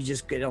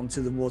just get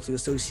onto the Waterloo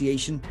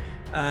Association,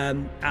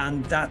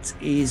 and that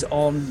is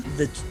on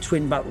the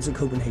Twin Battles of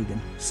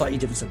Copenhagen. Slightly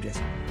different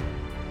subject.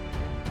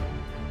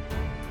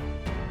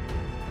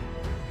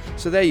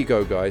 So there you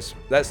go, guys.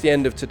 That's the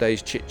end of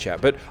today's chit chat.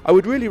 But I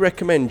would really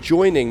recommend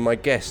joining my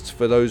guests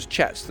for those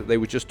chats that they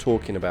were just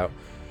talking about.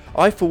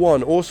 I, for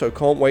one, also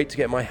can't wait to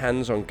get my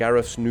hands on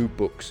Gareth's new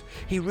books.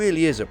 He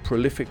really is a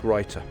prolific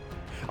writer.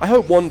 I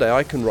hope one day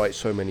I can write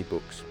so many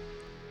books.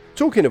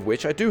 Talking of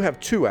which, I do have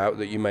 2 out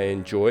that you may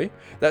enjoy.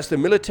 That's the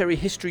Military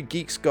History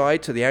Geek's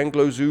Guide to the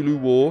Anglo-Zulu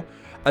War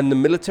and the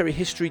Military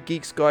History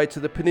Geek's Guide to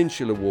the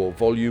Peninsular War,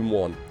 Volume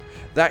 1.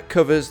 That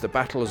covers the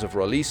battles of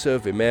Roliça,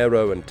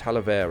 Vimeiro and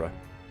Talavera.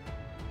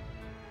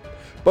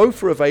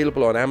 Both are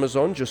available on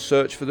Amazon. Just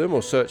search for them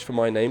or search for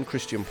my name,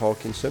 Christian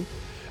Parkinson.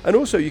 And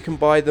also you can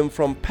buy them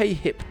from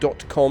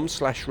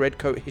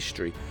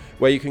payhip.com/redcoathistory,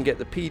 where you can get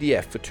the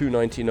PDF for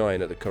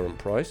 $2.99 at the current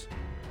price.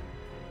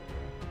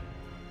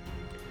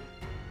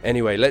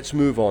 Anyway, let's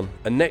move on.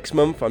 And next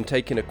month I'm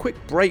taking a quick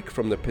break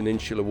from the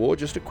Peninsular War,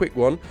 just a quick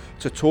one,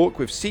 to talk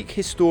with Sikh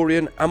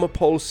historian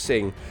Amarpal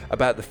Singh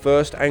about the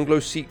First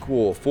Anglo-Sikh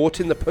War, fought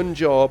in the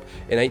Punjab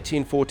in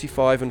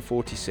 1845 and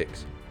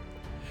 46.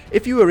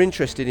 If you are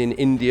interested in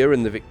India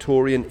and the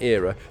Victorian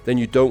era, then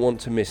you don't want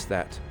to miss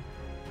that.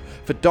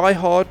 For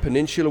die-hard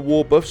Peninsular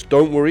War buffs,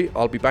 don't worry,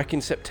 I'll be back in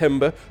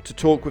September to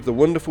talk with the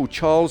wonderful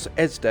Charles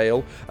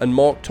Esdale and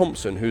Mark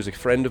Thompson, who's a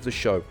friend of the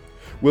show.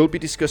 We'll be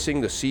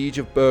discussing the Siege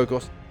of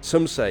Burgos.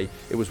 Some say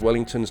it was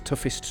Wellington's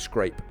toughest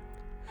scrape.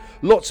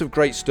 Lots of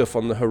great stuff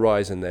on the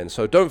horizon then,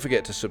 so don't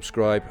forget to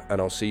subscribe, and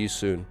I'll see you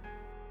soon.